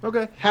it.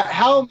 Okay.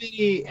 How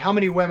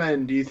many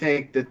women do you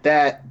think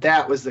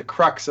that was the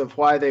crux of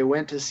why they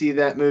went to see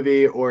that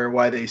movie or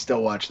why they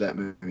still watch that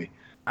movie?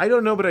 I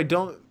don't know, but I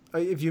don't.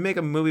 If you make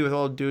a movie with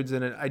all dudes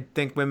in it, I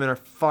think women are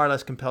far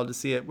less compelled to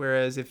see it.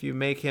 Whereas if you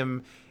make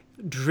him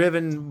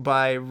driven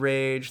by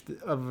rage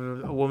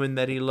of a woman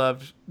that he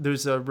loved,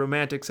 there's a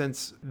romantic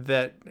sense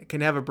that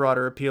can have a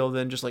broader appeal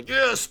than just like,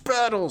 yes,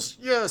 battles,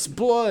 yes,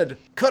 blood,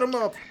 cut them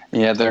up.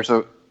 Yeah, there's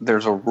a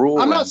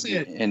rule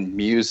in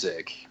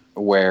music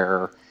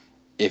where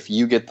if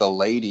you get the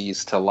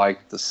ladies to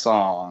like the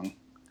song,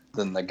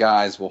 then the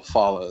guys will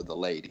follow the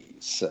ladies.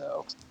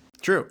 So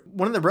true.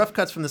 One of the rough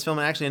cuts from this film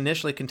actually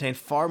initially contained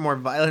far more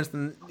violence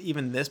than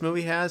even this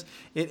movie has.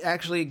 It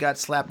actually got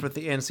slapped with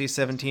the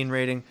NC-17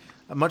 rating,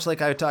 much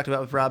like I talked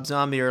about with Rob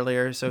Zombie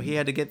earlier. So he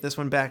had to get this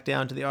one back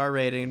down to the R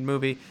rating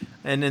movie.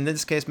 And in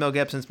this case, Mel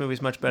Gibson's movie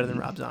is much better than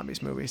Rob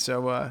Zombie's movie.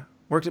 So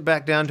worked it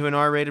back down to an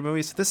R-rated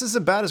movie. So this is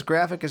about as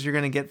graphic as you're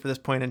going to get for this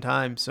point in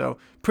time. So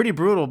pretty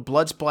brutal.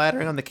 Blood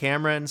splattering on the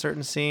camera in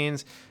certain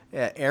scenes.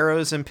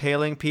 Arrows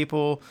impaling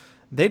people.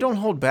 They don't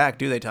hold back,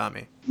 do they,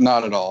 Tommy?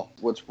 Not at all.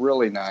 What's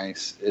really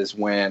nice is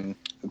when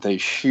they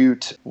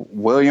shoot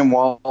William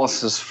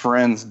Wallace's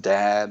friend's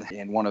dad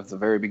in one of the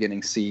very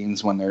beginning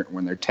scenes when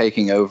they're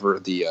taking over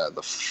the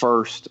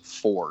first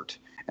fort,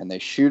 and they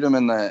shoot him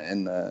in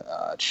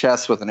the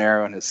chest with an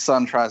arrow, and his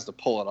son tries to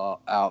pull it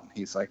out, and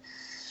he's like,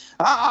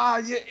 "Ah,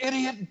 you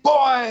idiot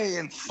boy!"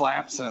 and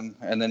slaps him,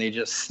 and then he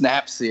just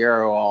snaps the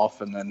arrow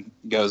off and then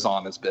goes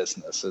on his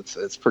business.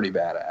 It's pretty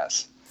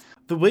badass.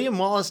 The William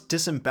Wallace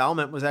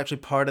disembowelment was actually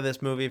part of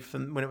this movie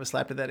from when it was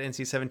slapped at that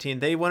NC-17.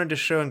 They wanted to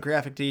show in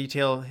graphic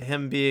detail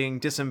him being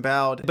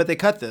disemboweled, but they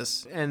cut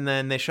this, and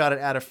then they shot it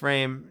out of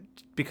frame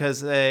because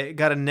they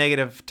got a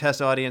negative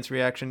test audience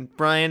reaction.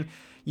 Brian,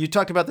 you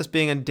talked about this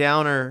being a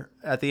downer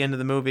at the end of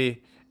the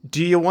movie.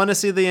 Do you want to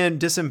see the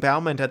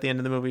disembowelment at the end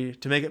of the movie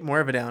to make it more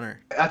of a downer?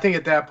 I think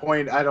at that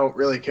point, I don't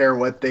really care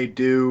what they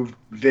do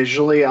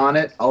visually on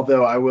it,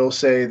 although I will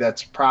say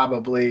that's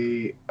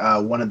probably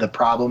one of the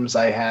problems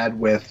I had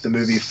with the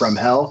movie From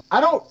Hell. I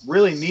don't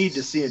really need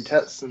to see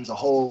intestines a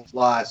whole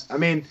lot. I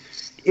mean,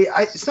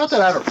 it's not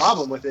that I have a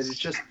problem with it. It's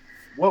just,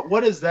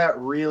 what does that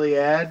really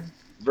add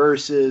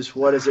versus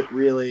what does it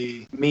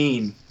really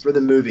mean for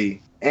the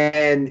movie?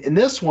 And in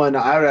this one,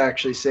 I would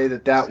actually say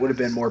that would have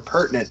been more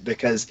pertinent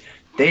because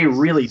they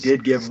really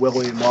did give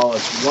William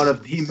Wallace one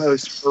of the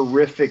most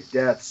horrific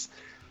deaths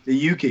that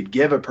you could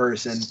give a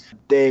person.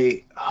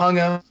 They hung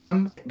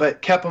him,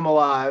 but kept him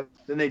alive.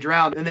 Then they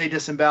drowned. Then they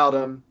disemboweled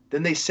him.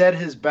 Then they set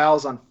his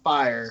bowels on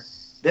fire.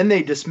 Then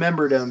they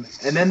dismembered him.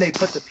 And then they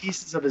put the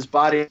pieces of his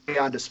body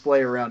on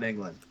display around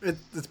England.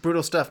 It's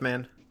brutal stuff,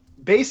 man.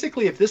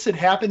 Basically, if this had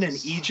happened in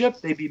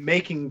Egypt, they'd be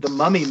making the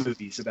Mummy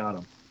movies about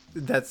him.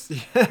 That's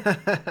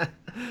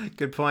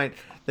good point.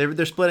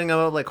 They're splitting them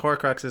up like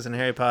Horcruxes in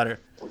Harry Potter.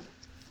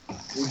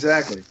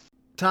 Exactly.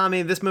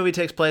 Tommy, this movie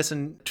takes place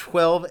in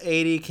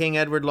 1280. King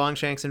Edward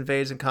Longshanks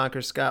invades and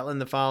conquers Scotland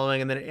the following,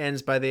 and then it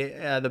ends by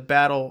the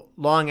battle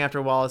long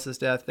after Wallace's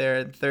death there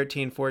in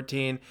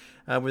 1314,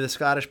 where the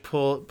Scottish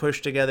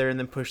push together and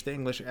then push the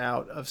English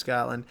out of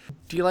Scotland.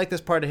 Do you like this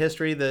part of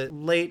history, the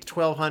late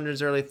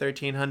 1200s, early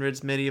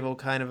 1300s, medieval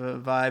kind of a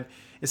vibe?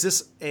 Is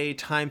this a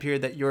time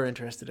period that you're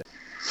interested in?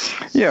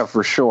 Yeah,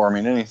 for sure. I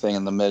mean, anything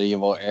in the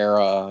medieval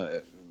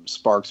era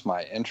sparks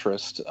my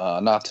interest,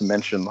 not to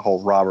mention the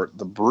whole Robert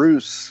the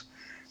Bruce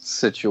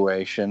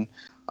situation.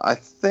 I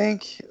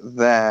think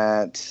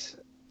that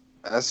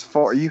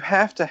you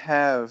have to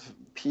have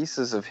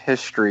pieces of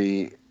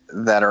history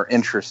that are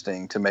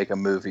interesting to make a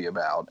movie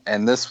about,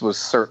 and this was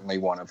certainly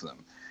one of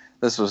them.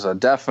 This was a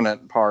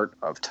definite part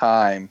of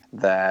time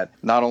that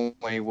not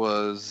only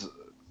was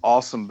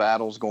awesome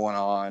battles going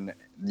on,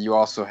 you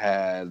also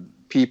had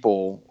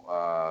people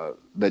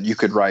that you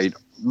could write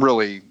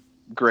really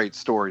great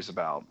stories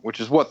about, which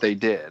is what they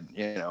did.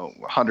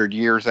 100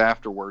 years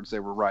afterwards, they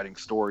were writing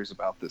stories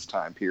about this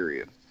time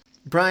period.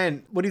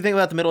 Brian, what do you think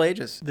about the Middle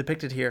Ages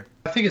depicted here?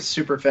 I think it's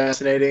super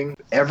fascinating.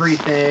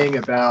 Everything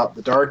about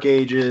the Dark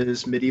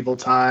Ages, medieval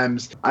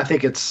times. I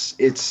think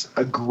it's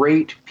a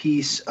great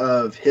piece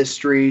of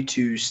history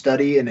to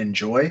study and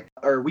enjoy.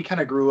 Or we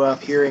kind of grew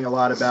up hearing a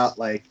lot about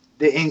like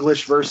the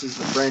English versus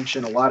the French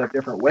in a lot of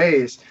different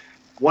ways.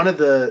 One of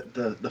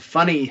the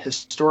funny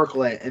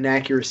historical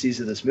inaccuracies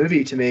of this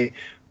movie to me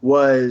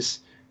was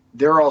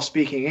they're all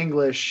speaking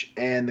English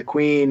and the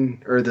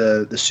queen, or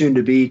the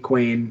soon-to-be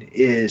queen,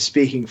 is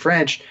speaking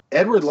French.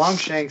 Edward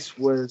Longshanks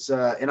was,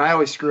 and I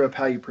always screw up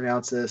how you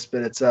pronounce this,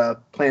 but it's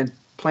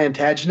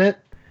Plantagenet.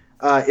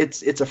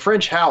 It's a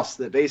French house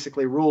that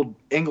basically ruled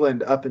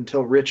England up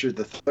until Richard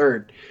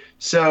III.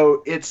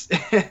 So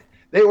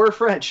they were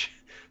French.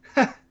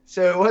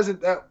 So it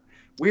wasn't that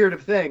weird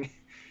of a thing.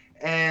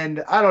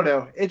 And I don't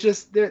know, it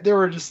just there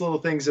were just little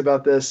things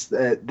about this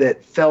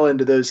that fell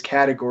into those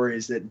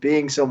categories, that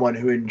being someone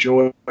who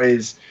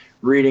enjoys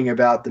reading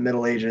about the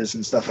Middle Ages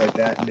and stuff like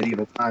that in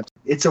medieval times,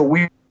 it's a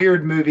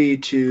weird movie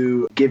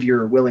to give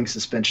your willing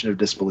suspension of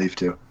disbelief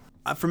to.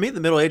 For me, the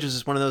Middle Ages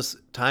is one of those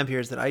time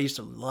periods that I used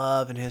to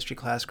love in history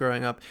class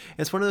growing up.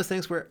 It's one of those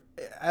things where,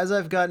 as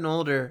I've gotten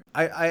older,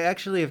 I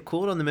actually have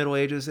cooled on the Middle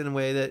Ages in a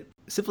way that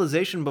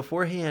civilization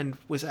beforehand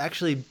was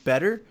actually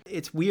better.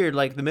 It's weird,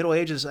 like the Middle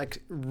Ages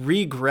like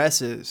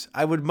regresses.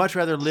 I would much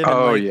rather live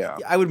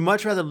I would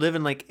much rather live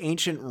in like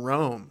ancient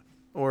Rome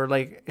or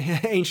like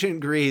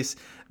ancient Greece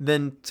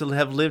than to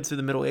have lived through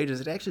the Middle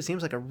Ages. It actually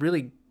seems like a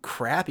really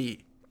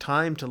crappy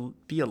time to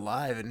be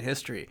alive in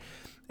history.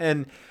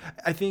 And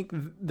I think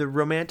the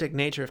romantic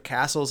nature of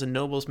castles and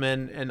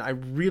noblesmen, and I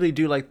really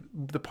do like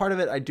the part of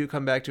it I do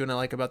come back to and I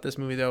like about this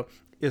movie though,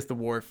 is the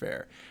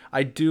warfare.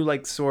 I do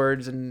like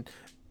swords and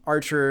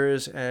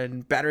archers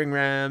and battering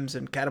rams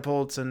and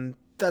catapults, and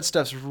that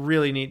stuff's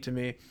really neat to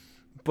me.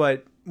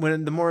 But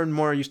when the more and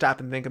more you stop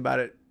and think about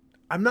it,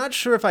 I'm not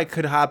sure if I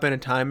could hop in a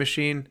time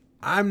machine.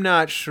 I'm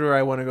not sure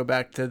I want to go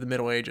back to the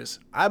Middle Ages.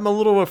 I'm a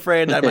little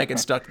afraid that I might get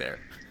stuck there.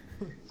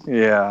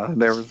 Yeah,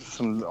 there was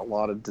a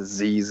lot of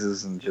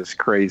diseases and just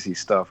crazy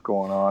stuff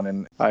going on,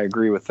 and I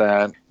agree with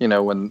that.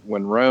 When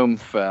Rome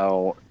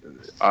fell,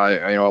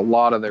 a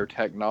lot of their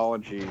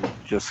technology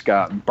just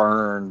got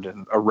burned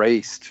and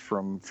erased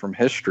from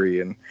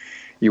history, and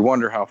you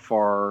wonder how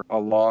far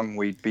along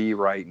we'd be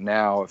right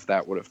now if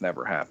that would have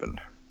never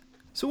happened.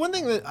 So one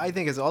thing that I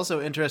think is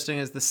also interesting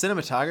is the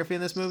cinematography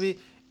in this movie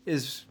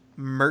is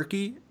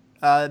murky.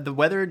 The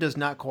weather does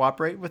not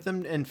cooperate with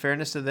them. In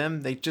fairness to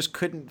them, they just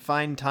couldn't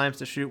find times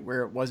to shoot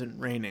where it wasn't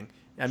raining.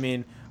 I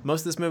mean,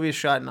 most of this movie is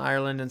shot in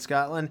Ireland and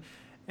Scotland,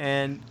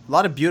 and a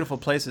lot of beautiful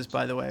places,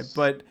 by the way.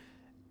 But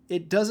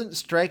it doesn't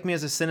strike me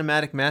as a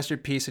cinematic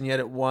masterpiece, and yet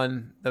it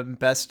won the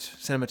best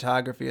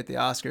cinematography at the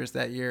Oscars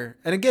that year.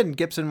 And again,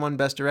 Gibson won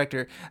Best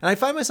Director. And I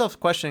find myself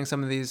questioning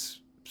some of these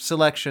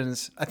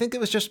selections. I think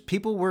it was just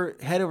people were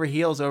head over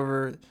heels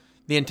over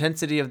the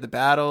intensity of the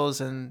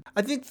battles. And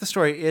I think the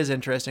story is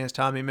interesting, as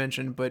Tommy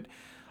mentioned, but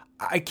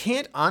I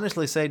can't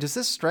honestly say, does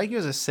this strike you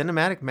as a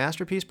cinematic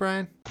masterpiece,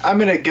 Brian? I'm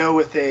going to go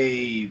with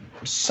a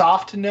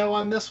soft no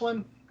on this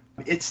one.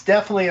 It's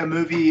definitely a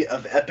movie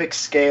of epic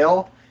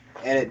scale,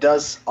 and it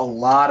does a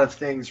lot of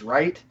things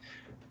right.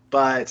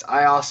 But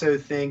I also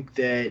think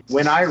that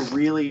when I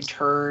really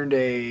turned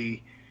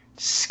a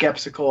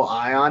skeptical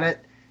eye on it,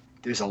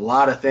 there's a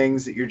lot of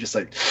things that you're just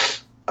like,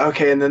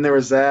 okay, and then there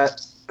was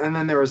that, and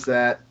then there was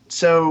that.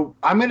 So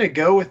I'm going to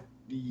go with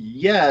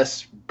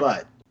yes,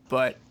 but.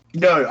 But.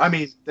 No, I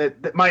mean,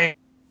 my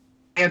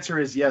answer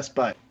is yes,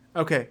 but.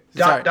 Okay.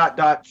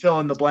 Dot, fill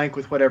in the blank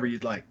with whatever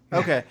you'd like.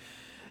 Okay.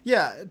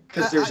 Yeah,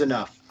 because there's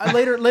enough.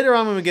 Later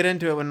on when we get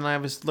into it, when I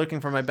was looking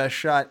for my best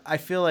shot, I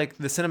feel like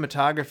the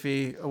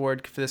cinematography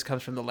award for this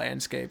comes from the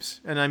landscapes.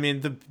 And I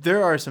mean,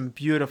 there are some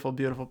beautiful,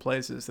 beautiful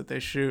places that they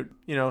shoot.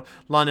 You know,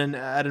 London,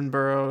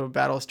 Edinburgh,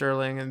 Battle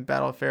Stirling, and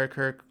Battle of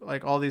Fairkirk,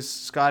 like all these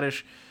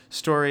Scottish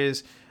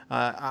stories.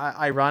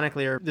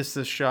 Ironically, this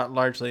is shot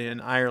largely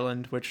in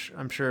Ireland, which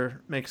I'm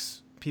sure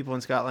makes people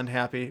in Scotland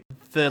happy.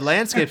 The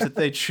landscapes that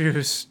they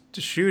choose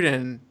to shoot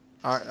in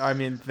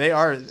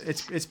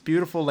it's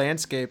beautiful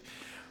landscape,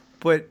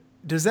 but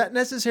does that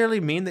necessarily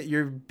mean that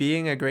you're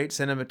being a great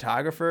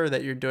cinematographer,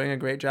 that you're doing a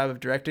great job of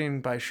directing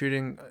by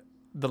shooting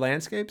the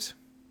landscapes?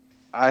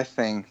 I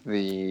think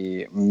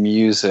the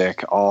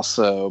music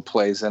also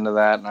plays into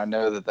that, and I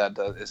know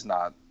that is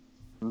not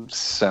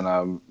it's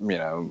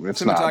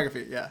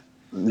cinematography, not,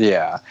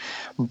 yeah,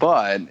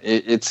 but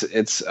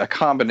it's a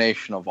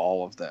combination of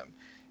all of them,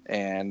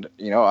 and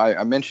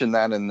I mentioned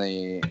that in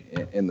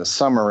the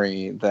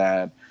summary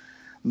that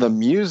the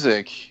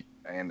music,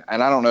 and I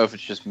don't know if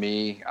it's just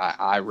me,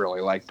 I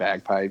really like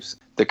bagpipes.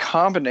 The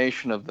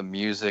combination of the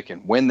music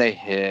and when they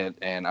hit,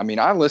 and I mean,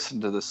 I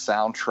listened to the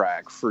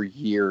soundtrack for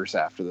years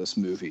after this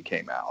movie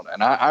came out,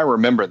 and I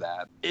remember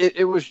that.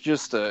 It was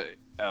just a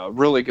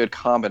really good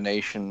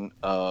combination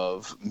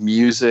of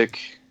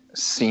music,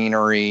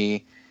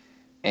 scenery,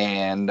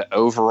 and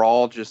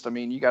overall just, I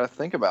mean, you got to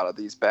think about it.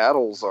 These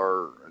battles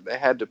they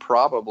had to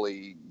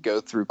probably go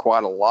through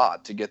quite a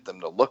lot to get them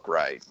to look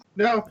right.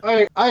 No,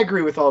 I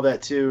agree with all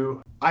that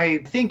too. I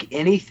think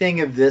anything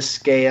of this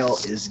scale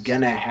is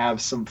going to have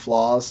some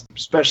flaws,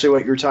 especially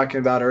what you were talking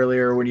about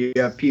earlier when you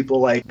have people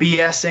like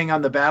BSing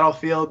on the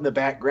battlefield in the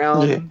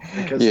background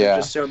because there's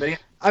just so many.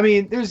 I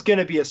mean, there's going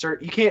to be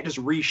you can't just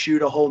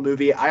reshoot a whole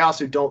movie. I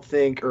also don't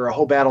think, or a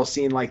whole battle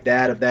scene like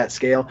that of that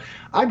scale.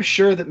 I'm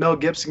sure that Mel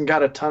Gibson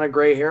got a ton of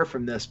gray hair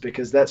from this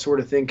because that sort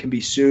of thing can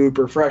be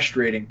super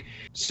frustrating.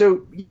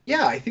 So,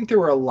 yeah, I think there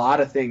were a lot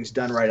of things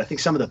done right. I think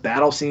some of the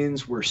battle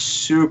scenes were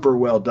super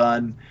well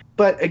done.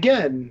 But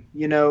again,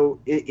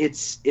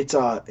 it's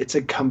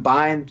a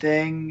combined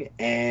thing,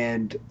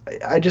 and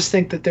I just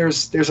think that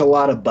there's a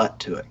lot of butt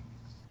to it.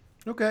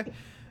 Okay.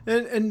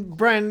 And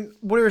Brian,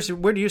 where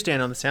do you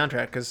stand on the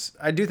soundtrack? Because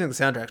I do think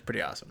the soundtrack's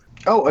pretty awesome.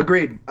 Oh,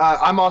 agreed.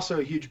 I'm also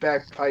a huge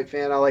bagpipe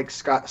fan. I like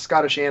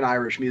Scottish and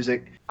Irish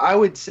music. I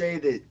would say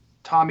that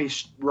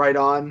Tommy's right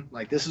on.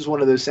 Like, this is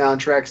one of those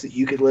soundtracks that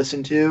you could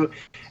listen to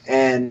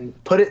and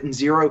put it in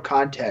zero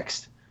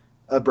context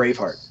of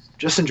Braveheart.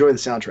 Just enjoy the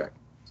soundtrack.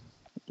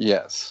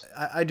 Yes.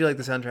 I do like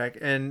the soundtrack.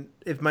 And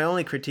if my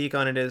only critique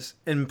on it is,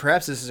 and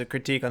perhaps this is a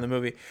critique on the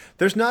movie,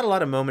 there's not a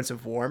lot of moments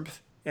of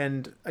warmth.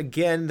 And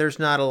again, there's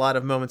not a lot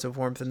of moments of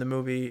warmth in the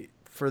movie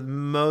for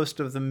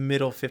most of the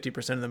middle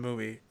 50% of the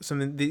movie. So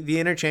the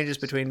interchanges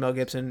between Mel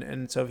Gibson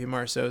and Sophie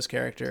Marceau's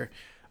character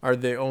are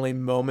the only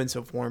moments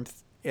of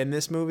warmth in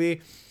this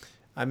movie.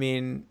 I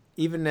mean,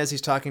 even as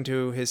he's talking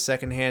to his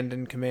second hand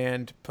in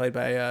command, played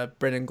by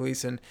Brendan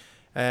Gleeson,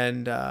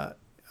 and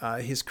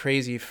his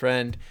crazy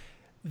friend,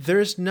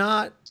 there's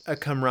not a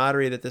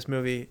camaraderie that this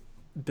movie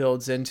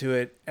builds into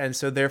it. And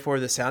so therefore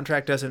the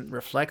soundtrack doesn't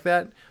reflect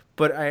that.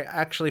 But I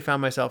actually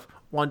found myself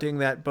wanting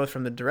that both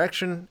from the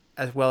direction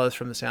as well as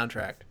from the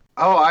soundtrack.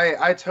 Oh,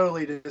 I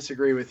totally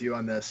disagree with you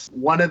on this.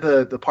 One of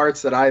the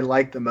parts that I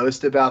like the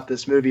most about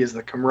this movie is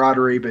the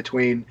camaraderie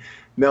between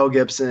Mel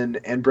Gibson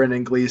and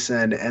Brendan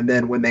Gleeson. And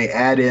then when they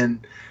add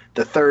in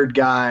the third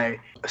guy,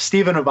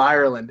 Stephen of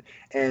Ireland,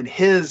 and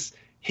his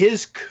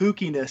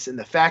kookiness and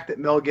the fact that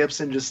Mel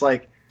Gibson just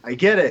like, I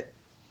get it.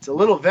 It's a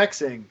little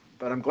vexing,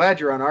 but I'm glad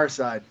you're on our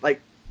side. Like,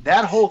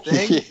 that whole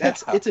thing,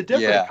 it's a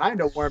different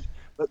kind of warmth.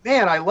 But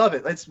man, I love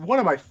it. It's one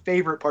of my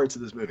favorite parts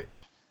of this movie.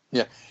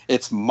 Yeah,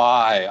 it's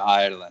my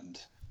Ireland.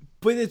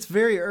 But it's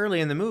very early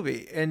in the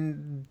movie.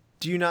 And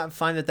do you not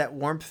find that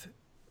warmth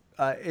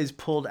is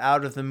pulled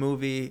out of the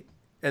movie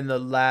in the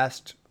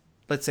last,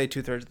 let's say,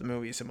 2/3 of the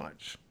movie so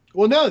much?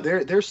 Well, no,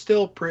 they're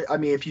still I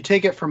mean, if you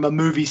take it from a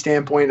movie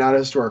standpoint, not a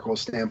historical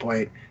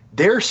standpoint,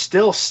 they're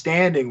still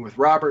standing with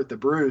Robert the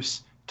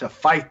Bruce to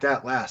fight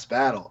that last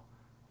battle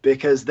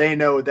because they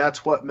know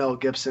that's what Mel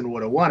Gibson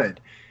would have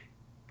wanted.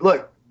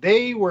 Look,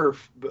 they were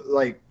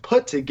like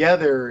put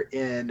together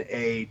in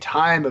a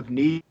time of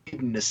need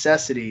and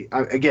necessity.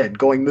 Again,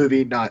 going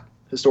movie, not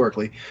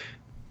historically.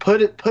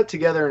 Put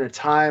together in a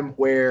time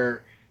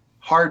where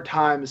hard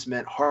times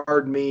meant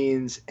hard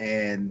means,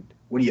 and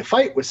when you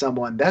fight with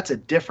someone, that's a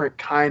different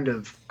kind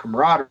of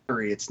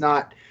camaraderie. It's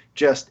not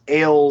just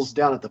ales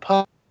down at the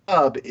pub.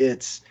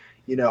 It's,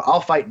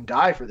 I'll fight and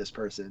die for this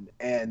person.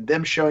 And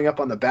them showing up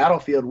on the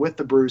battlefield with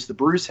the Bruce. The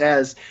Bruce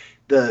has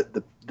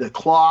the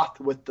cloth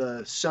with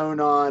the sewn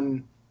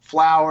on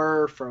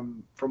flower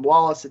from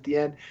Wallace at the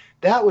end.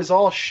 That was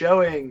all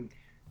showing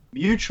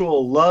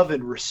mutual love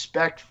and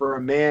respect for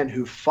a man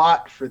who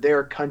fought for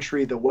their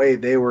country the way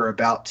they were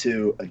about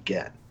to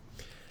again.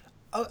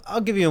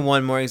 I'll give you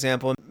one more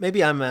example.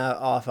 Maybe I'm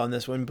off on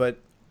this one, but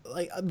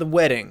like the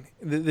wedding,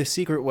 the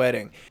secret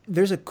wedding,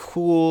 there's a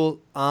cool,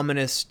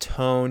 ominous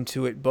tone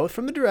to it, both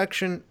from the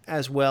direction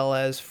as well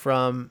as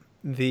from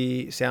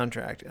the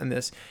soundtrack and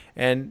this,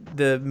 and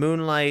the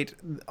moonlight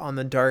on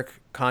the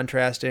dark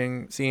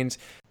contrasting scenes.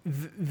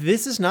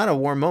 This is not a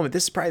warm moment.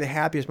 This is probably the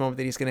happiest moment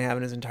that he's going to have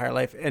in his entire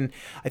life. And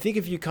I think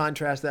if you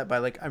contrast that by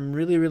like, I'm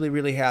really, really,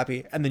 really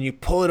happy, and then you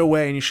pull it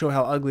away and you show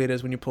how ugly it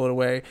is when you pull it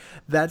away,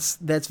 that's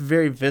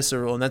very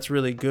visceral and that's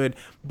really good.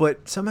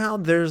 But somehow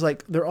there's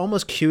like, they're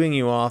almost cueing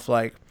you off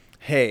like,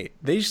 hey,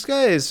 these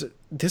guys,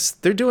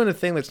 they're doing a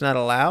thing that's not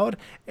allowed,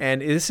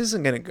 and this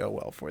isn't going to go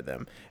well for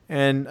them.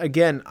 And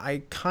again,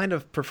 I kind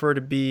of prefer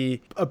to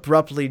be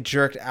abruptly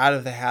jerked out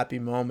of the happy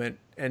moment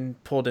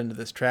and pulled into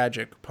this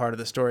tragic part of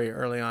the story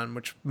early on,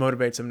 which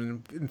motivates him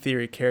and in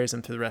theory carries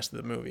him through the rest of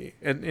the movie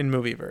in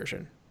movie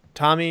version.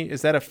 Tommy,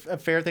 is that a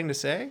fair thing to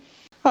say?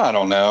 I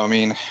don't know. I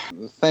mean,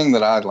 the thing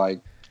that I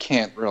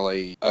can't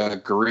really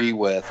agree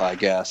with, I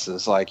guess,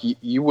 is like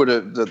you would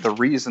have the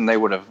reason they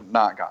would have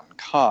not gotten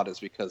caught is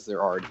because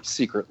they're already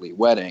secretly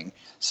wedding.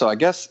 So I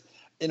guess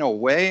in a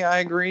way I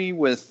agree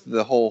with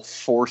the whole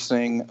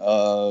forcing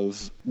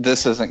of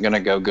this isn't going to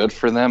go good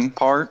for them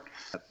part.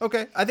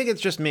 Okay, I think it's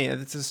just me.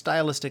 It's a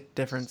stylistic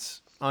difference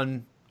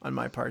on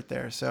my part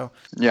there. So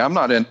yeah, I'm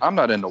not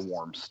into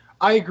warms.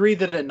 I agree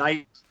that a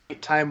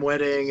nighttime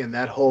wedding and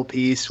that whole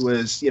piece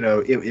was,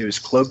 it was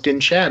cloaked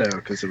in shadow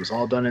because it was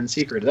all done in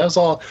secret. That was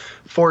all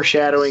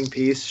foreshadowing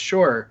piece,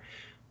 sure.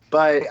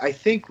 But I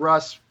think,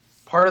 Russ,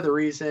 part of the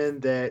reason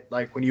that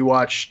like when you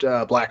watched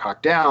Black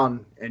Hawk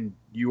Down and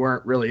you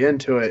weren't really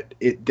into it,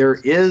 there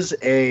is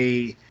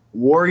a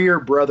warrior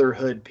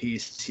brotherhood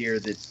piece here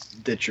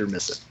that you're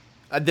missing.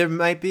 There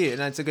might be, and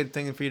that's a good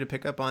thing for you to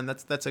pick up on.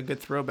 That's a good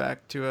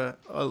throwback to a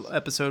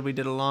episode we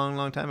did a long,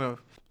 long time ago.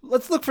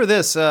 Let's look for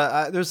this.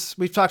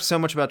 We've talked so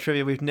much about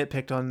trivia. We've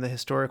nitpicked on the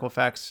historical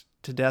facts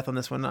to death on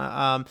this one.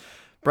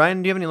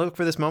 Brian, do you have any look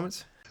for this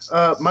moments?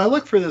 My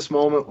look for this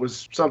moment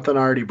was something I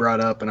already brought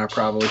up, and I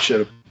probably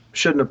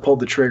shouldn't have pulled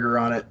the trigger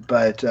on it.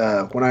 But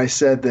when I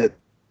said that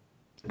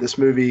this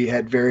movie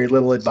had very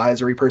little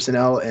advisory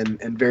personnel and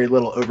very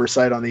little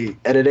oversight on the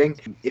editing.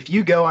 If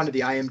you go onto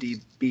the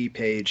IMDb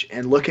page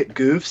and look at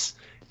goofs,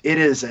 it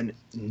is a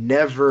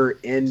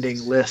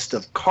never-ending list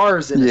of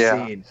cars in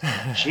a scene,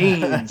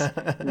 jeans,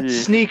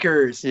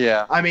 sneakers.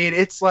 Yeah. I mean,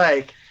 it's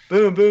like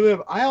boom, boom,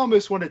 boom. I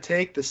almost want to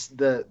take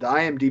the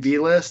IMDb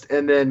list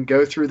and then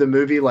go through the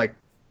movie like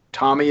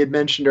Tommy had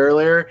mentioned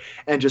earlier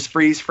and just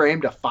freeze frame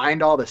to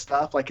find all the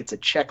stuff like it's a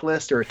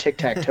checklist or a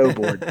tic-tac-toe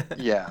board.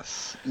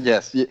 Yes.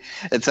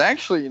 It's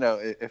actually,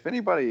 if any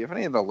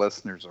of the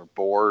listeners are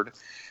bored,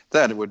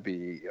 that would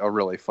be a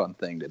really fun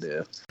thing to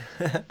do.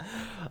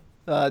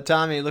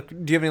 Tommy, do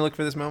you have any look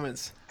for this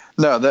moments?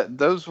 No,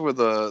 those were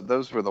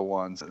the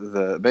ones.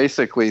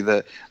 Basically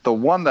the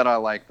one that I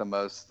like the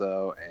most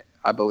though,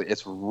 I believe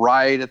it's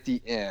right at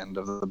the end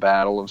of the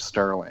Battle of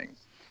Stirling.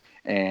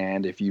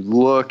 And if you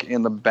look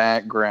in the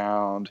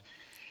background,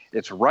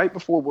 it's right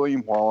before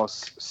William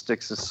Wallace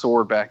sticks his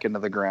sword back into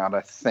the ground,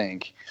 I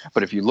think.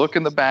 But if you look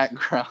in the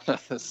background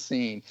of the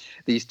scene,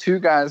 these two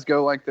guys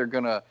go like they're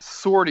going to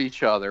sword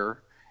each other,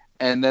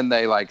 and then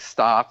they like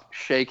stop,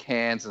 shake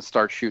hands, and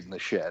start shooting the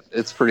shit.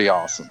 It's pretty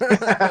awesome. I'm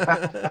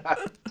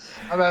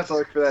about to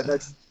look for that.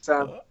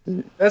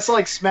 That's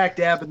like smack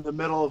dab in the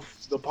middle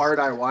of the part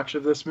I watch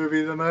of this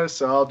movie the most,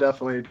 so I'll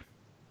definitely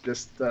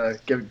just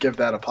give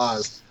that a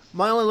pause.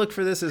 My only look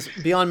for this is,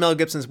 beyond Mel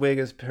Gibson's wig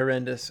is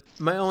horrendous.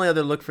 My only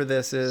other look for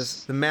this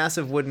is the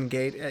massive wooden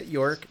gate at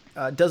York.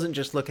 Doesn't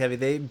just look heavy.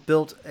 They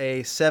built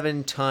a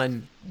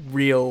 7-ton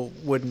real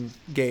wooden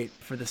gate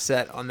for the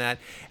set on that.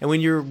 And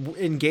when you're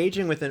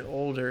engaging with an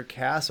older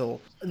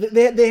castle,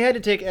 they had to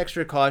take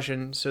extra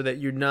caution so that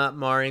you're not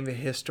marring the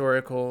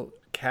historical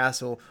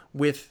castle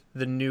with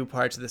the new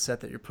parts of the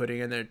set that you're putting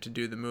in there to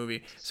do the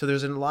movie. So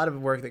there's a lot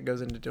of work that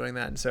goes into doing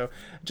that. And so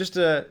just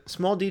a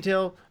small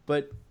detail,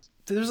 but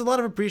there's a lot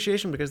of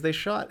appreciation because they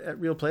shot at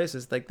real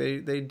places. Like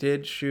they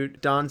did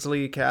shoot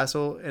Donsley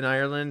Castle in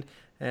Ireland,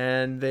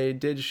 and they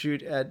did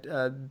shoot at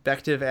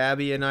Bective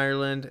Abbey in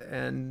Ireland,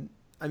 and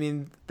I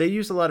mean, they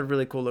use a lot of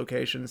really cool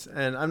locations,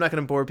 and I'm not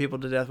going to bore people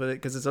to death with it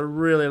because it's a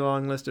really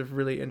long list of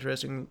really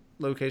interesting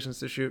locations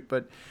to shoot,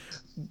 but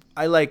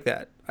I like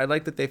that. I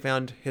like that they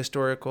found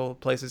historical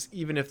places,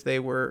 even if they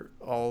were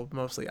all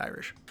mostly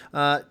Irish.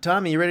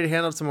 Tommy, you ready to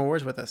hand out some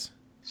awards with us?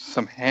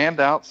 Hand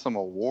out some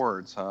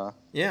awards, huh?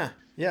 Yeah.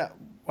 Why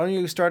don't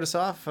you start us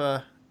off,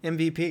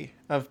 MVP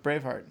of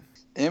Braveheart?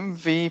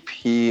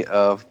 MVP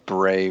of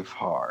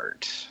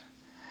Braveheart.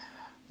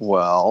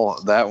 Well,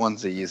 that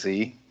one's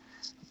easy.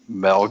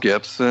 Mel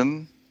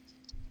Gibson,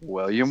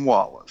 William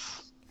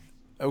Wallace.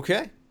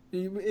 Okay.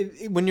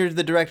 When you're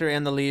the director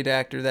and the lead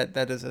actor,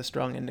 that is a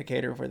strong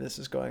indicator of where this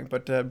is going.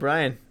 But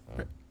Brian,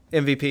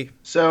 MVP.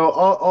 So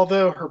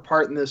although her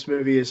part in this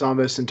movie is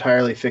almost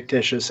entirely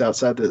fictitious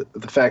outside the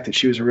fact that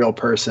she was a real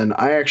person,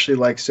 I actually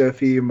like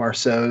Sophie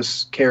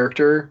Marceau's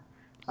character,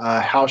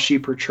 how she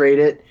portrayed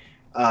it.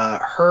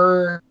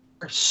 Her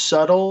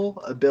subtle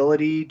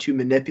ability to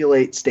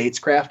manipulate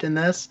statescraft in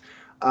this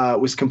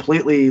was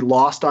completely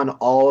lost on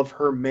all of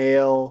her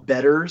male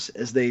betters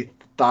as they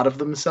thought of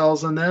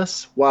themselves in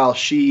this, while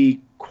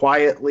she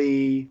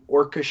quietly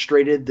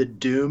orchestrated the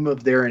doom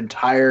of their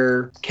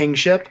entire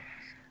kingship.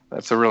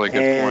 That's a really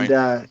good point.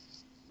 And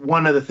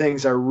one of the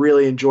things I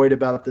really enjoyed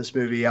about this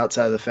movie,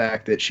 outside of the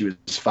fact that she was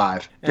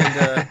 5.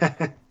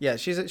 And yeah,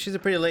 she's a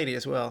pretty lady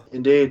as well.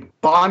 Indeed.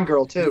 Bond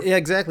girl, too. Yeah,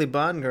 exactly.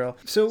 Bond girl.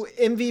 So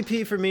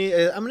MVP for me,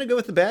 I'm going to go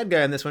with the bad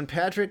guy in this one.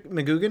 Patrick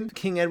McGoogan,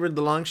 King Edward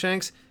the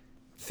Longshanks.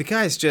 The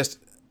guy's just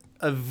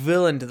a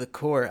villain to the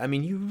core. I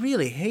mean, you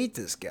really hate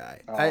this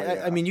guy.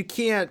 I mean, you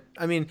can't.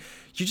 I mean,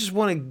 you just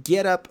want to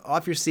get up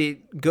off your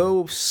seat,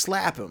 go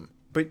slap him.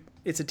 But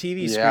it's a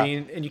TV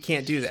screen, and you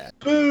can't do that.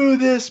 Boo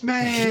this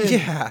man!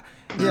 Yeah.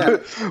 Boo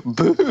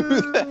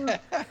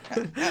that.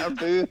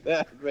 Boo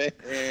that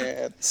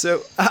man.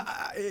 So,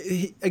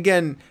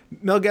 again,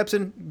 Mel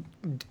Gibson,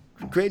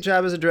 great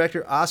job as a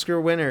director. Oscar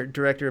winner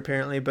director,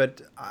 apparently.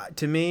 But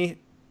to me,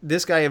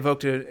 this guy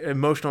evoked an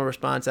emotional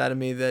response out of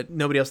me that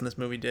nobody else in this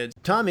movie did.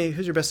 Tommy,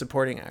 who's your best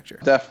supporting actor?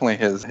 Definitely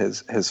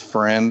his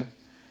friend,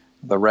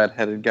 the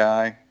redheaded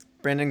guy.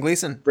 Brendan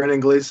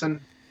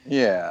Gleeson.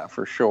 Yeah,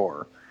 for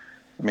sure.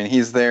 I mean,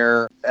 he's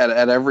there at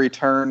every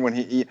turn. When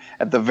he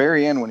at the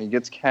very end, when he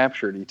gets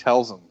captured, he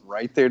tells him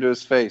right there to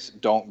his face,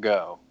 "Don't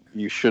go.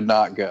 You should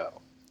not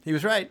go." He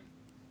was right.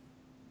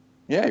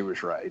 Yeah, he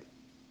was right.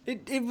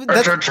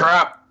 It's a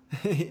trap.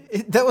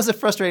 That was the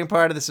frustrating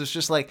part of this. It was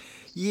just like,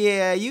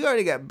 yeah, you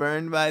already got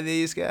burned by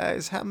these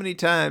guys. How many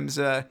times?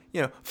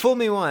 Fool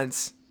me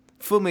once,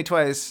 fool me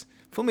twice,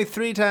 fool me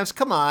 3 times.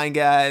 Come on,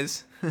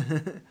 guys.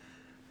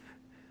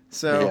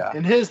 So, yeah.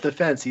 In his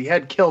defense, he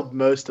had killed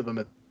most of them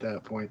at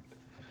that point.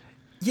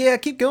 Yeah,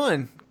 keep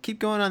going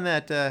on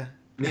that.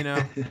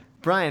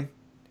 Brian,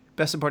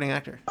 best supporting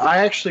actor. I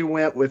actually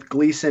went with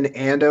Gleeson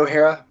and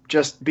O'Hara,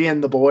 just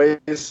being the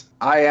boys.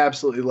 I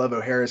absolutely love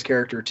O'Hara's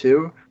character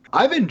too.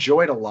 I've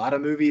enjoyed a lot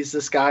of movies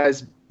this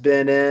guy's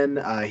been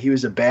in. He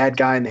was a bad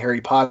guy in the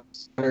Harry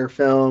Potter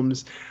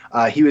films.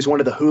 He was one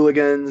of the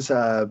hooligans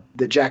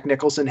that Jack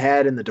Nicholson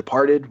had in The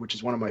Departed, which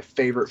is one of my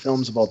favorite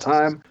films of all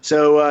time.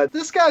 So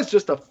this guy's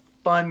just a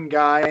fun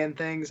guy in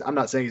things. I'm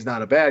not saying he's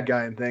not a bad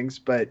guy in things,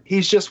 but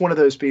he's just one of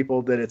those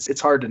people that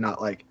it's hard to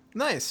not like.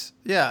 Nice.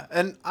 Yeah.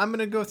 And I'm going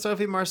to go with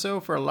Sophie Marceau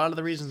for a lot of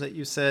the reasons that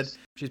you said.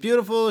 She's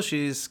beautiful.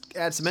 She's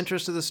adds some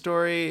interest to the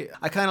story.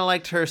 I kind of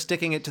liked her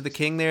sticking it to the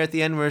king there at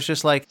the end, where it's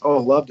just like, oh,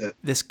 loved it.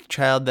 This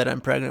child that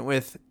I'm pregnant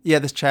with. Yeah,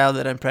 this child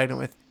that I'm pregnant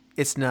with.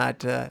 It's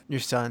not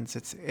your son's.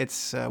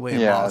 It's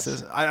William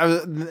Wallace's.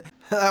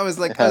 I was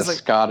like,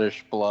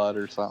 Scottish blood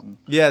or something.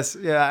 Yes,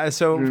 yeah.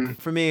 So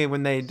for me,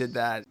 when they did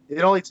that,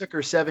 it only took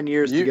her 7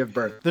 years to give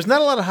birth. There's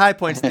not a lot of high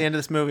points at the end of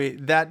this movie.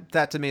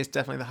 That to me is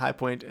definitely the high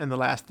point in the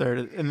last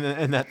third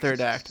in that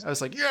third act. I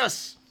was like,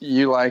 yes.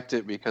 You liked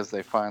it because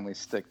they finally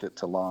sticked it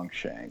to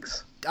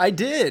Longshanks. I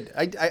did.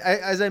 I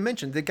as I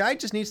mentioned, the guy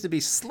just needs to be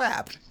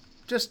slapped.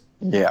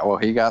 Yeah. Well,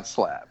 he got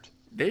slapped.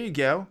 There you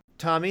go.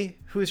 Tommy,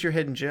 who's your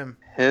hidden gem?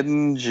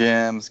 Hidden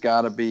gem's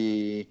got to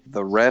be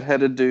the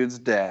redheaded dude's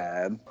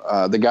dad,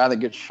 the guy that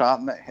gets shot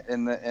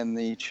in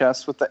the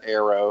chest with the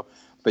arrow,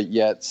 but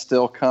yet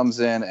still comes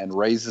in and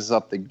raises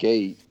up the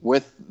gate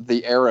with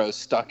the arrow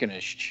stuck in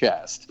his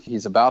chest.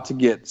 He's about to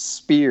get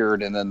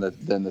speared, and then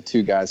the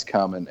 2 guys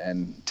come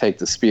and take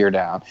the spear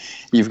down.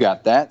 You've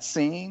got that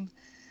scene.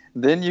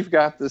 Then you've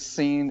got this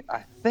scene,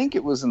 I think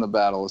it was in the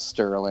Battle of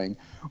Stirling,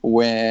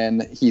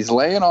 when he's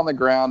laying on the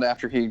ground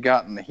after he'd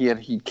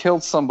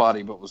killed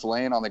somebody but was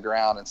laying on the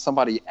ground, and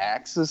somebody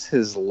axes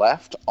his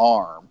left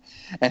arm,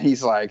 and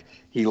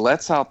he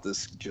lets out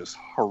this just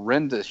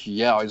horrendous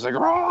yell. He's like,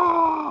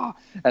 "Rah!"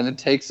 and then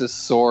takes his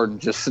sword and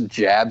just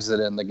jabs it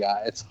in the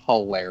guy. It's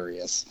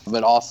hilarious,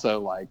 but also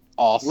like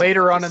awesome.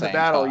 Later on in the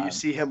battle, you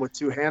see him with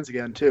 2 hands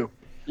again too.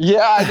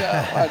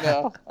 Yeah, I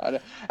know.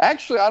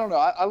 Actually, I don't know.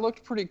 I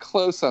looked pretty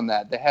close on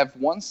that. They have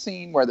one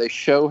scene where they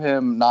show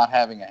him not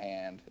having a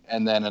hand,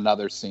 and then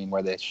another scene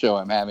where they show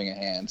him having a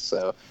hand.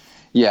 So,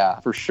 yeah,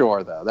 for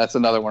sure, though. That's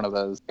another one of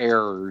those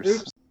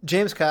errors.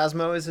 James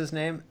Cosmo is his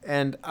name,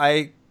 and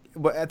I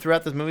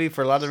throughout this movie,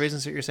 for a lot of the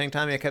reasons that you're saying,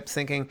 Tommy, I kept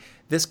thinking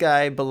this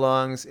guy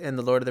belongs in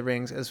the Lord of the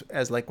Rings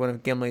as like one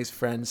of Gimli's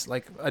friends,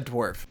 like a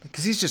dwarf,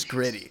 because he's just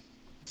gritty.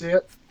 See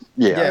it?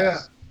 Yeah.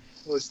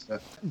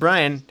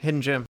 Brian,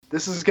 Hidden Gem.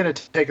 This is going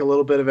to take a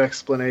little bit of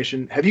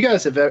explanation. Have you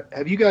guys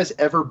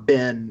ever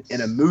been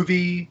in a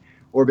movie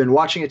or been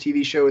watching a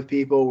TV show with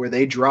people where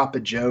they drop a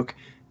joke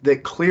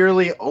that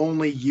clearly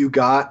only you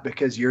got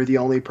because you're the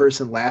only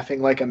person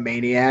laughing like a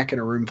maniac in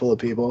a room full of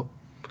people?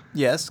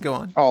 Yes, go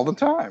on. All the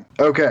time.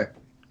 Okay.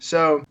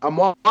 So I'm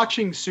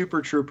watching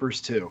Super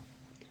Troopers 2,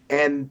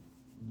 and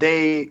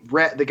the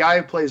guy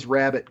who plays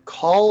Rabbit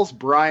calls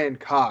Brian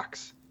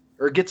Cox,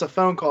 or gets a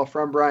phone call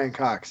from Brian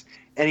Cox,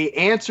 and he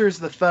answers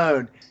the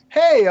phone.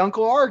 Hey,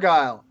 Uncle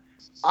Argyle.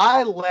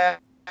 I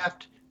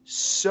laughed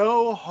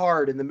so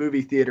hard in the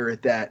movie theater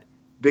at that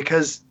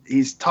because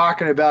he's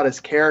talking about his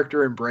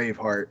character in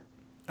Braveheart.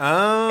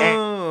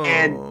 Oh.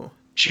 And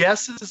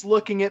Jess is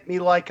looking at me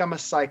like I'm a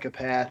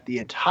psychopath. The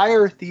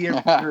entire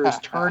theater is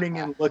turning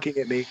and looking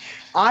at me.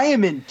 I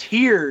am in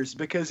tears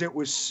because it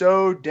was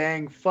so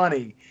dang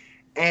funny.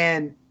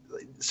 And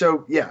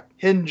so, yeah,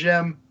 Hidden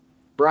Gem,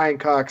 Brian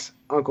Cox,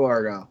 Uncle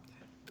Argyle.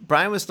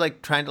 Brian was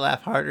like trying to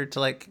laugh harder to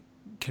like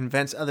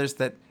convince others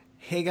that,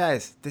 hey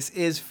guys, this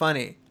is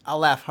funny. I'll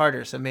laugh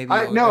harder, so maybe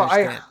I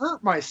understand.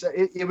 hurt myself.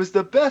 It was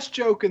the best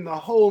joke in the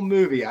whole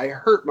movie. I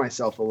hurt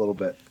myself a little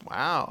bit.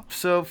 Wow.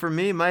 So for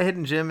me, my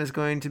hidden gem is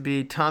going to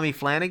be Tommy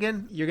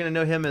Flanagan. You're going to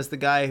know him as the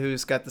guy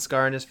who's got the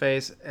scar on his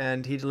face,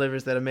 and he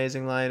delivers that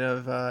amazing line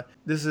of,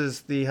 this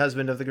is the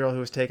husband of the girl who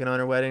was taken on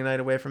her wedding night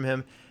away from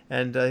him.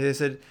 And he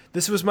said,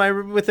 this was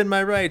within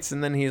my rights.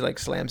 And then he like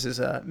slams his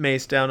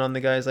mace down on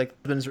the guy's like,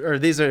 or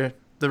these are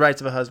the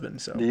rights of a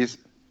husband. So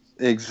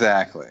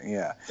Exactly,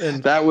 yeah.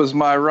 And that was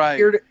my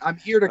right. I'm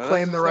here to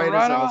claim the right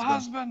as a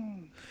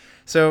husband.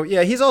 So,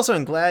 yeah, he's also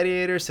in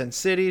Gladiator, Sin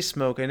City,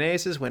 Smokin'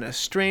 Aces, When a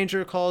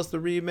Stranger Calls, the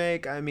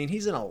remake. I mean,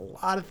 he's in a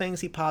lot of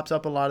things. He pops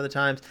up a lot of the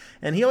times.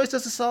 And he always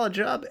does a solid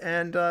job.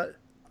 And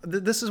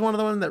this is one of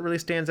the ones that really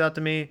stands out to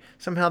me.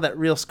 Somehow that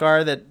real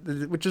scar,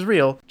 which is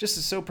real, just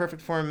is so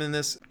perfect for him in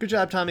this. Good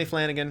job, Tommy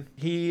Flanagan.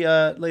 He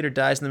later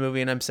dies in the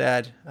movie, and I'm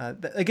sad.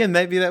 Again,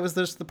 maybe that was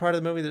just the part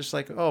of the movie that's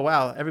like, oh,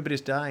 wow,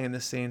 everybody's dying in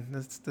this scene.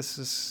 This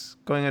is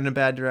going in a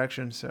bad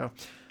direction, so...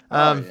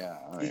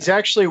 He's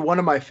actually one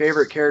of my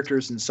favorite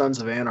characters in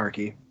Sons of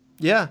Anarchy.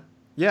 Yeah.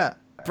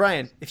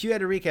 Brian, if you had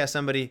to recast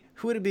somebody,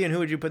 who would it be and who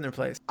would you put in their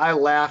place? I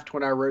laughed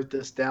when I wrote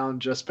this down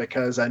just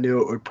because I knew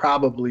it would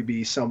probably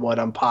be somewhat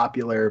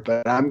unpopular,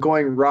 but I'm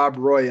going Rob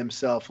Roy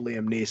himself,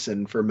 Liam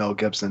Neeson, for Mel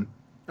Gibson.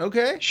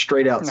 Okay.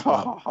 Straight out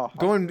swap.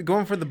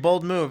 Going for the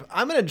bold move.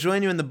 I'm going to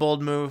join you in the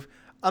bold move.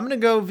 I'm going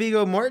to go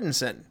Viggo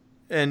Mortensen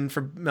and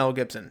for Mel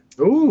Gibson.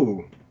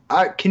 Ooh.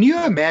 Can you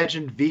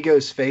imagine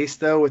Viggo's face,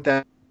 though, with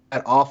that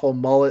awful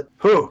mullet?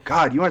 Oh,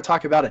 God, you want to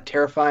talk about a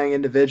terrifying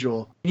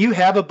individual. Can you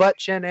have a butt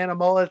chin and a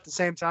mullet at the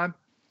same time?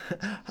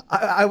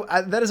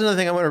 That is another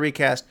thing I want to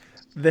recast.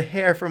 The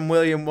hair from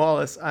William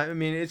Wallace. I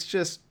mean,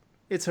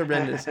 it's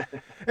horrendous.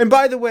 And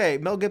by the way,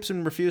 Mel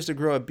Gibson refused to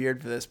grow a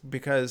beard for this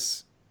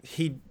because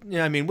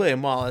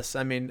William Wallace,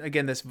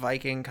 again, this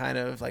Viking kind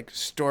of like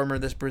Stormer,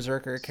 this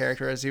berserker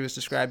character as he was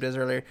described as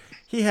earlier,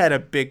 he had a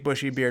big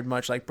bushy beard,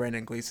 much like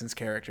Brendan Gleeson's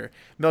character.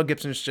 Mel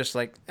Gibson's just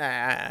like,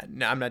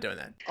 no, I'm not doing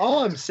that.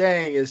 All I'm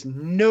saying is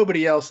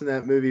nobody else in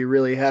that movie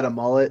really had a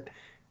mullet.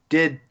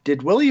 Did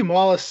William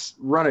Wallace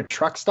run a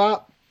truck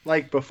stop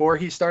like before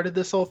he started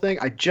this whole thing?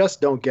 I just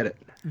don't get it.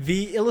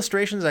 The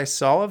illustrations I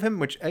saw of him,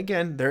 which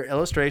again, they're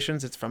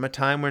illustrations. It's from a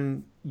time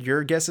when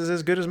your guess is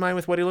as good as mine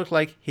with what he looked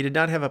like. He did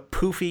not have a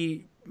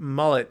poofy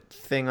mullet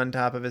thing on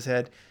top of his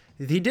head.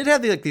 He did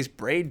have these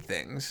braid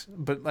things,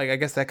 but I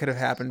guess that could have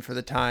happened for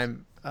the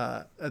time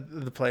at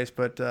the place.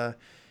 But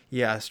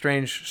yeah,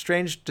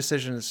 strange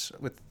decisions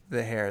with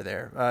the hair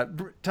there.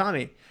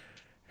 Tommy,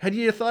 had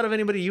you thought of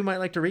anybody you might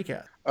like to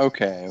recast?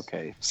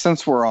 Okay.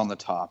 Since we're on the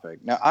topic,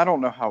 now I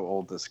don't know how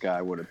old this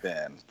guy would have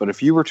been, but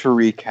if you were to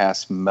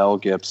recast Mel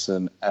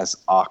Gibson as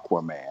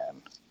Aquaman,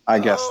 I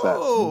guess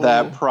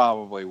that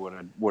probably would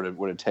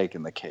have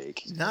taken the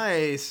cake.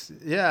 Nice,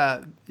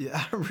 yeah,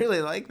 I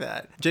really like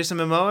that. Jason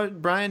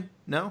Momoa, Brian,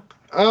 no.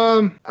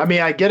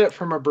 I get it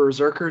from a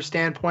berserker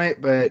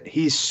standpoint, but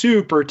he's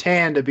super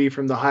tan to be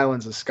from the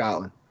Highlands of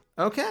Scotland.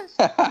 Okay.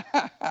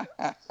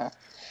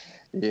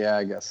 Yeah,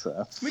 I guess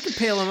so. We can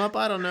pale him up.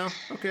 I don't know.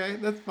 Okay,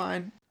 that's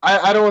fine.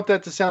 I don't want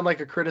that to sound like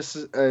a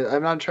criticism.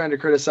 I'm not trying to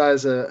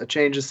criticize a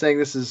changes thing.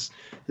 This is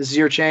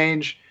your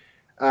change.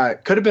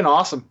 Could have been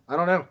awesome. I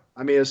don't know.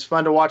 It was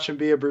fun to watch him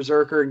be a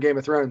berserker in Game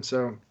of Thrones.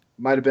 So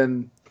might have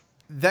been.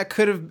 That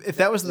could have, if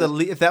that was the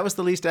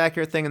least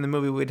accurate thing in the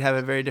movie, we'd have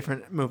a very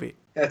different movie.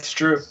 That's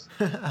true.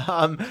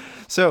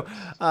 So,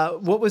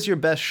 what was your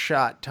best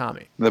shot,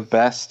 Tommy? The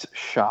best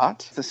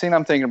shot? The scene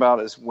I'm thinking about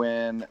is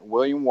when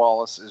William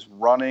Wallace is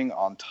running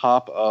on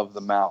top of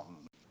the mountain.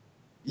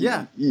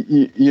 Yeah.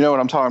 You know what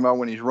I'm talking about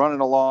when he's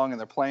running along and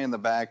they're playing the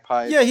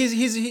bagpipes. Yeah,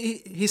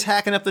 he's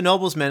hacking up the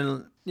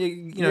noblemen.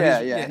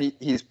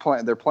 He's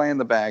playing. They're playing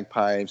the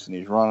bagpipes and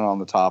he's running on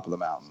the top of the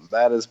mountain.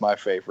 That is my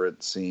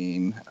favorite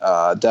scene.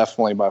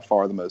 Definitely by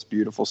far the most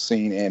beautiful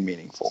scene and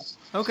meaningful.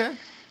 Okay.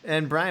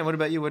 And Brian, what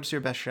about you? What's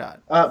your best shot?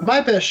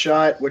 My best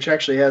shot, which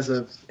actually has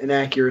an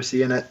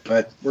inaccuracy in it,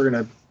 but we're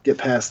gonna get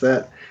past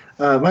that.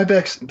 My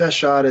best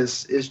shot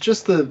is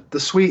just the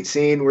sweet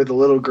scene where the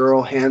little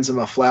girl hands him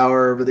a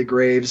flower over the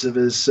graves of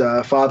his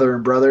father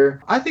and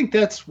brother. I think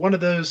that's one of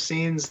those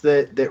scenes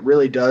that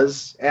really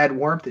does add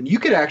warmth, and you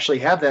could actually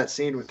have that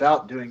scene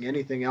without doing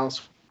anything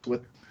else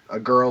with a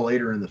girl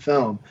later in the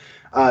film.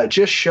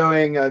 Just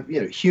showing a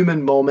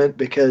human moment,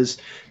 because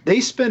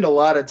they spend a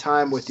lot of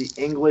time with the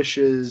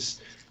English's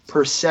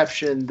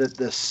perception that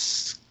the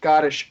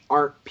Scottish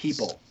aren't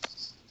people.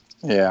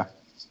 Yeah.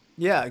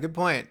 Yeah, good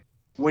point.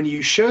 When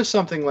you show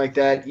something like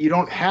that, you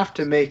don't have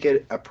to make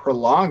it a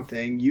prolonged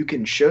thing. You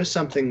can show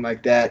something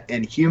like that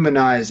and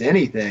humanize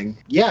anything.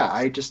 Yeah,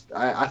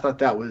 I thought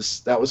that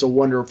was a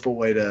wonderful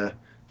way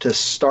to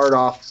start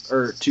off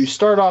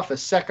a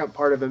second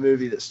part of a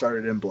movie that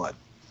started in blood.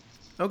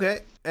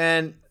 Okay,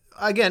 and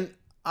again,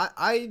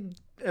 I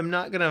am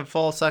not gonna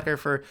fall sucker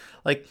for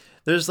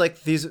there's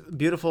these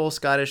beautiful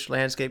Scottish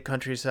landscape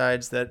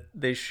countrysides that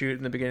they shoot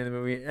in the beginning of the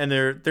movie, and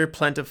they're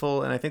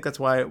plentiful, and I think that's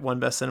why it won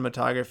best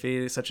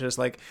cinematography, such as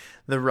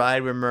the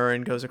ride where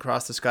Murren goes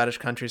across the Scottish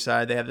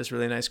countryside. They have this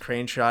really nice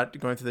crane shot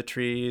going through the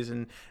trees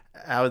and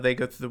how they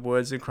go through the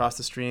woods and cross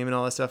the stream and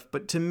all that stuff.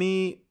 But to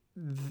me,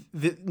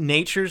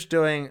 nature's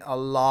doing a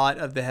lot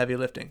of the heavy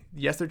lifting.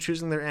 Yes, they're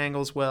choosing their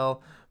angles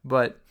well,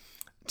 but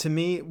to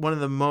me, one of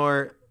the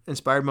more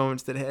inspired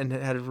moments that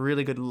had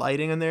really good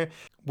lighting in there.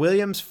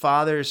 William's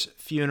father's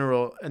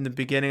funeral in the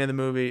beginning of the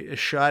movie is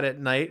shot at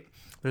night.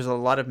 There's a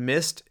lot of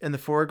mist in the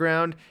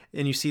foreground,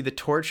 and you see the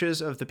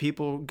torches of the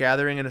people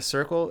gathering in a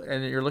circle,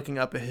 and you're looking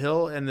up a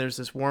hill, and there's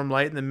this warm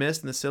light in the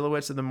mist, and the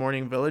silhouettes of the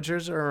mourning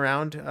villagers are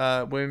around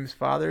William's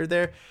father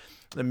there.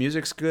 The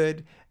music's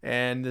good,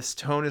 and this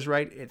tone is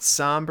right. It's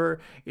somber,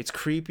 it's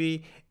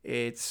creepy,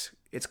 it's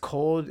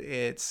cold,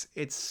 it's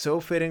so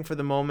fitting for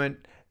the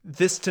moment.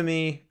 This to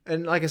me,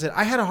 and like I said,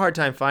 I had a hard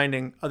time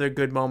finding other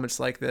good moments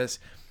like this,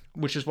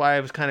 which is why I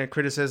was kind of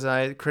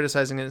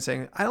criticizing it and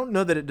saying, I don't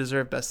know that it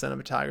deserved best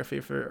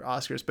cinematography for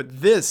Oscars, but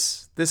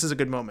this is a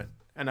good moment,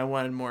 and I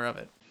wanted more of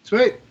it.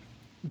 Sweet.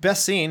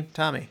 Best scene,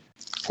 Tommy.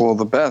 Well,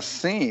 the best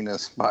scene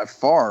is by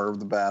far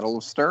the Battle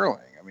of Stirling.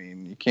 I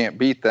mean, you can't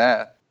beat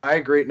that. I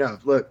agree. No,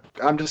 look,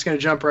 I'm just going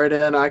to jump right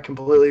in. I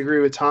completely agree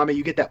with Tommy.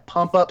 You get that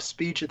pump-up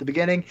speech at the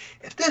beginning.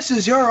 If this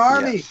is your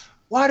army, yes,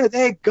 why do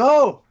they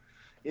go?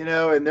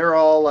 And they're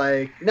all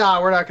like, nah,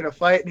 we're not going to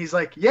fight. And he's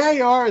like, yeah,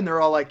 you are. And they're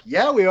all like,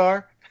 yeah, we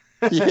are.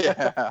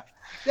 Yeah.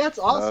 That's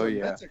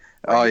awesome.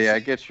 Oh, yeah.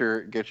 Get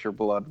your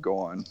blood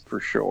going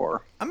for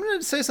sure. I'm going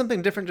to say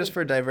something different just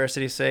for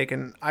diversity's sake.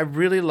 And I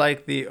really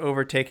like the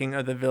overtaking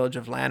of the village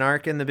of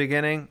Lanark in the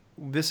beginning.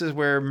 This is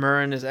where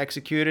Murren is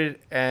executed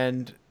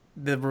and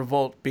the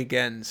revolt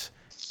begins.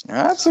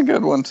 That's a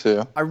good one,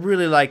 too. I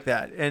really like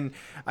that. And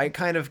I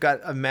kind of got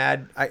a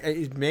Mad...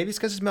 maybe it's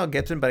because it's Mel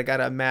Gibson, but I got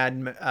a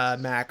Mad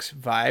Max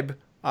vibe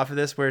off of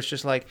this, where it's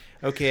just like,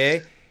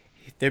 okay,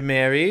 they're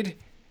married.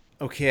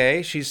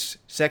 Okay, she's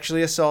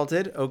sexually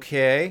assaulted.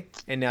 Okay,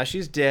 and now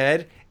she's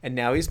dead. And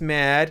now he's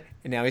mad.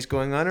 And now he's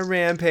going on a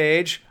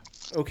rampage.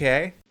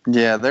 Okay.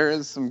 Yeah, there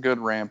is some good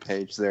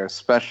rampage there.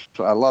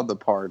 Especially, I love the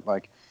part,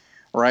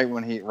 right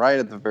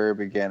at the very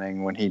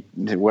beginning, when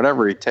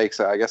whatever he takes,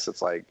 I guess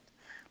it's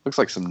looks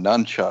like some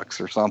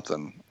nunchucks or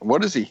something.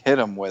 What does he hit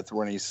him with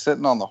when he's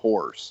sitting on the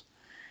horse?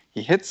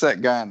 He hits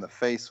that guy in the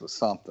face with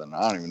something.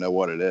 I don't even know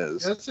what it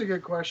is. That's a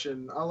good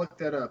question. I'll look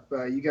that up.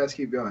 You guys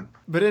keep going.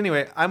 But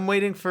anyway, I'm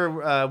waiting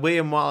for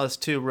William Wallace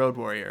 2 Road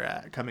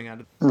Warrior coming out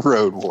of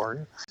Road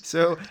Warrior.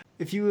 So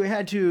if you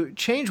had to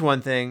change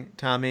one thing,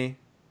 Tommy,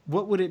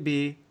 what would it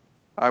be?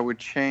 I would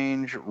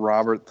change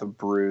Robert the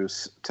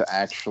Bruce to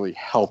actually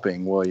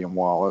helping William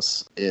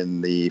Wallace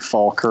in the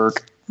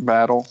Falkirk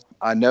battle.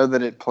 I know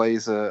that it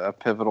plays a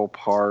pivotal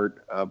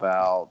part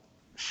about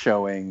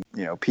showing,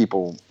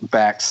 people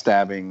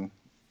backstabbing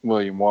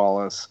William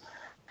Wallace,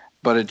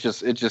 but it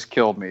just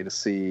killed me to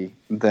see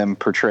them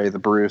portray the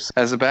Bruce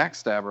as a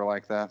backstabber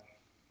like that.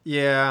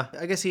 Yeah,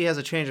 I guess he has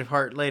a change of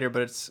heart later,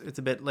 but it's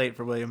a bit late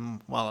for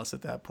William Wallace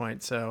at that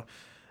point. So,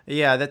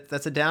 yeah,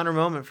 that's a downer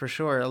moment for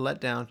sure, a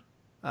letdown.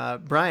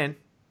 Brian,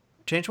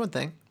 change one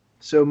thing.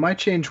 So my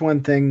change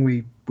one thing,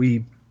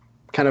 we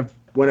kind of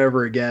went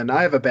over again.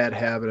 I have a bad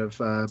habit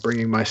of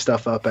bringing my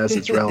stuff up as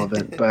it's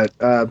relevant, but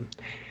the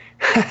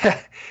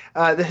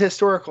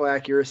historical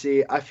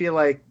accuracy, I feel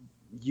like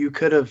you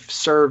could have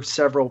served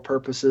several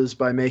purposes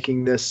by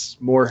making this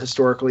more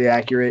historically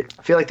accurate.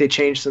 I feel like they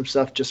changed some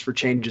stuff just for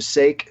change's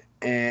sake,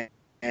 and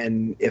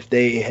And if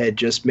they had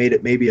just made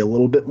it maybe a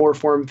little bit more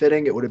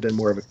form-fitting, it would have been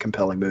more of a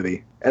compelling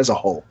movie as a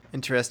whole.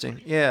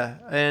 Interesting. Yeah.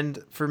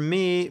 And for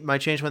me, my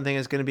change one thing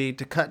is going to be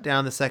to cut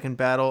down the second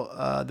battle,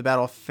 the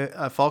Battle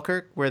of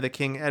Falkirk, where the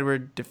King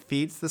Edward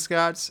defeats the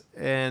Scots.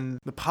 And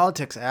the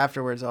politics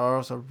afterwards are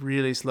also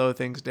really slow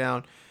things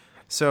down.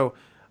 So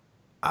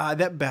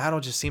that battle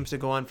just seems to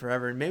go on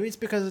forever. And maybe it's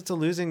because it's a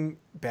losing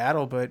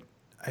battle, but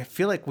I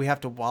feel like we have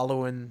to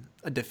wallow in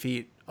a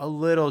defeat a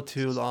little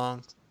too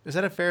long. Is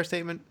that a fair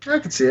statement? I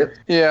can see it.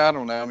 Yeah, I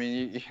don't know. I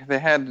mean, they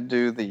had to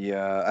do the.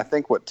 I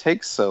think what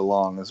takes so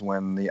long is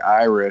when the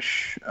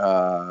Irish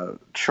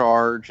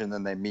charge and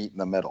then they meet in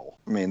the middle.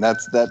 I mean,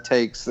 that's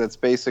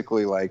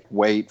basically like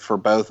wait for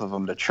both of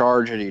them to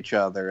charge at each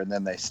other, and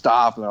then they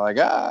stop and they're like,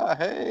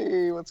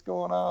 hey, what's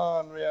going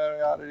on? Yada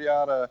yada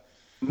yada.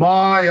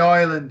 My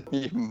island.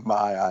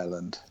 My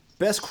island.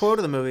 Best quote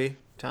of the movie,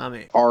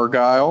 Tommy.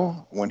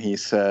 Argyle, when he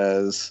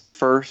says,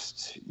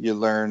 "First you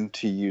learn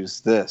to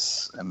use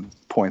this," and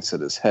points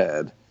at his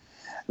head,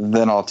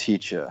 "then I'll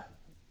teach you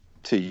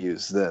to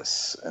use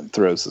this," and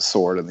throws the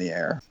sword in the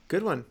air.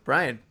 Good one.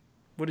 Brian,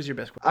 what is your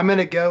best quote? I'm going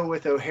to go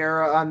with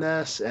O'Hara on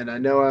this, and I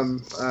know I'm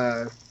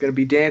going to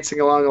be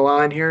dancing along the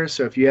line here,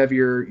 so if you have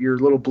your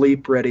little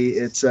bleep ready,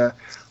 it's,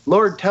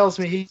 Lord tells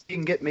me he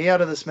can get me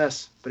out of this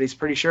mess, but he's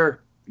pretty sure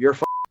you're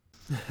f***.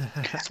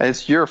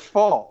 It's your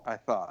fault, I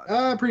thought.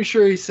 I'm pretty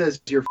sure he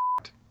says you're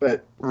f***ed,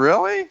 but...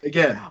 Really?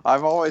 Again.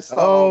 I've always thought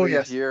all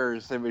these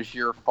years it was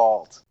your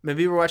fault.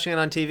 Maybe you were watching it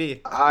on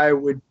TV. I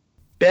would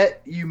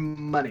bet you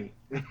money.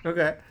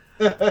 Okay.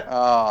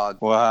 Oh,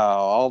 wow.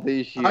 All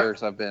these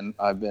years I've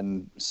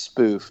been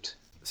spoofed.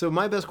 So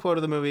my best quote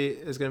of the movie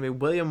is going to be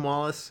William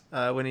Wallace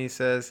when he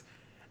says,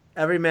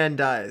 "Every man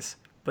dies,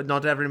 but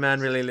not every man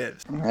really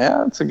lives."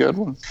 Yeah, it's a good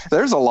one.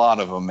 There's a lot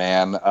of them,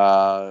 man.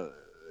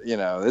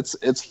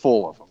 It's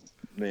full of them.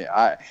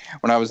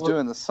 When I was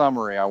doing the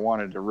summary, I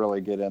wanted to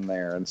really get in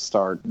there and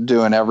start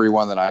doing every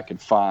one that I could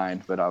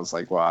find, but I was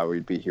like, wow,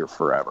 we'd be here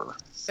forever.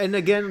 And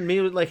again,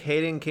 me like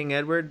hating King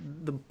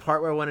Edward, the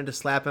part where I wanted to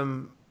slap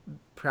him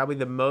probably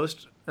the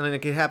most, and then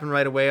it happened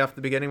right away off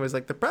the beginning, was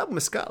like, the problem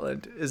with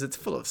Scotland is it's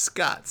full of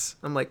Scots.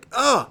 I'm like,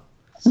 oh,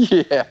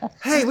 yeah.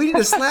 Hey, we need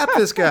to slap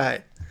this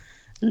guy.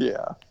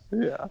 Yeah.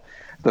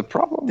 The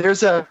problem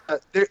there's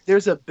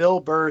a Bill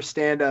Burr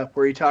stand-up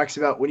where he talks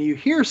about when you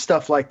hear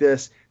stuff like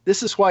this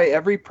is why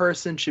every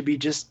person should be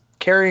just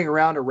carrying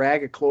around a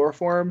rag of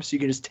chloroform so you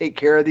can just take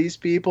care of these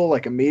people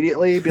like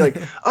immediately. Be like,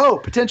 oh,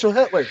 potential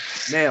Hitler,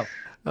 nail.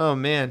 Oh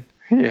man.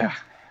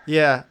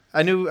 Yeah.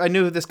 I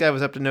knew this guy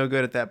was up to no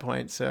good at that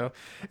point. So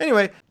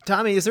anyway,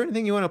 Tommy, is there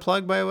anything you want to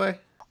plug, by the way?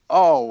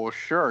 Oh, well,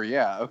 sure.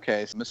 Yeah.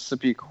 Okay. So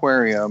Mississippi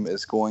Aquarium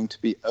is going to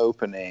be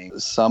opening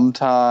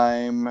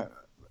sometime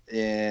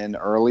in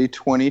early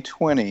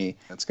 2020.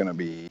 It's going to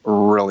be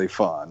really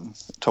fun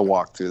to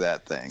walk through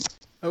that thing.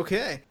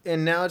 Okay.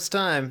 And now it's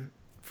time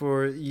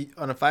for,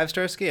 on a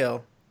 5-star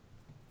scale,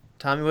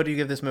 Tommy, what do you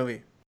give this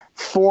movie?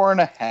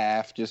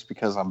 4.5, just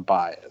because I'm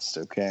biased.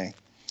 Okay.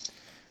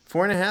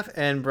 4.5.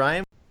 And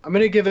Brian? I'm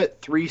going to give it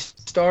 3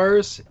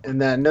 stars, and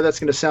then I know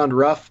that's going to sound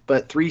rough,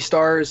 but 3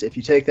 stars, if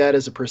you take that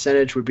as a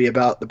percentage, would be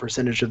about the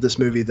percentage of this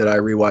movie that I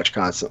rewatch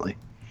constantly.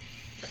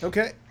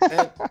 Okay.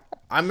 And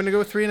I'm going to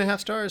go 3.5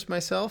 stars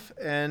myself,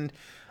 and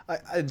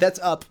that's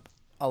up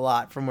a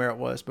lot from where it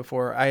was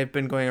before. I have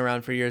been going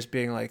around for years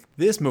being like,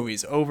 this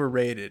movie's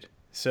overrated.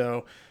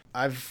 So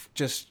I've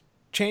just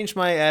changed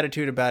my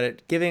attitude about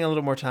it, giving a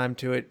little more time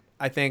to it.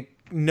 I think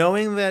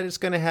knowing that it's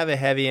going to have a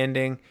heavy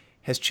ending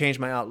has changed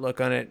my outlook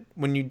on it.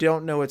 When you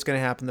don't know what's going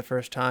to happen the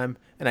first time,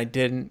 and I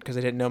didn't because I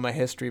didn't know my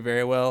history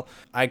very well,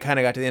 I kind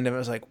of got to the end of it. I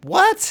was like,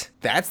 what?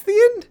 That's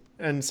the end?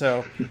 And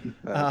so...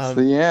 That's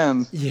the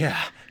end.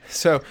 Yeah.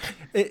 So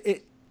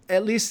it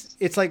at least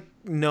it's like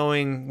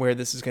knowing where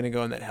this is going to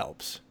go, and that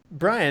helps.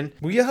 Brian,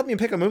 will you help me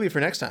pick a movie for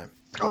next time?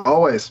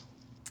 Always.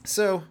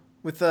 So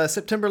with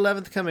September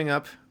 11th coming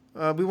up,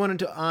 we wanted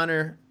to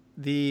honor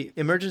the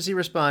emergency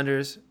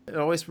responders. It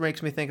always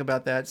makes me think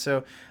about that.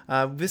 So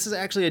this is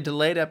actually a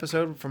delayed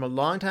episode from a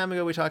long time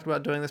ago. We talked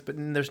about doing this, but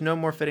there's no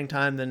more fitting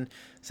time than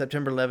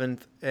September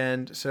 11th.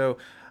 And so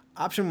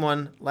option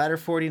 1, Ladder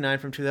 49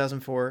 from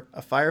 2004.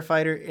 A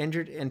firefighter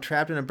injured and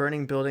trapped in a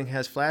burning building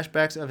has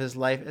flashbacks of his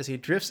life as he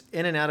drifts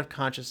in and out of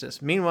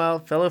consciousness. Meanwhile,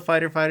 fellow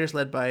firefighters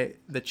led by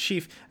the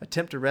chief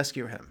attempt to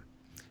rescue him.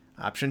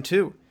 Option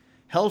 2,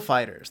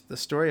 Hellfighters, the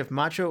story of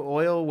macho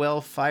oil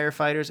well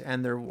firefighters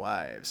and their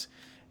wives.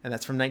 And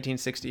that's from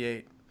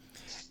 1968.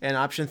 And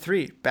option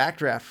 3,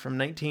 Backdraft from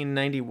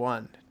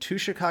 1991. 2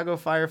 Chicago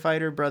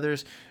firefighter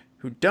brothers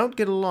who don't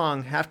get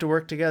along have to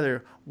work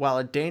together while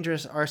a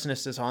dangerous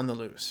arsonist is on the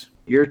loose.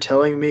 You're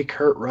telling me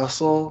Kurt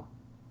Russell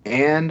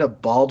and a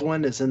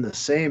Baldwin is in the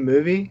same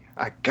movie?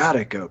 I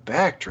gotta go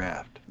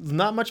Backdraft.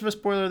 Not much of a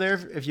spoiler there.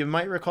 If you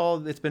might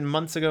recall, it's been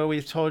months ago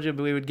we told you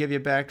we would give you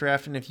a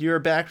Backdraft. And if you're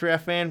a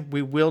Backdraft fan,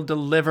 we will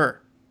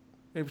deliver.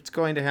 It's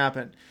going to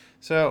happen.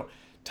 So...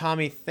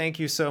 Tommy, thank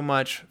you so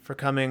much for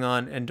coming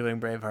on and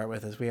doing Braveheart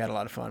with us. We had a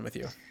lot of fun with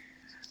you.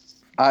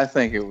 I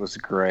think it was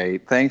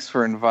great. Thanks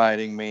for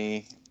inviting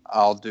me.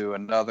 I'll do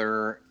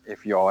another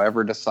if y'all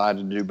ever decide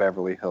to do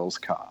Beverly Hills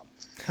Cop.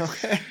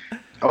 Okay.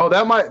 Oh,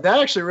 that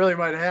actually really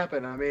might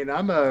happen. I mean,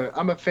 I'm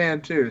a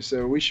fan too,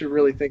 so we should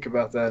really think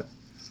about that.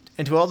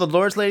 And to all the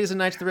lords, ladies, and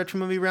knights of the Retro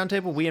Movie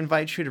Roundtable, we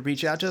invite you to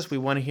reach out to us. We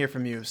want to hear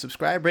from you.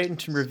 Subscribe, rate,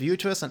 and review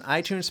to us on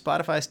iTunes,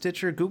 Spotify,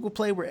 Stitcher, Google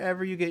Play,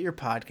 wherever you get your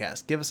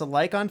podcast. Give us a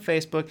like on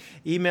Facebook.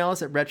 Email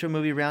us at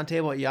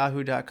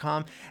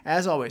retromovieroundtable@yahoo.com.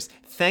 As always,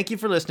 thank you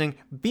for listening.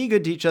 Be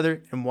good to each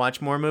other and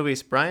watch more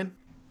movies. Brian?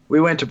 We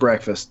went to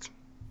breakfast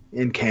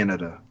in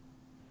Canada.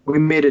 We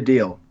made a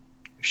deal.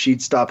 If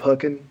she'd stop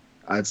hooking,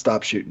 I'd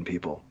stop shooting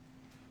people.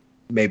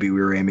 Maybe we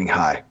were aiming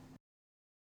high.